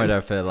barometer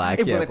reason. for like,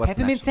 Well, yeah, if what's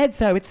Peppermint natu- said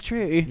so, it's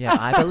true. Yeah,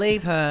 I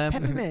believe her.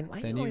 Peppermint, why are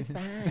So you new- always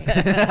fine?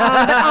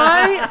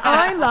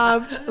 I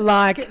loved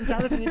like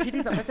Dollars in your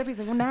titties almost every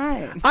single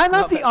night. I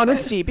love the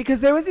honesty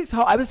because there was this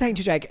whole, I was saying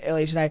to Jake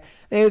earlier today,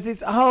 there was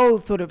this whole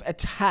sort of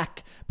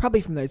attack,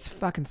 probably from those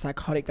fucking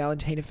psychotic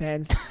Valentina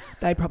fans.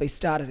 They probably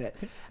started it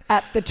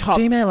at the top.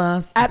 Gmail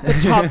us. At the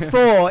top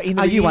four in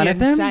the Are you reunion, one of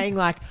them? saying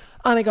like,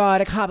 oh my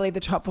God, I can't believe the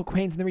top four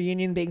queens in the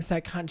reunion being so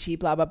cunty,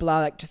 blah, blah, blah,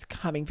 like just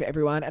coming for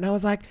everyone. And I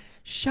was like,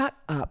 shut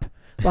up.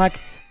 Like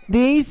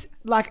these,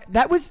 like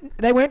that was,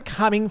 they weren't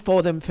coming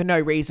for them for no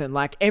reason.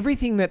 Like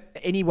everything that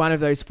any one of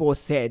those four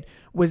said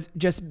was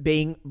just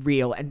being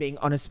real and being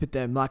honest with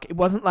them. Like it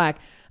wasn't like,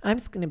 I'm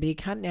just going to be a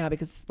cunt now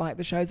because like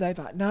the show's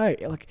over. No,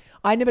 like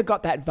I never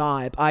got that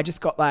vibe. I just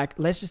got like,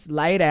 let's just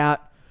lay it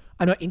out.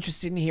 I'm not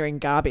interested in hearing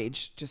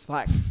garbage. Just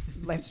like,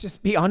 let's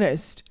just be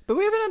honest. But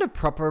we haven't had a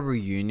proper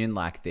reunion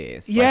like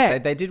this. Like, Yeah.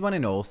 they did one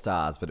in All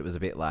Stars, but it was a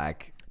bit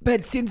like,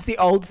 But since the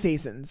old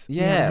seasons, we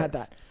Yeah, haven't had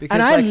that. because,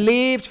 And I like-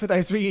 lived for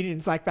those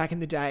reunions like back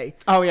in the day.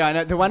 Oh yeah, I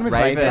know the one with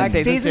Raven. Raven.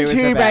 Like, Season was 2,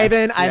 the best.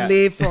 Raven, I Yeah.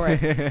 live for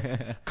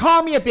it.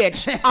 Call me a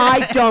bitch.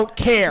 I don't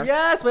care.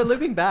 yes, we're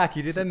looping back.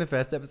 You did that in the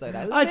first episode.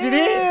 I did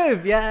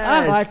it.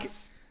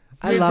 Yes.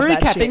 I love that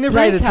recapping shit. the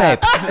Play the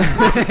recap.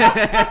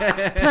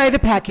 tape. Play the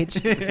package.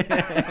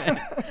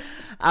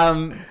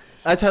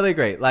 I totally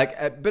agree.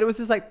 Like, but it was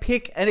just like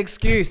pick an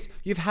excuse.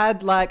 You've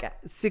had like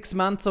 6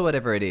 months or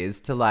whatever it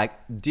is to like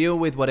deal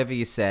with whatever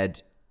you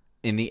said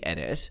in the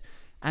edit,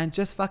 and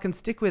just fucking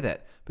stick with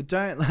it. But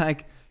don't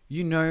like,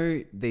 you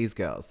know, these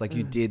girls like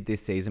you did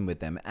this season with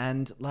them,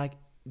 and like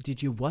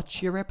did you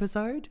watch your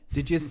episode?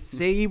 Did you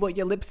see what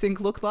your lip sync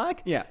looked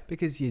like? Yeah.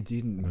 Because you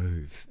didn't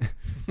move.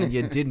 And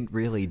you didn't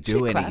really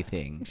do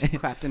anything. She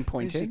clapped and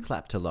pointed. She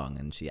clapped along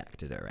and she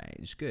acted her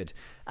age. Good.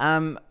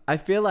 I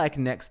feel like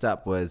next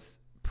up was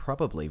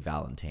probably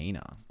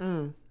Valentina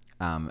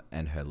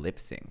and her lip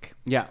sync.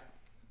 Yeah.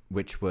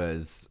 Which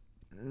was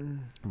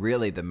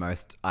really the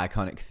most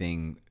iconic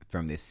thing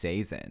from this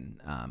season,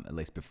 at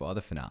least before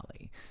the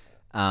finale.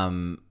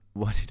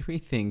 What did we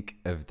think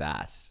of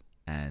that?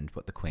 And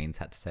what the Queens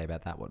had to say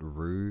about that? What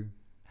Ru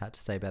had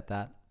to say about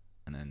that?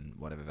 And then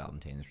whatever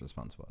Valentina's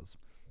response was.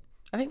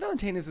 I think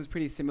Valentina's was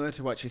pretty similar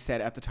to what she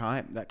said at the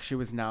time. Like, she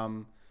was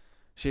numb.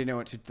 She didn't know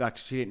what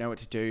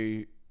to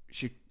do.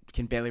 She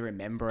can barely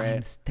remember it.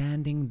 I'm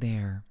standing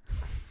there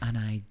and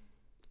I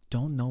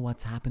don't know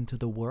what's happened to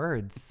the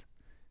words.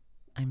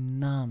 I'm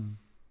numb.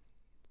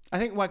 I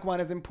think like one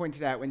of them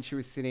pointed out when she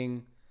was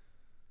sitting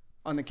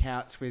on the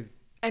couch with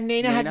And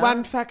Nina had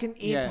one fucking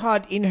ear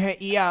pod in her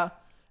ear,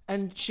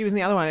 and she was in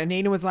the other one, and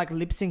Nina was like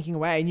lip syncing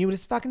away, and you were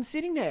just fucking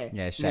sitting there.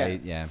 Yeah,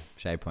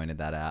 Shay pointed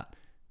that out.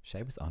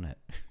 Shay was on it.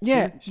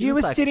 Yeah, She you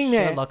was were like sitting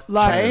there. Sherlock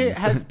Like, Shay Holmes.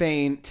 has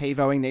been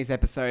TiVoing these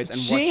episodes and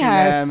She watching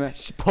has. them.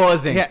 She's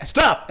pausing. Yeah.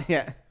 Stop.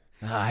 Yeah.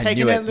 I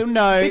Taking knew a it. little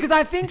note. because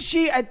I think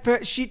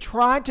she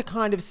tried to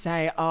kind of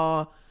say,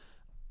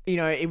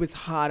 it was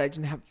hard. I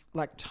didn't have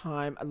like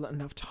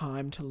enough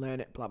time to learn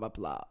it, blah, blah,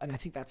 blah. And I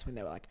think that's when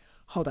they were like,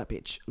 hold up,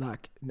 bitch.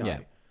 Like, no, Yeah.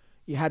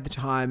 you had the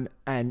time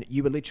and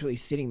you were literally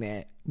sitting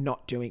there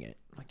not doing it.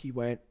 Like, you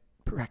weren't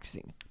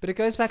practicing. But it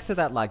goes back to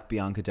that like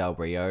Bianca Del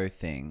Rio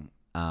thing.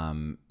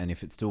 And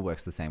if it still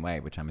works the same way,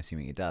 which I'm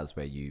assuming it does,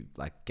 where you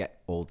like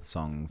get all the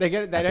songs at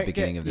the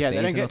beginning of the season.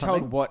 They don't get or something.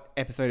 told what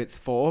episode it's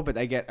for, but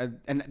they get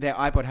and their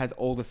iPod has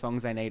all the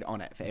songs they need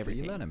on it for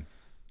everything. So you learn them.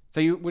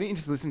 So wouldn't you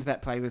just listen to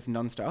that playlist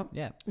nonstop?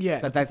 Yeah. Yeah.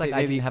 But that's like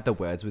I didn't have the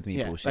words with me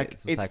Yeah, bullshit. like,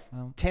 It's it's like,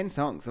 well. 10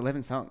 songs,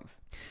 11 songs.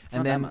 It's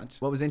And not then that much.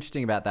 what was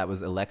interesting about that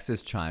was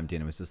Alexis chimed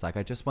in and was just like,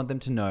 I just want them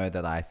to know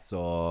that I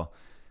saw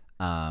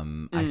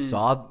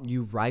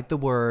you write the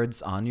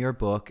words on your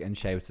book. And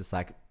Shay was just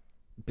like,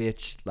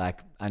 bitch, like,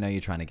 I know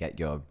you're trying to get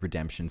your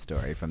redemption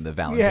story from the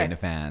Valentina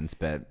fans,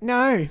 but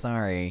No.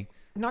 sorry.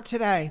 Not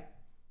today.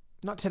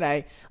 Not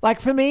today. Like,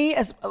 for me,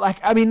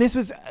 this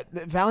was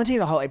Valentina,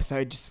 the whole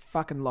episode just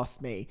fucking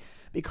lost me,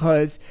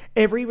 because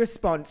every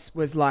response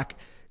was like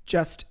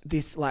just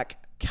this like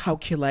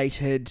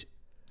calculated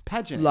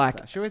Pageant like-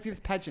 answer. She always gives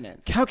pageant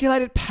answers.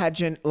 calculated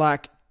pageant,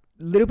 like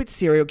little bit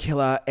serial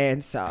killer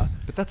answer.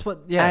 But that's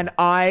what, yeah. And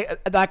I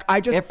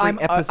Every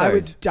was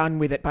episode. done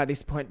with it by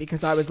this point,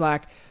 because I was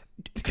like,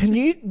 can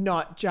you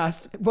not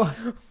just what?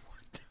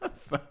 the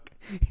fuck?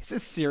 It's a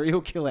serial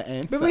killer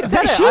answer. But we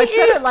said it. I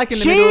said it like in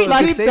the middle of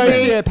the season.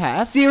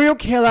 sociopath. Serial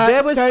killer.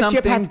 There was sociopath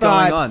something vibes.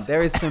 going on.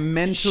 There is some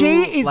mental.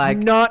 She is like,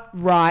 not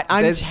right.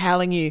 I'm there's-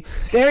 telling you.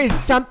 There is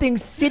something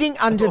sitting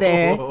under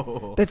there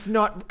that's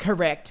not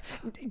correct.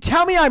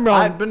 Tell me I'm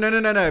wrong. But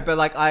no. But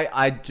like,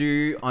 I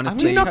do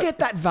honestly. Do you not get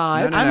that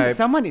vibe? No.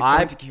 Someone is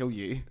going to kill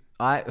you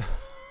I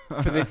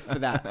for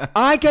that.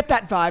 I get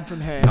that vibe from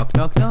her. knock.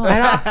 And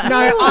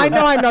I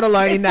know I'm not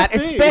alone in that. the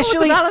thing.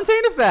 Especially, What's a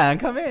Valentina fan?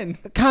 Come in.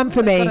 come for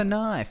I've me. got a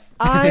knife.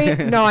 I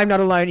know I'm not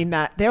alone in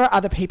that. There are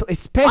other people, I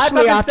especially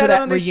fucking after said it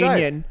that on this show.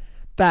 reunion,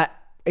 that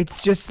it's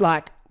just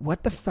like,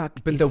 what the fuck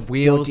But is the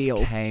wheels your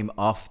deal? came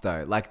off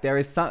though. Like there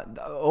is some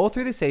all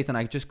through the season.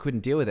 I just couldn't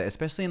deal with it,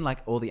 especially in like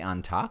all the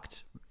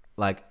Untucked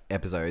like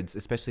episodes,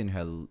 especially in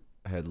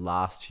her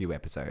last few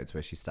episodes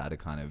where she started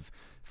kind of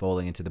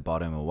falling into the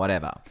bottom or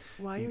whatever.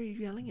 Why are you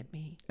yelling at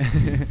me?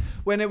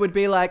 When it would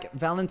be like,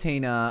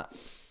 Valentina,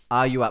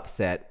 are you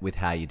upset with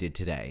how you did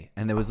today?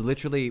 And there was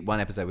literally one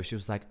episode where she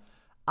was like,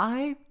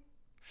 I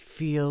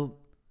feel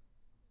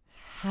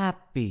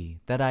happy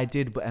that I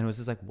did. And it was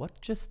just like, what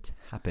just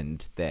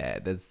happened there?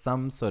 There's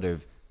some sort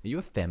of, are you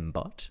a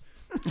fembot?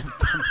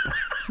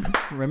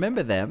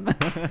 Remember them?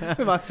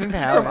 From Austin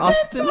Powers.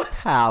 Austin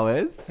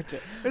Powers.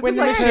 When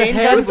the her machine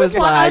head guns was That's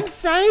what I'm like,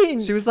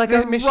 saying. she was like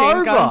the a machine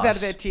robot. guns out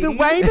of their titties. The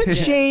way that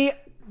she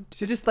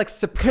She just like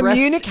suppressed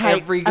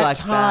communicates every at like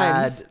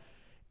times bad.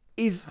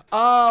 is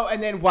Oh,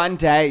 and then one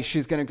day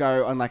she's going to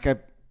go on like a...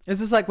 It's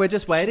just like, we're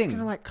just waiting.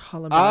 kind of like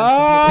Columbine.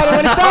 I don't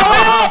want to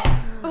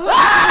say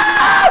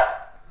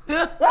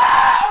it!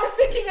 I was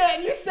thinking it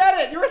and you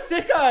said it. You're a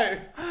sicko.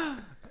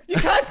 You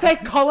can't say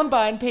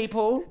Columbine,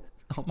 people.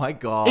 Oh my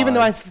God. Even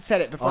though I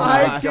said it before. Oh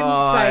I my didn't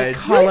God. say You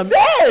Columbine.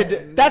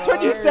 said! That's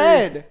what you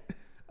said.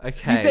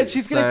 Okay. You said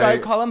she's going to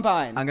go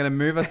Columbine. I'm going to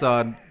move us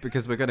on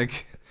because we're going to...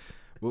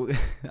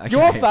 okay.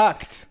 You're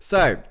fucked.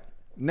 So,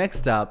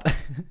 next up,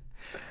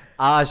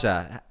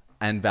 Aja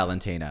and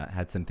Valentina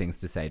had some things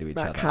to say to each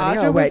Right, other. can't-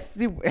 Aja I'll was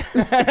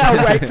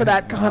I'll wait for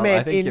that Well, comment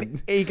I think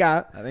in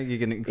I think you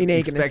can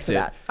eagerness expect for it.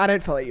 that. I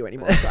don't follow you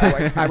anymore, so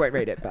I won't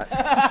read it. But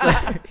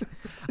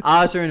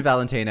Aja and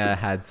Valentina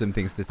had some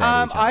things to say to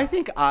each other. I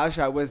think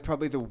Aja was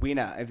probably the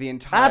winner of the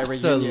entire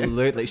reunion.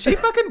 Absolutely. She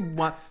fucking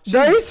won.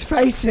 Those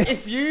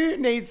faces. If you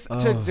need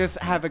to just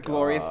have a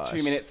glorious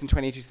 2 minutes and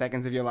 22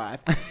 seconds of your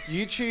life,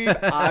 YouTube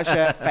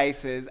Aja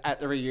faces at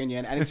the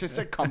reunion, and it's just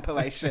a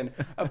compilation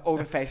of all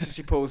the faces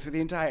she pulls for the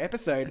entire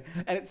episode.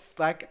 And it's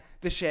like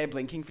the Cher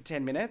blinking for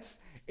 10 minutes.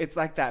 It's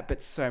like that,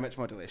 but so much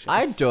more delicious.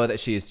 I adore that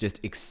she has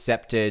just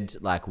accepted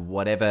like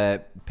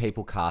whatever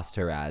people cast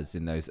her as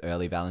in those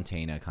early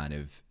Valentina kind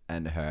of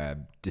and her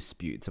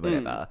disputes or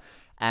whatever.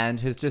 And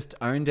has just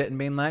owned it and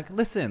been like,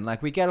 listen,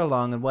 like we get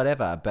along and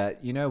whatever,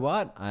 but you know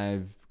what?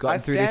 I've gotten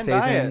through this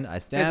season. I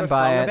stand There's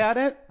by a song it. about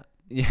it.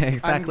 Yeah,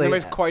 exactly. I'm the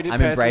most quoted I'm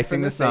person embracing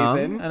from the the song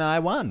season. and I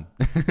won.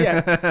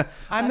 Yeah.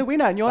 I'm the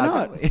winner and you're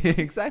not.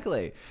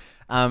 Exactly.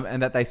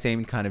 And that they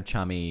seemed kind of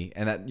chummy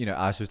and that, you know,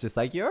 Ash was just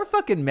like, you're a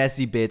fucking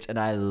messy bitch and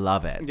I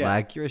love it. Yeah.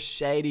 Like, you're a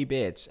shady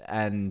bitch.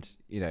 And,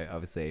 you know,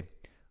 obviously a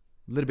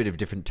little bit of a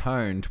different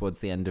tone towards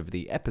the end of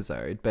the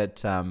episode,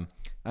 but I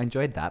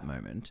enjoyed that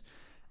moment.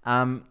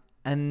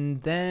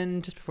 And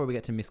then just before we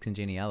get to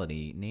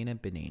Miscongeniality, Nina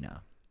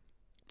Benina.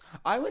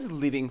 I was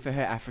living for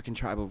her African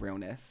tribal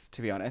realness,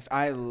 to be honest.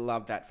 I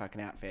loved that fucking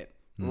outfit.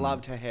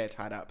 Loved her hair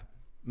tied up.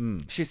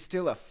 She's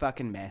still a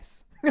fucking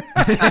mess.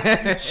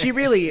 She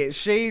really is.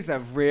 She's a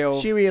real...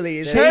 She really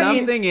is. There's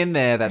something in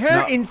there that's her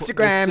not...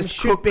 Instagram it's just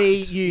should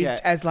be cooked. used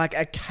as like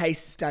a case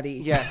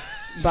study. Yes.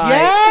 by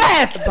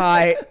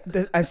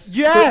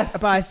Yes!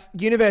 by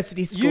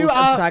university schools You of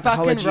are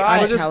psychology. fucking right.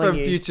 I'm Or just telling from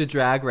you. future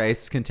Drag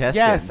Race contestants.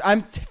 Yes,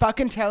 I'm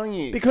fucking telling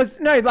you. Because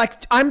no, like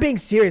I'm being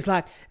serious.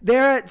 Like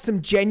there are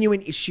some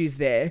genuine issues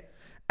there,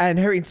 and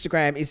her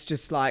Instagram is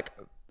just like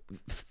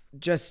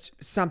just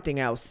something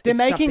else. They're It's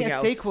making something a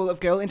else. sequel of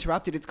Girl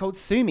Interrupted. It's called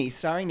Sue Me,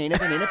 starring Nina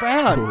Benina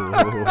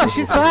Brown.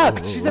 She's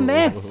fucked. She's a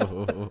mess.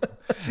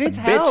 She needs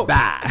help. Bitch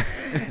bye.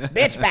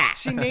 Bitch back.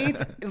 She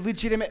needs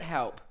legitimate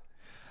help.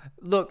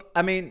 Look,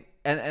 I mean,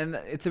 and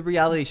it's a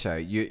reality show.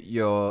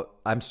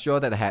 I'm sure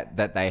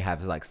that they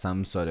have like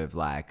some sort of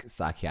like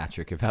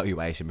psychiatric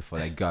evaluation before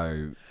they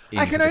go.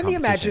 I can into the only imagine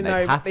competition. They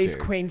though have what these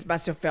to. queens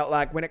must have felt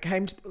like when it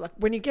came to like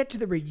when you get to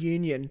the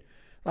reunion,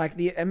 like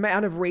the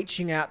amount of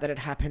reaching out that had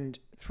happened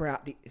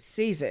throughout the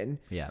season.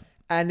 Yeah.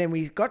 And then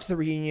we got to the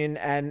reunion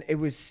and it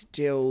was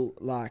still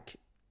like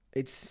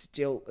it's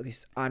still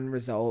this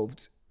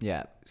unresolved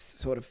Yeah.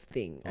 sort of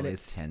thing. All And this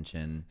it's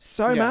tension.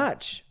 so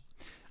much.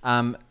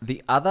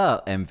 The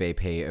other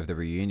MVP of the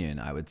reunion,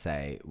 I would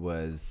say,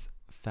 was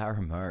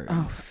Farrah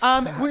Moan.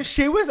 Well,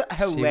 she was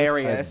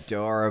hilarious. She was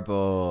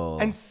adorable.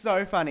 And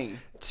so funny.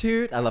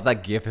 Toot. I love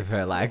that gif of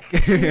her like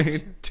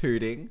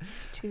tooting.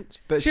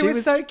 But She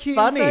was so cute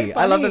and Funny. so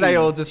I love that they funny.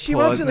 all just She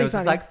paused was and they really were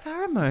just funny. like,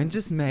 Farrah Moan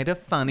just made a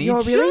funny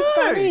You're joke.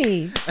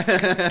 really funny.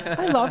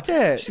 I loved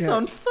it. She's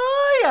on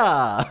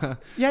fire.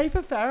 Yay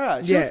for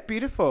Farrah. She Yeah. looks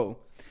beautiful.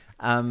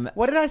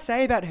 What did I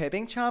say about her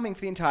being charming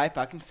for the entire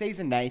fucking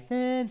season,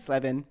 Nathan?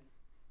 Slevin.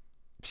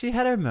 She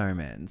had her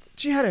moments.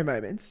 She had her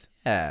moments.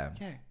 Yeah.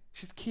 Yeah,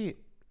 she's cute.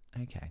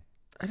 Okay.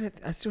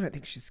 I still don't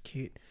think she's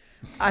cute.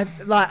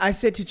 I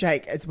said to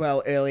Jake as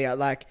well earlier,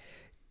 like,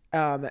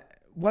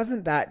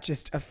 wasn't that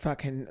just a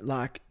fucking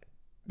like,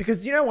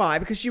 because you know why?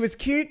 Because she was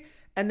cute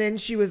and then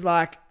she was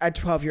like a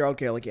 12-year-old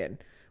girl again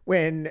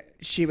when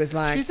she was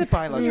like, She's a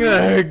biological.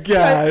 Oh,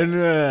 God.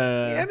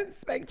 you haven't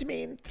spoken to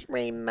me in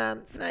 3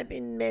 months and I've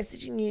been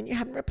messaging you and you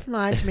haven't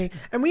replied to me.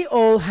 And we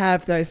all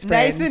have those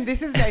friends. Nathan,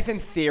 this is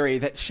Nathan's theory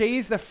that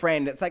she's the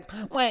friend that's like,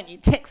 why aren't you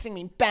texting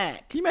me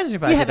back? Can you imagine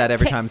if I You did that haven't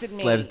every time texted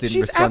me. Slevs didn't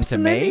She's respond to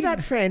absolutely me?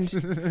 that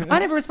friend. I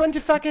never respond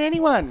to fucking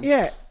anyone.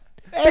 Yeah.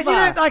 But you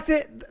know,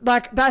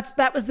 Ever.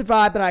 that was the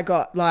vibe that I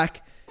got.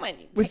 Like, Why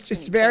aren't you was texting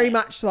just me very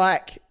back? much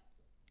like,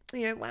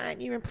 you know, why aren't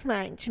you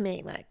replying to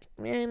me? Like,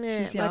 meh,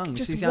 meh. She's young. Like,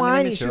 just She's young and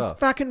whining. She's immature.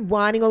 fucking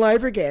whining all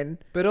over again.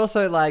 But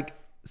also, like,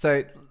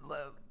 so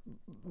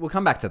we'll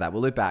come back to that.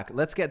 We'll loop back.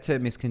 Let's get to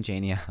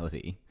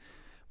Miscongeniality.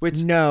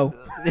 Which, No.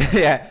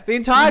 yeah, the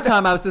entire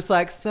time I was just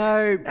like,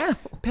 so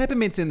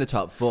Peppermint's in the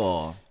top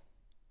 4.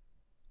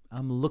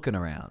 I'm looking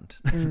around.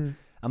 I'm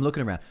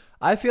looking around.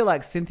 I feel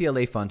like Cynthia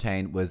Lee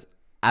Fontaine was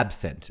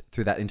absent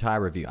through that entire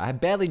review. I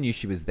barely knew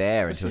she was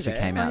there until she she there?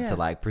 came Oh, out yeah. to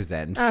like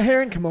present.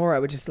 Her and Kimura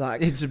were just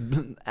like, It's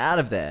out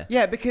of there.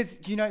 Yeah, because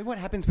you know what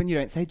happens when you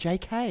don't say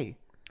JK?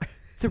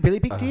 It's a really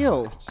big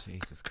deal.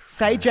 Jesus Christ.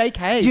 Say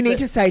JK. you need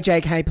to say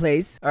JK,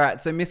 please. All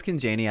right, so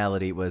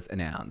Miscongeniality was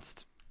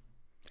announced.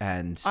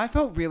 And I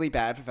felt really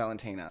bad for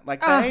Valentina.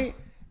 Like Ah.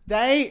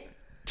 they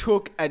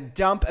took a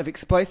dump of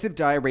explosive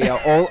diarrhea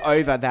all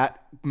over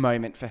that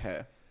moment for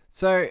her.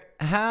 so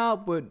how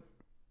would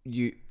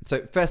you...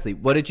 So firstly,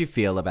 what did you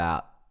feel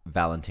about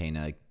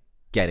Valentina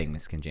getting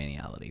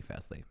Miscongeniality,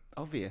 firstly?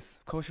 Obvious.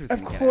 Of course she was Of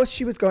gonna get course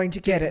she was going to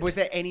get it. it. Was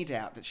there any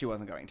doubt that she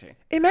wasn't going to?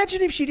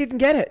 Imagine if she didn't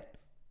get it.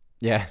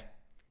 Yeah.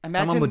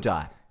 Imagine Someone would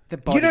die. The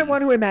bodies. You don't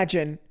want to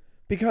imagine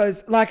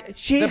because like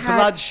she The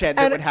had bloodshed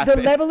that and would happen.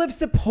 the level of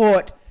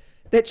support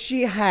that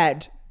she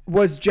had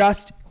was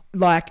just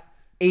like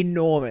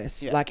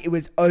enormous. Yeah. Like it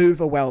was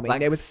overwhelming.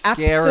 Like, there was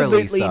scarily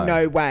absolutely so.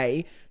 no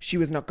way she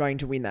was not going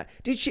to win that.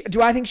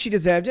 Do I think she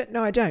deserved it?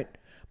 No, I don't.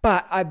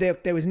 But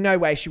there was no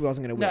way she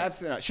wasn't going to No, win.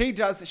 absolutely not. She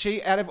does.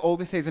 She, out of all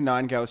the season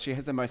 9 girls, she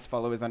has the most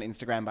followers on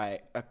Instagram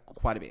by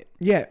quite a bit.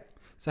 Yeah.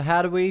 So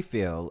how do we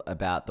feel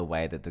about the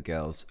way that the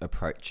girls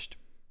approached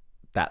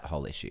that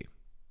whole issue?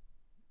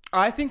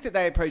 I think that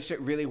they approached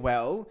it really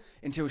well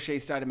until she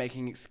started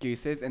making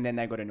excuses, and then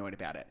they got annoyed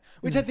about it,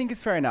 which I think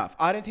is fair enough.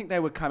 I don't think they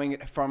were coming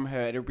from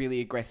her in a really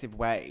aggressive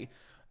way.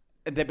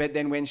 But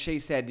then when she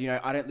said,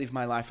 I don't live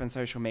my life on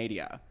social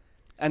media,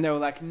 and they were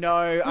like,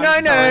 no,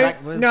 I'm sorry.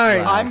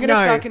 Like, I'm going to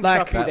fucking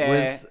stop you that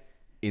there. Was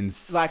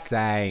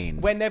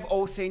insane. When they've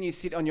all seen you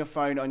sit on your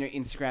phone on your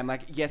Instagram,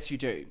 like, yes, you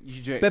do.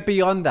 You do. But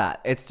beyond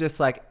that, it's just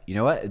like, you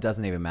know what? It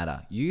doesn't even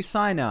matter. You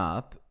sign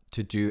up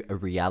to do a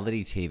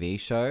reality TV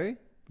show,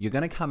 you're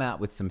going to come out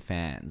with some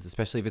fans,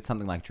 especially if it's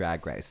something like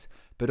Drag Race.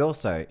 But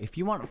also, if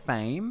you want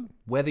fame,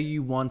 whether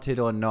you want it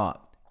or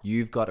not,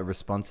 you've got a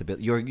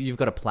responsibility. You've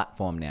got a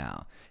platform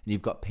now. And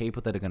you've got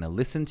people that are going to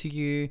listen to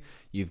you.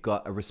 You've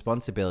got a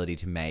responsibility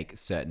to make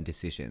certain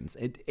decisions,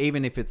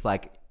 even if it's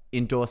like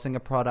endorsing a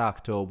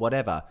product or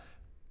whatever.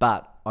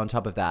 But on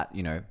top of that,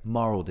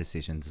 moral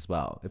decisions as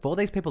well. If all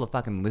these people are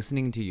fucking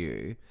listening to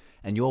you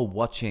and you're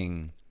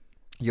watching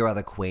your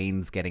other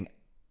queens getting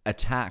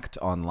attacked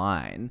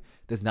online,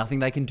 there's nothing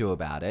they can do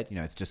about it.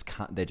 It's just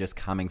they're just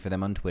coming for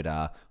them on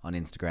Twitter, on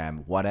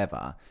Instagram,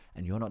 whatever,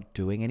 and you're not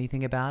doing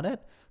anything about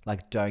it.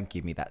 Like, don't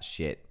give me that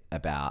shit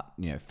about,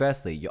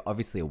 firstly, you're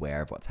obviously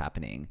aware of what's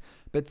happening,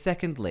 but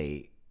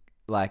secondly,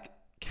 like,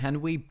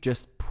 can we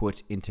just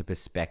put into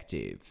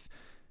perspective,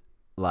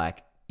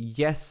 like,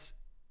 yes,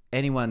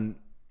 anyone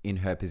in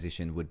her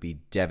position would be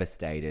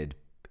devastated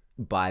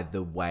by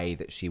the way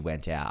that she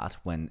went out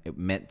when it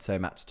meant so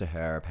much to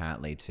her,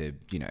 apparently, to,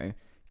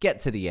 get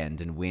to the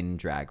end and win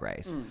Drag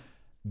Race.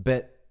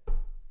 But,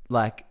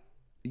 like,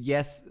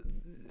 yes,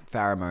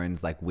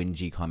 Pheromone's like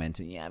whingy comment,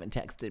 you haven't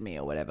texted me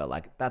or whatever.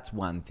 Like, that's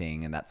one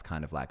thing, and that's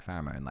kind of like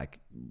Pheromone. Like,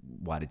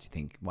 why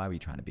were you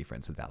trying to be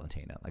friends with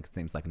Valentina? Like, it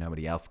seems like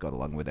nobody else got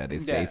along with her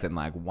this season.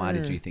 Like, why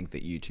did you think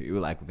that you two,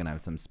 like, we're going to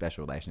have some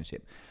special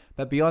relationship?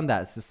 But beyond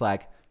that, it's just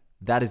like,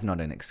 that is not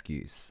an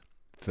excuse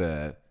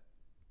for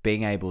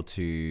being able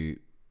to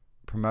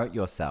promote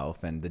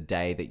yourself, and the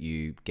day that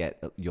you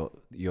get your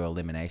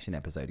elimination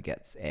episode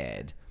gets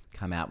aired,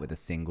 come out with a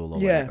single or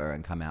whatever,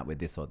 and come out with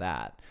this or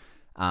that.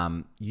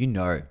 You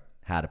know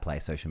how to play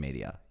social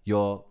media.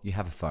 You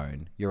have a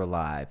phone. You're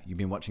alive. You've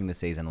been watching the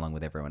season along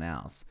with everyone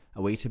else.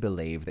 Are we to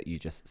believe that you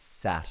just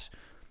sat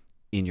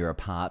in your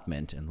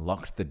apartment and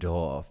locked the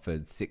door for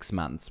 6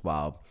 months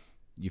while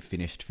you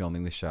finished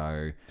filming the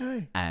show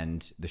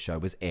and the show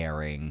was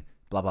airing?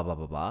 Blah, blah, blah,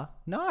 blah, blah.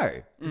 No,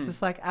 it's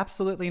just like,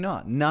 absolutely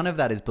not. None of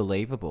that is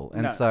believable.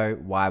 And so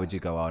why would you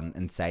go on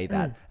and say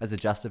that as a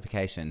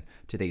justification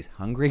to these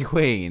hungry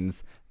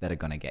queens that are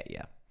going to get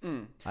you?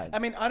 I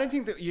mean, I don't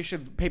think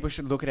that people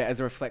should look at it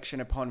as a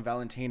reflection upon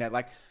Valentina.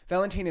 Like,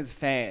 Valentina's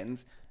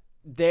fans,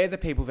 they're the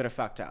people that are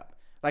fucked up.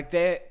 Like,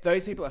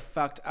 those people are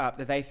fucked up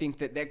that they think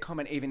that their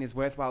comment even is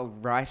worthwhile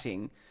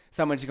writing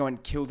someone to go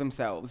and kill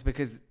themselves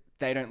because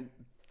they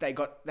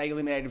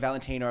eliminated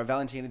Valentina, or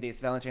Valentina this,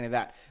 Valentina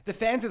that. The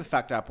fans are the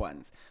fucked up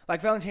ones.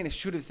 Like, Valentina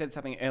should have said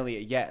something earlier,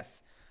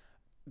 yes.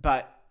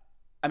 But,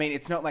 I mean,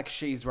 it's not like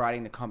she's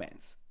writing the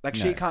comments. Like,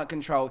 she can't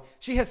control...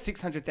 She has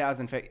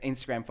 600,000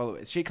 Instagram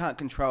followers. She can't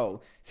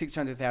control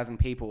 600,000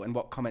 people and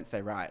what comments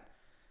they write.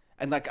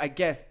 And, like, I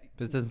guess...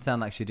 But it doesn't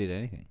sound like she did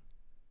anything.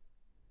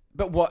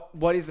 But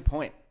what is the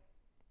point?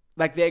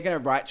 Like, they're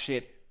going to write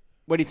shit...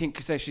 What do you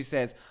think? So she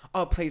says,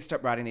 oh, please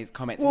stop writing these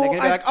comments. Well, and they're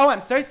going to be like, oh,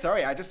 I'm so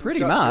sorry. I just Pretty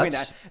stopped doing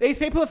much. that. These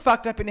people are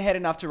fucked up in the head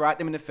enough to write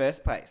them in the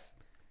first place.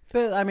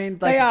 But I mean,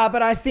 like, They are,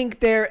 but I think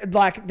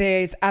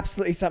there's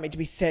absolutely something to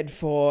be said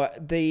for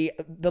the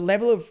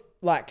level of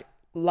like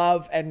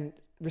love and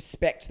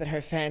respect that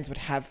her fans would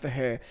have for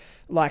her.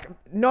 Like,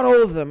 not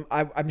all of them,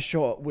 I'm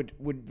sure,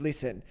 would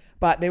listen,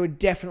 but there would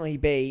definitely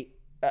be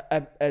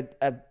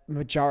a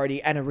majority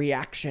and a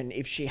reaction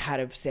if she had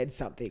have said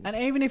something. and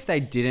even if they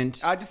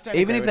didn't, I just don't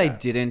even agree if with they that.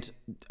 didn't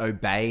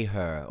obey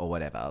her or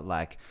whatever,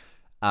 like,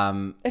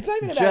 It's not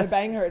even about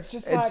obeying her. It's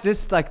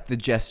just like the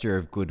gesture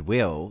of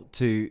goodwill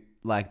to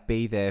like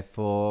be there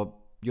for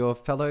your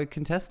fellow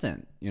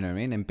contestant, you know what I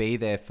mean? And be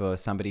there for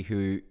somebody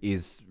who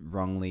is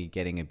wrongly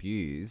getting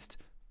abused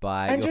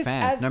by And your just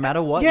fans, no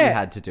matter what you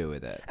had to do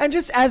with it. And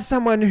just as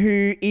someone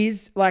who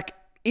is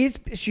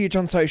huge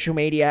on social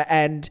media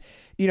and,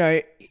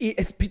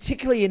 it's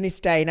particularly in this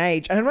day and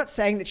age, and I'm not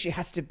saying that she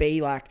has to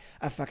be like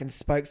a fucking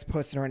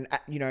spokesperson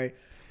or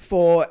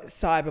for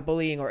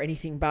cyberbullying or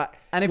anything, but...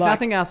 And if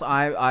nothing else,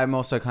 I'm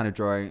also kind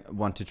of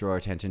want to draw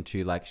attention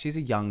to, like, she's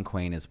a young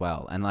queen as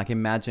well. And, like,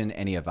 imagine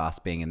any of us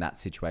being in that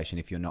situation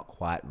if you're not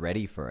quite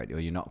ready for it, or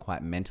you're not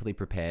quite mentally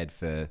prepared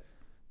for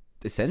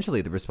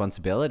essentially the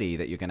responsibility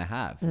that you're going to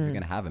have. If you're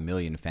going to have 1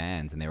 million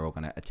fans and they're all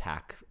going to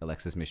attack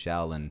Alexis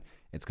Michelle, and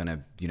it's going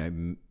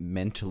to,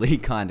 mentally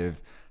kind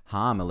of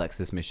harm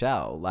Alexis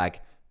Michelle,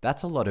 like,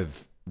 that's a lot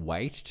of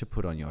weight to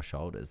put on your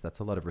shoulders. That's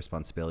a lot of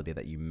responsibility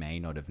that you may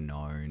not have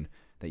known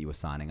that you were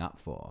signing up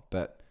for.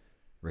 But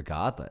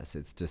regardless,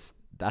 it's just,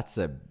 that's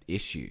a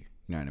issue.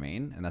 You know what I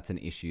mean? And that's an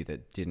issue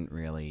that didn't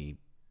really,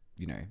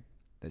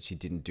 that she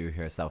didn't do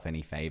herself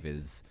any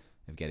favors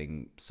of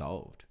getting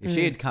solved. If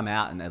she had come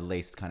out and at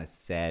least kind of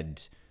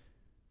said,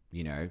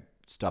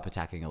 stop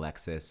attacking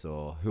Alexis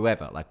or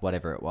whoever, like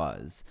whatever it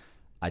was,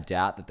 I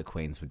doubt that the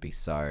queens would be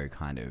so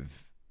kind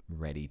of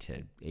ready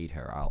to eat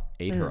her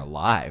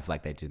alive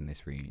like they did in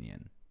this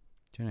reunion.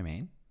 Do you know what I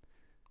mean?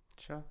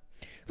 Sure.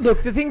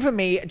 Look, the thing for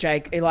me,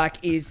 Jake,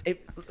 is have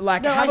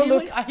a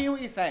look. I hear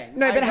what you're saying.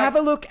 No, but have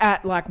a look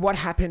at what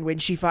happened when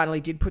she finally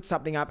did put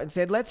something up and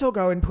said, "Let's all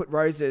go and put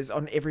roses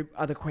on every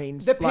other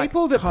queen's." The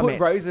people that comments.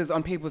 put roses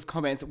on people's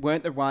comments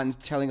weren't the ones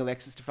telling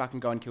Alexis to fucking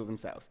go and kill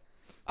themselves.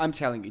 I'm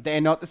telling you, they're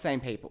not the same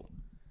people.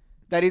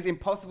 That is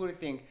impossible to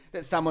think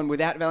that someone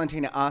without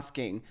Valentina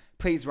asking,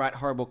 please write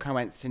horrible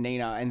comments to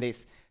Nina and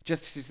this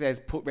just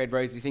says put red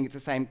roses. You think it's the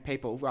same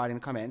people writing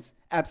the comments?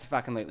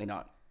 Absolutely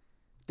not.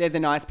 They're the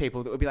nice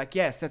people that would be like,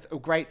 yes, that's a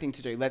great thing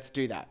to do. Let's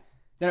do that.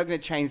 They're not going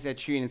to change their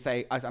tune and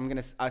say, I'm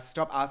going to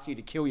stop asking you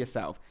to kill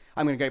yourself.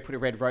 I'm going to go put a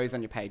red rose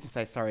on your page and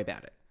say sorry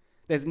about it.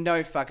 There's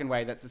no fucking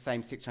way that's the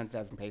same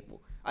 600,000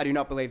 people. I do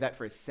not believe that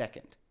for a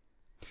second.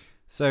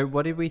 So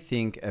what did we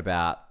think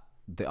about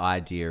the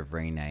idea of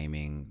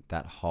renaming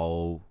that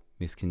whole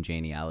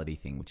miscongeniality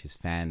thing, which is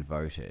fan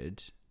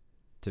voted,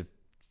 to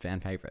fan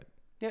favorite?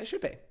 Yeah, it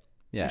should be.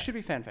 Yeah. It should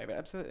be fan favorite,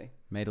 absolutely.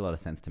 Made a lot of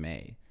sense to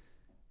me.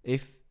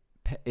 If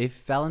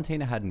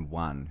Valentina hadn't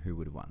won, who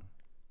would have won?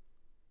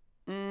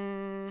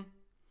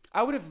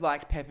 I would have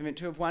liked Peppermint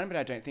to have won, but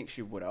I don't think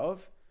she would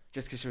have,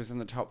 just because she was in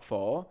the top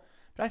 4.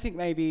 But I think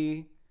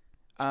maybe,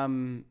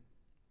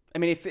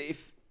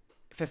 if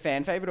for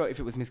fan favorite or if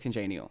it was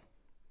miscongenial.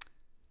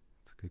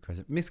 That's a good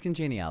question.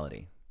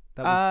 Miscongeniality.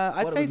 That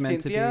I'd what it say was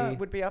meant Cynthia to be.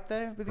 would be up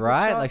there with a good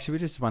Right? shot. Like she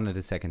would just won it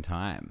a second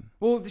time.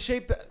 Well,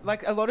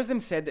 a lot of them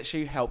said that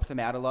she helped them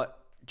out a lot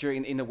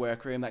in the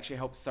workroom. Like she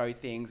helped sew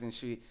things and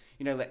she,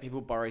 let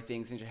people borrow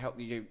things and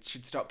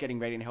she'd stop getting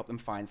ready and help them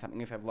find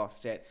something if they've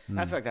lost it. And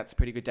I feel like that's a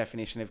pretty good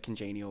definition of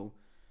congenial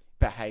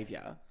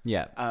behavior.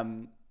 Yeah.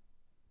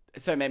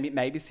 So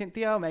maybe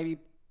Cynthia, or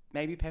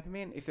maybe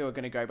Peppermint, if they were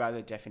going to go by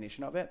the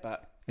definition of it.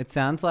 But It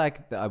sounds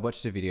like I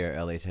watched a video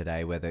earlier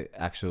today where the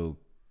actual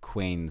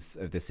queens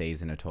of the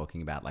season are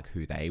talking about like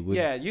who they would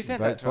you sent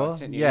vote that to for. us,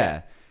 didn't you?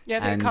 Yeah. Yeah,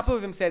 I think a couple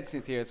of them said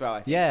Cynthia as well,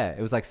 I think. Yeah,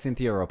 it was like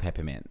Cynthia or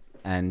Peppermint.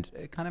 And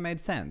it kind of made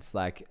sense.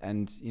 Like,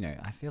 and,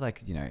 I feel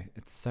like,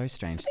 it's so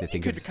strange to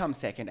think you could come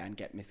second and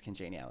get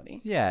miscongeniality.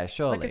 Yeah,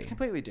 surely. Like, it's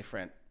completely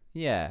different.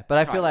 Yeah, but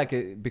I feel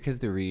like because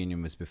the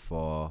reunion was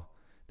before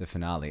the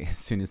finale, as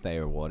soon as they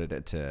awarded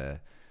it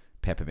to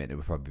Peppermint, it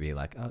would probably be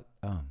like, oh,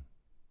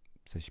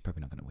 so she's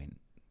probably not going to win.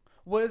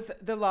 Was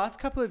the last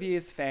couple of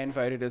years fan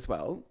voted as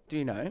well? Do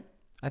you know?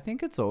 I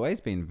think it's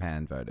always been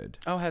fan voted.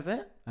 Oh, has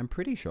it? I'm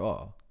pretty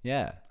sure.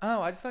 Yeah.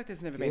 Oh, I just feel like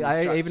there's never been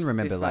even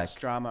remember this like much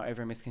drama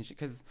over a miscongeniality.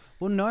 Because,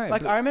 no.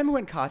 I remember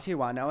when Cartier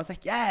won, I was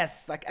like,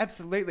 yes, like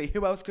absolutely.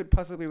 Who else could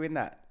possibly win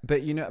that?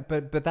 But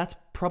but that's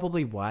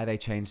probably why they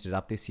changed it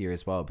up this year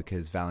as well,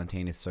 because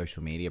Valentina's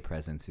social media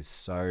presence is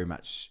so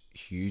much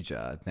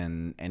huger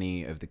than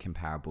any of the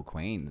comparable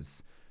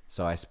queens.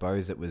 So I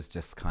suppose it was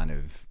just kind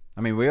of.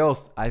 I mean,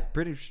 I'm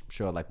pretty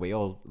sure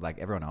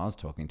everyone I was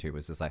talking to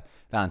was just like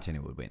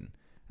Valentina would win.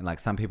 And like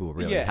some people were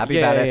really happy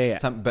about it.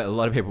 Yeah. But a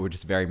lot of people were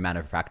just very matter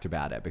of fact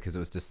about it because it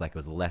was just like, it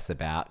was less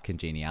about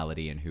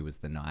congeniality and who was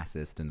the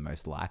nicest and the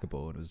most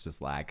likable. And it was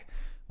just like,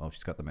 well,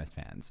 she's got the most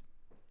fans.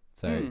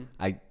 So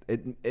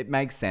it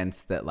makes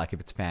sense that like if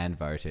it's fan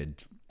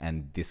voted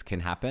and this can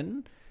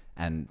happen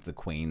and the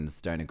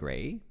queens don't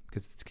agree,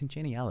 because it's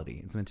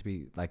congeniality. It's meant to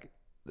be like,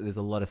 there's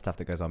a lot of stuff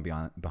that goes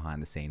on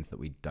behind the scenes that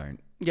we don't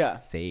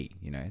see,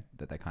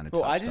 that they kind of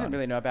touched on. Well, I didn't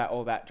really know about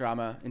all that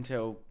drama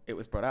until it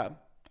was brought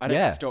up. I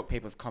don't stalk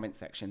people's comment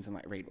sections and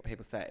like read what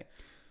people say.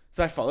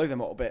 So I follow them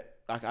all, but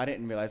like I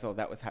didn't realize all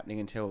that was happening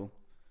until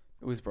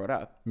it was brought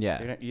up. Yeah.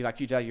 So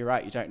you're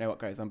right. You don't know what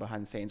goes on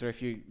behind the scenes, or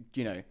if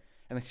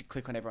unless you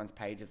click on everyone's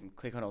pages and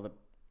click on all the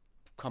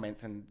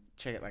comments and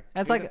check it. Like,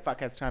 it's who like the fuck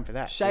has time for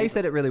that? Shay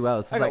said it really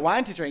well. I got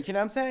wine to drink. You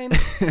know what I'm saying?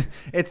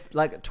 It's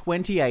like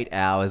 28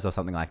 hours or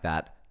something like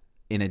that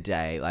in a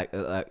day.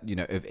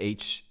 Of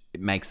each,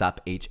 it makes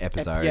up each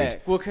episode. Yeah.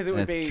 Well, because it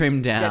would be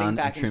trimmed down, getting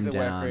back into the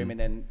workroom and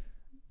then.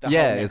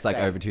 It's like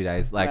over 2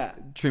 days,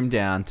 trimmed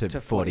down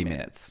to 40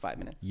 minutes. 5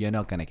 minutes. You're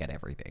not going to get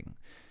everything.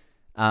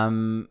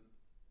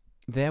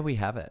 There we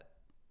have it.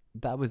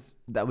 That was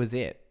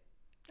it.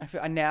 I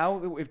feel now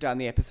that we've done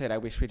the episode, I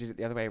wish we did it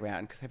the other way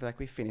around because I feel like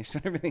we finished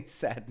on a really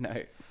sad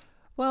note.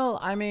 Well,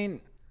 I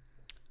mean,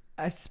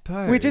 I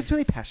suppose we're just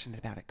really passionate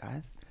about it,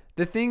 guys.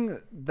 The thing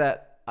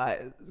that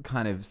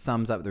kind of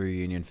sums up the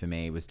reunion for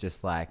me was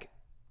just like,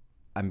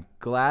 I'm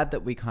glad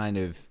that we kind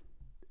of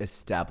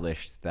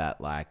established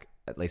that like,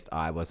 at least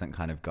I wasn't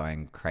kind of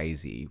going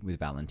crazy with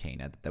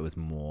Valentina, that there was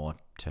more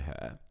to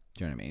her.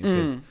 Do you know what I mean?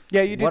 Because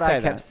you did what say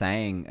I kept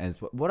saying is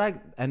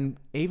and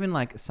even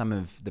like some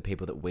of the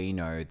people that we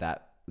know,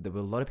 that there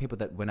were a lot of people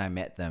that when I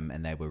met them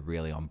and they were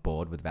really on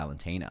board with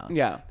Valentina,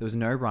 there was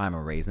no rhyme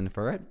or reason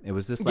for it. It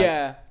was just like,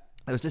 there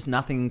was just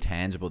nothing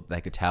tangible that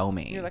they could tell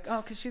me. You're like,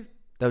 oh, because she's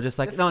They were just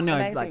like, Just no,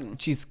 amazing. like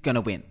she's gonna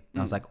win.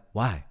 And I was like,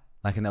 why?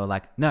 Like, and they were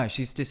like, no,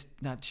 she's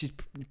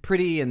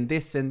pretty and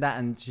this and that,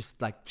 and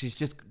she's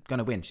just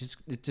gonna win. It's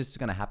just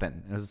gonna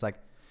happen. And I was just like,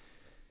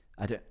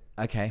 I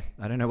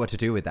don't know what to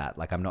do with that.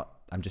 Like, I'm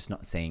just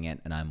not seeing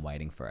it, and I'm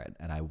waiting for it.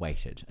 And I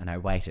waited, and I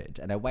waited,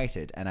 and I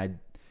waited,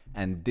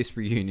 and this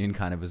reunion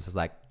kind of was just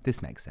like,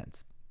 this makes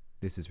sense.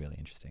 This is really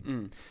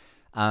interesting.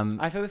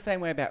 I feel the same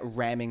way about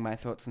ramming my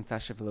thoughts on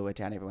Sasha Velour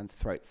down everyone's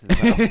throats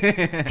as well.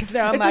 Because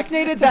now I'm It just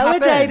needed to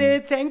validated.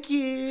 happen. Thank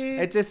you.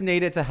 It just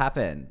needed to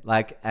happen.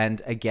 Like,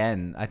 and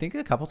again, I think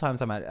a couple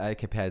times I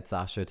compared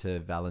Sasha to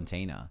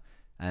Valentina,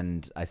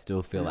 and I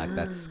still feel like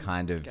that's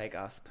kind of Gay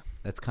gasp.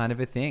 that's kind of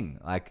a thing.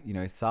 Like,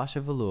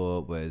 Sasha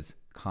Velour was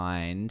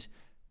kind,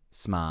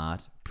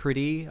 smart,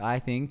 pretty, I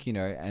think,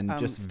 and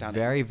just stunning.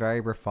 very,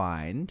 very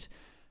refined.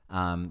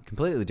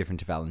 Completely different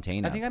to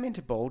Valentina. I think I'm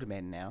into bald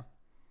men now.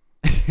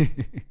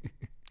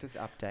 Just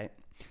update.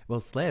 Well,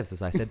 Slevs,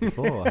 as I said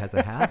before, has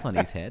a house on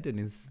his head and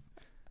is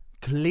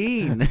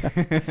clean.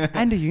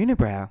 And a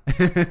unibrow.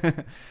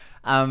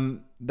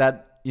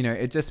 That,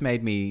 it just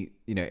made me,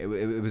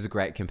 it was a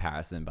great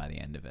comparison by the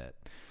end of it.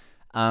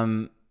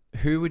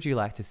 Who would you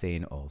like to see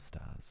in All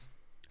Stars?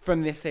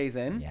 From this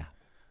season? Yeah.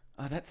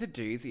 Oh, that's a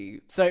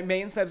doozy. So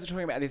me and Slevs were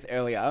talking about this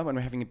earlier when we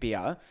were having a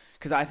beer,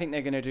 because I think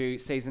they're going to do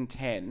season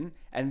 10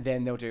 and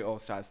then they'll do All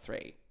Stars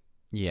 3.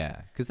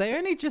 Yeah, because they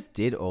only just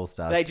did All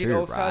Stars. They did 2,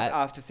 All Stars right?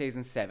 after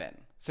season 7.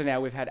 So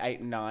now we've had 8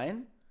 and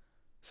 9.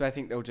 So I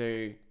think they'll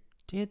do...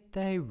 Did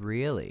they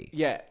really?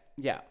 Yeah.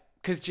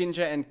 Because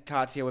Ginger and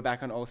Katya were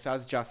back on All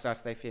Stars just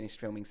after they finished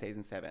filming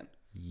season 7.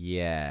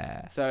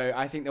 Yeah. So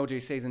I think they'll do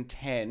season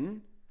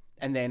 10.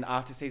 And then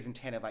after season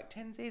 10 of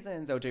 10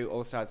 seasons, they'll do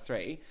All Stars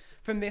 3.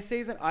 From this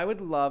season, I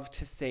would love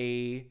to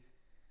see...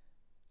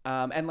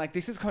 and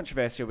this is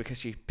controversial because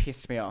she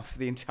pissed me off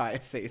the entire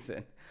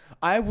season.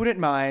 I wouldn't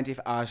mind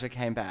if Aja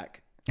came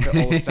back for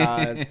All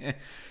Stars.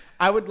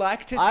 I would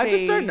like to see... I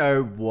just don't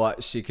know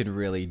what she can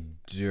really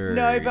do.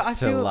 No, but I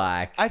feel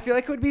like... I feel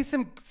like it would be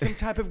some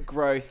type of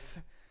growth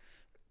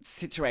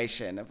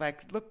situation of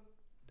look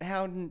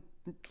how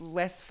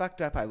less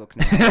fucked up I look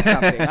now or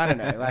something. I don't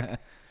know.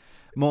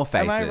 More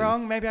faces. Am I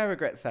wrong? Maybe I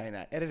regret saying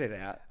that. Edit it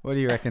out. What do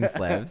you reckon,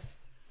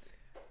 Slevs?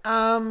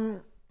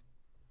 From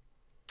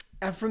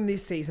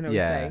this season, I was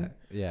saying.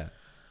 Yeah.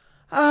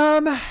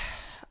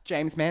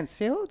 James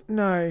Mansfield?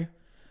 No.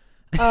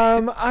 I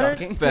don't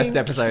Shocking. think... First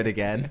episode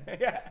again.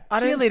 I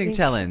don't Cheerleading think,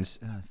 challenge.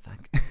 Oh,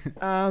 fuck.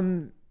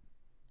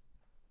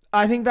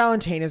 I think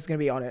Valentina's going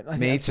to be on it. I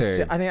think Me that's just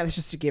too. I think that's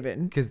just a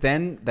given. Because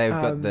then they've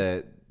got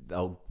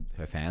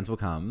her fans will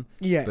come.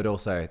 Yeah. But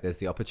also there's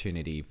the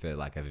opportunity for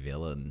a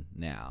villain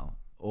now.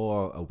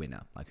 Or a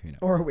winner. Who knows?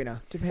 Or a winner,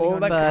 depending Or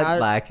on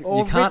But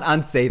or you can't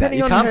unsee that. depending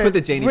You on can't her put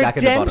the genie back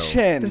in the bottle.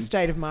 redemption. the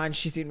state of mind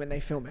she's in when they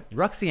film it.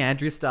 Roxy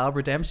Andrews style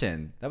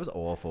redemption. That was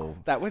awful.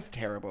 That was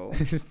terrible.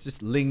 It's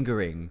just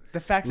lingering. The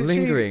fact that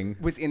she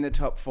was in the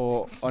top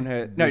 4 on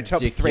her... No,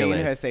 top 3 in her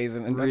ridiculous.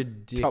 season. And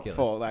Ridiculous. top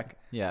 4.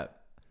 Yeah.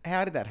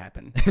 How did that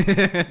happen?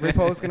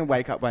 RuPaul's going to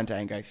wake up one day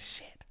and go,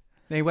 shit.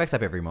 He wakes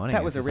up every morning.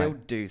 That and was a it's real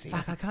just doozy.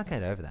 Fuck, I can't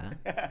get over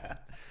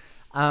that.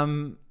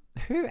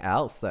 Who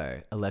else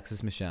though?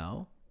 Alexis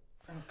Michelle.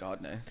 Oh,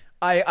 God, no.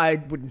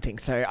 I wouldn't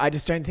think so. I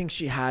just don't think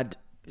she has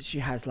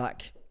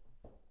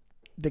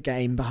the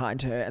game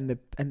behind her and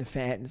the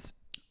fans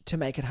to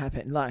make it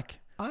happen.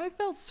 I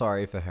felt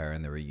sorry for her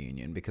in the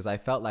reunion because I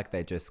felt like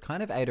they just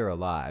kind of ate her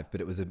alive,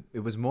 but it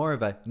was more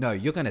of a, no,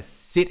 you're going to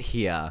sit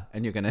here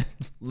and you're going to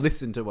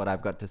listen to what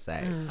I've got to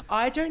say.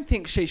 I don't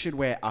think she should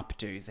wear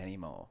updos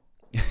anymore.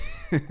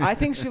 I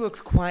think she looks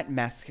quite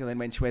masculine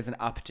when she wears an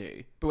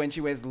updo, but when she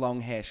wears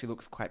long hair, she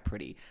looks quite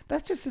pretty.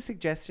 That's just a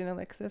suggestion,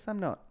 Alexis. I'm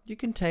not. You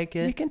can take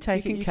it. You can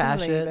take it. You You can can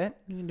cash leave it. it.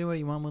 You can do what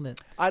you want with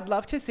it. I'd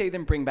love to see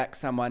them bring back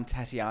someone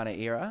Tatiana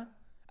era.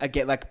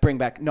 Again, bring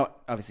back, not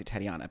obviously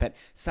Tatiana, but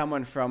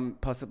someone from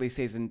possibly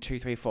season 2,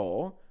 3,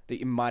 4 that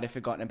you might have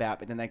forgotten about,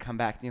 but then they come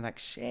back and you're like,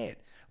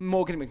 shit.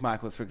 Morgan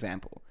McMichaels, for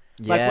example.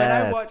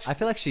 Yes. I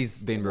feel like she's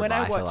been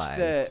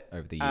revitalized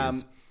over the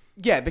years.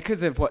 Yeah,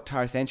 because of what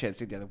Tara Sanchez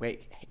did the other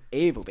week.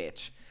 Evil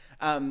bitch.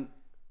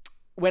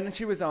 When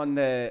she was on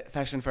the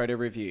fashion photo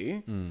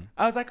review,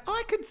 I was like,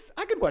 I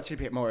could watch a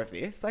bit more of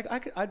this.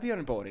 I'd be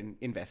on board in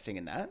investing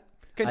in that.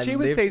 Because she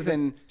was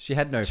season she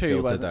had no 2,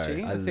 filter wasn't though.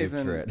 she? I lived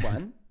season through it.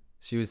 1?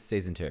 She was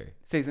season 2.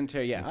 Season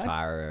 2, yeah. With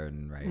Tyra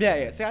and Ray.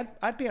 Yeah. See,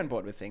 I'd be on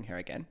board with seeing her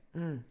again.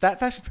 That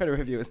fashion photo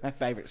review was my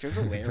favourite. She was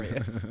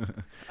hilarious.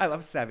 I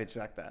love Savage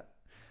like that.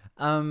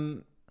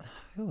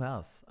 Who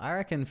else? I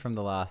reckon from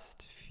the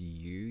last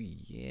few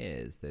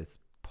years, there's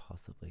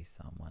possibly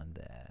someone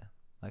there.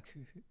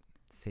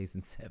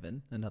 Season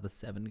 7, another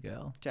 7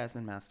 girl.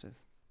 Jasmine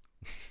Masters.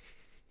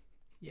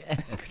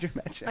 Yes. Could you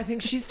imagine? I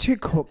think she's too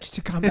cooked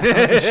to come back on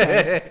the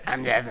show.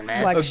 I'm Jasmine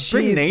Masters.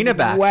 Bring she's Nina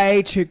back.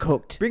 Way too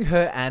cooked. Bring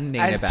her and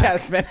Nina And back.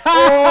 Jasmine.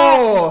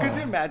 Oh! Could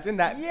you imagine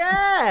that?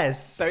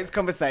 Yes. So it's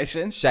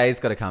conversation.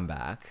 Shay's got to come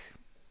back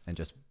and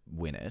just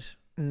win it.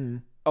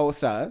 All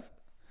Stars.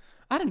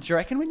 I don't. Do you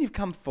reckon when you've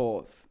come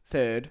 4th,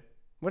 3rd,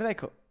 what do they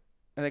call?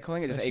 Are they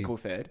calling it just Especially- equal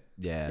 3rd?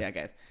 Yeah. Yeah, I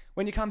guess.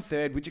 When you come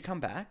third, would you come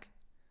back?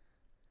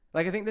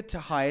 Like, I think the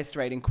highest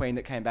rating queen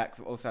that came back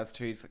for All Stars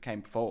 2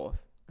 came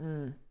fourth.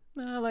 No,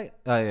 like,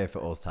 oh yeah, for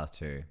All Stars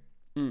 2.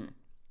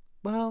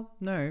 Well,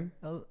 no.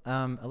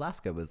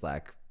 Alaska was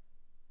like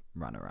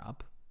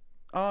runner-up.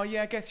 Oh,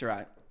 yeah, I guess you're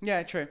right.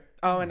 Yeah, true.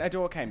 Oh, and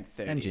Adore came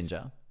third. And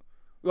Ginger.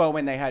 Well,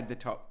 when they had the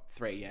top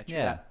 3, yeah, true.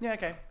 Yeah. Yeah,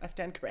 okay. I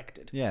stand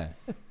corrected. Yeah.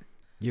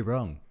 You're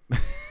wrong.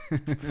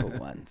 For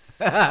once.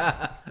 So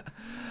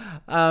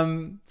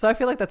I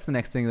feel like that's the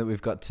next thing that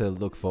we've got to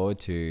look forward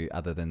to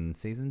other than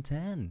season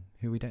 10,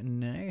 who we don't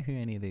know who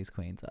any of these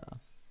queens are.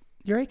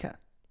 Eureka.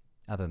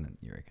 Other than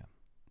Eureka.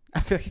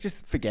 I feel like you're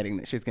just forgetting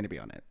that she's going to be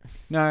on it.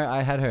 No,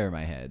 I had her in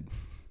my head.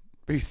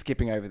 But you're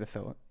skipping over the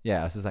thought.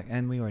 Yeah, I was just like,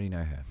 and we already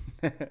know her.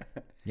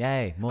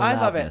 Yay, more I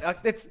loudness.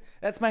 love it.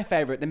 That's my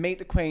favourite. The Meet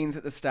the Queens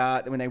at the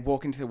start, when they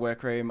walk into the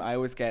workroom, I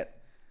always get...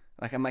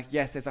 Like, I'm like,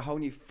 yes, there's a whole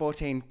new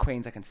 14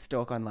 queens I can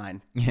stalk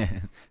online. Yeah.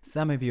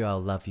 Some of you I'll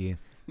love you.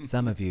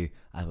 Some of you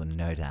I will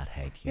no doubt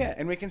hate you. Yeah,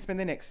 and we can spend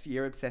the next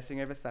year obsessing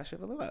over Sasha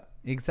Velour.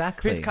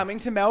 Exactly. Who's coming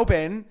to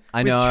Melbourne I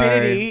with know.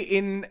 Trinity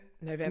in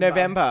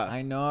November.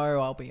 I know,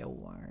 I'll be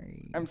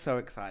away. I'm so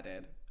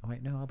excited. Oh,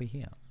 wait, no, I'll be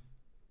here.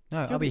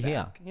 No, You'll I'll be be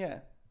here. back. Yeah.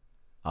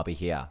 I'll be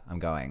here. I'm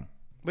going.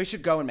 We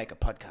should go and make a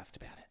podcast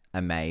about it.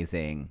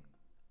 Amazing.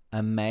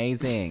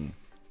 Amazing.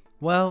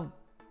 Well,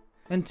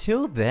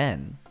 until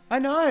then, I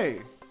know.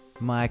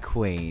 my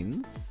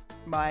queens.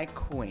 My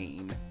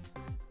queen.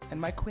 And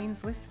my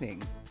queen's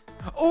listening.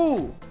 Oh,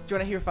 do you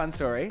want to hear a fun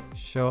story?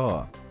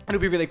 Sure.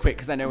 It'll be really quick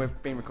because I know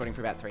we've been recording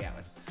for about 3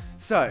 hours.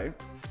 So,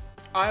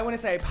 I want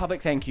to say a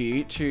public thank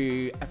you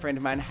to a friend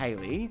of mine,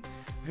 Hayley,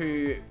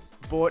 who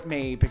bought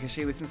me, because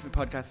she listens to the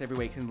podcast every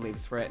week and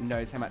lives for it and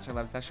knows how much I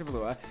love Sasha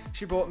Velour.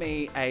 She bought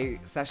me a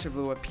Sasha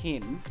Velour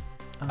pin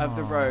of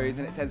the rose,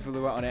 and it says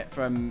Velour on it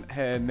from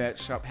her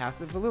merch shop, House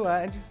of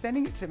Velour, and she's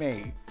sending it to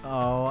me.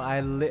 Oh,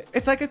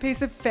 It's like a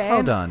piece of fan.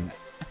 Hold on.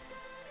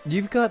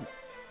 You've got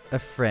a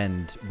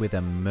friend with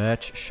a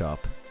merch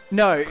shop.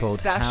 No, called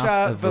Sasha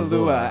House of Velour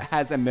Velour.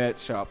 has a merch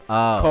shop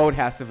Oh. called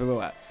House of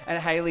Velour. And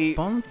Hayley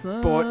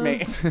Sponsors. bought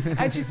me.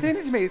 And she sent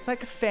it to me. It's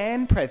like a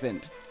fan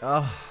present.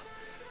 Oh.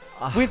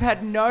 We've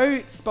had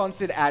no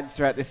sponsored ads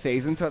throughout this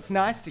season, so it's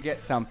nice to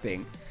get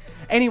something.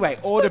 Anyway,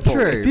 Audible,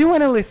 true. if you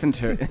want to listen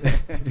to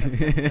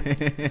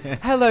it.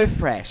 Hello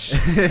Fresh,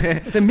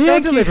 the meal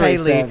Thank you, delivery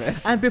Hayley.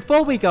 service. And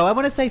before we go, I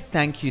want to say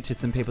thank you to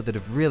some people that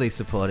have really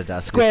supported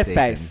us Squarespace.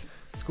 this season.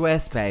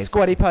 Squarespace.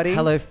 Squatty Potty.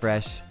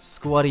 HelloFresh.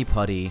 Squatty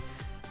Potty.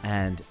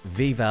 And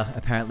Viva,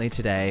 apparently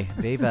today.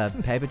 Viva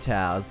paper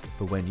towels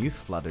for when you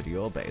flooded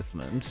your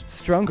basement.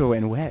 Stronger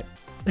when wet.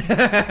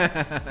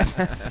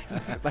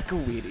 Like a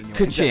weird innuendo.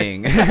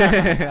 Ka-ching.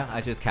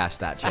 I just cashed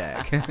that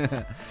check.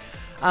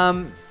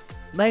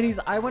 Ladies,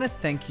 I want to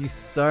thank you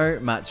so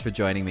much for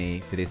joining me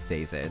for this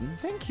season.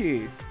 Thank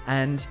you.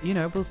 And,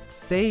 we'll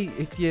see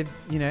if you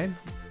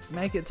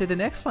make it to the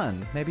next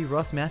one. Maybe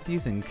Ross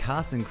Matthews and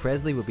Carson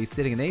Kresley will be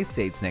sitting in these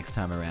seats next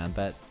time around,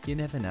 but you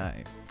never know.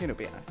 It'll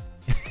be us.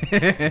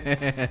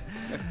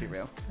 Let's be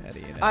real. How do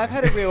you know? I've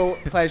had a real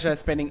pleasure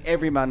spending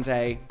every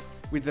Monday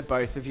with the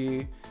both of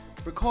you,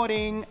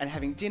 recording and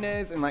having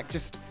dinners and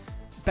just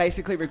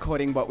basically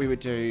recording what we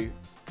would do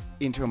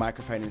into a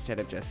microphone instead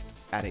of just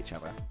at each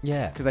other.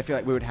 Yeah. Because I feel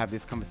like we would have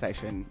this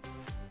conversation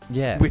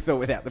Yeah. with or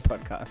without the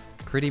podcast.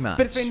 Pretty much.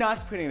 But it's been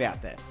nice putting it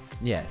out there.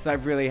 Yes. So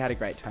I've really had a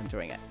great time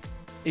doing it.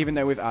 Even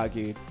though we've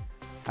argued,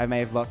 I may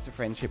have lost a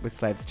friendship with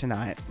Slevs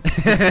tonight.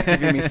 Just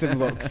giving me some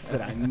looks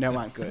that I know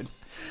aren't good.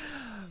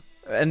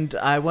 And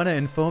I want to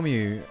inform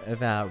you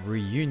of our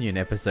reunion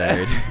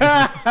episode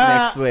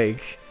next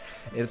week.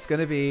 It's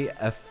going to be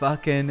a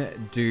fucking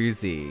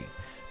doozy.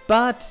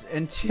 But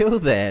until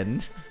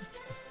then,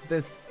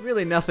 there's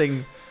really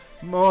nothing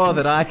more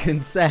that I can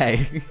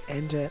say.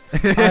 End it. I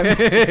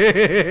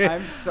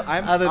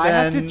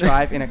have to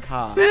drive in a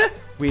car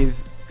with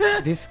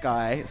this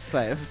guy,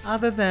 Slevs.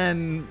 Other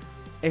than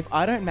If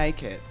I don't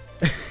make it,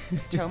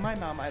 tell my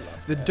mum I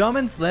love the her. Dom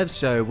and Slev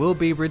show will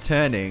be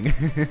returning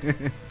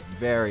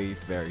very,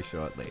 very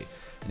shortly.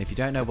 And if you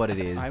don't know what it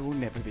is, I will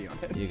never be on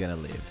it. you're going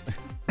to live.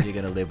 You're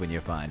going to live when you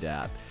find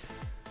out.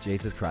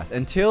 Jesus Christ.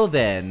 Until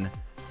then,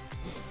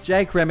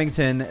 Jake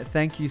Remmington,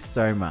 thank you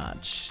so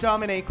much.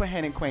 Dominique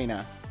Hen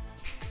Queener.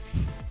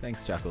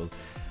 Thanks, Chuckles.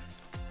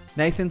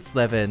 Nathan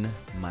Slevin,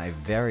 my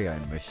very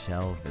own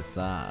Michelle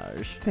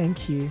Visage.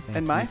 Thank you. Thank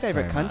And my you so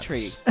favourite much.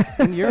 country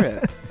in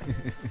Europe.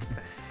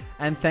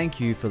 And thank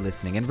you for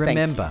listening. And Thank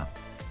remember,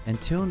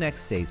 until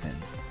next season,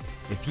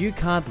 if you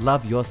can't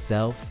love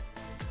yourself,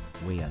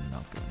 we are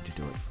not going to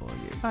do it for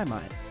you. I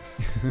might.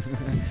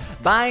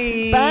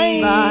 Bye.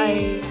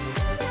 Bye.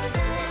 Bye.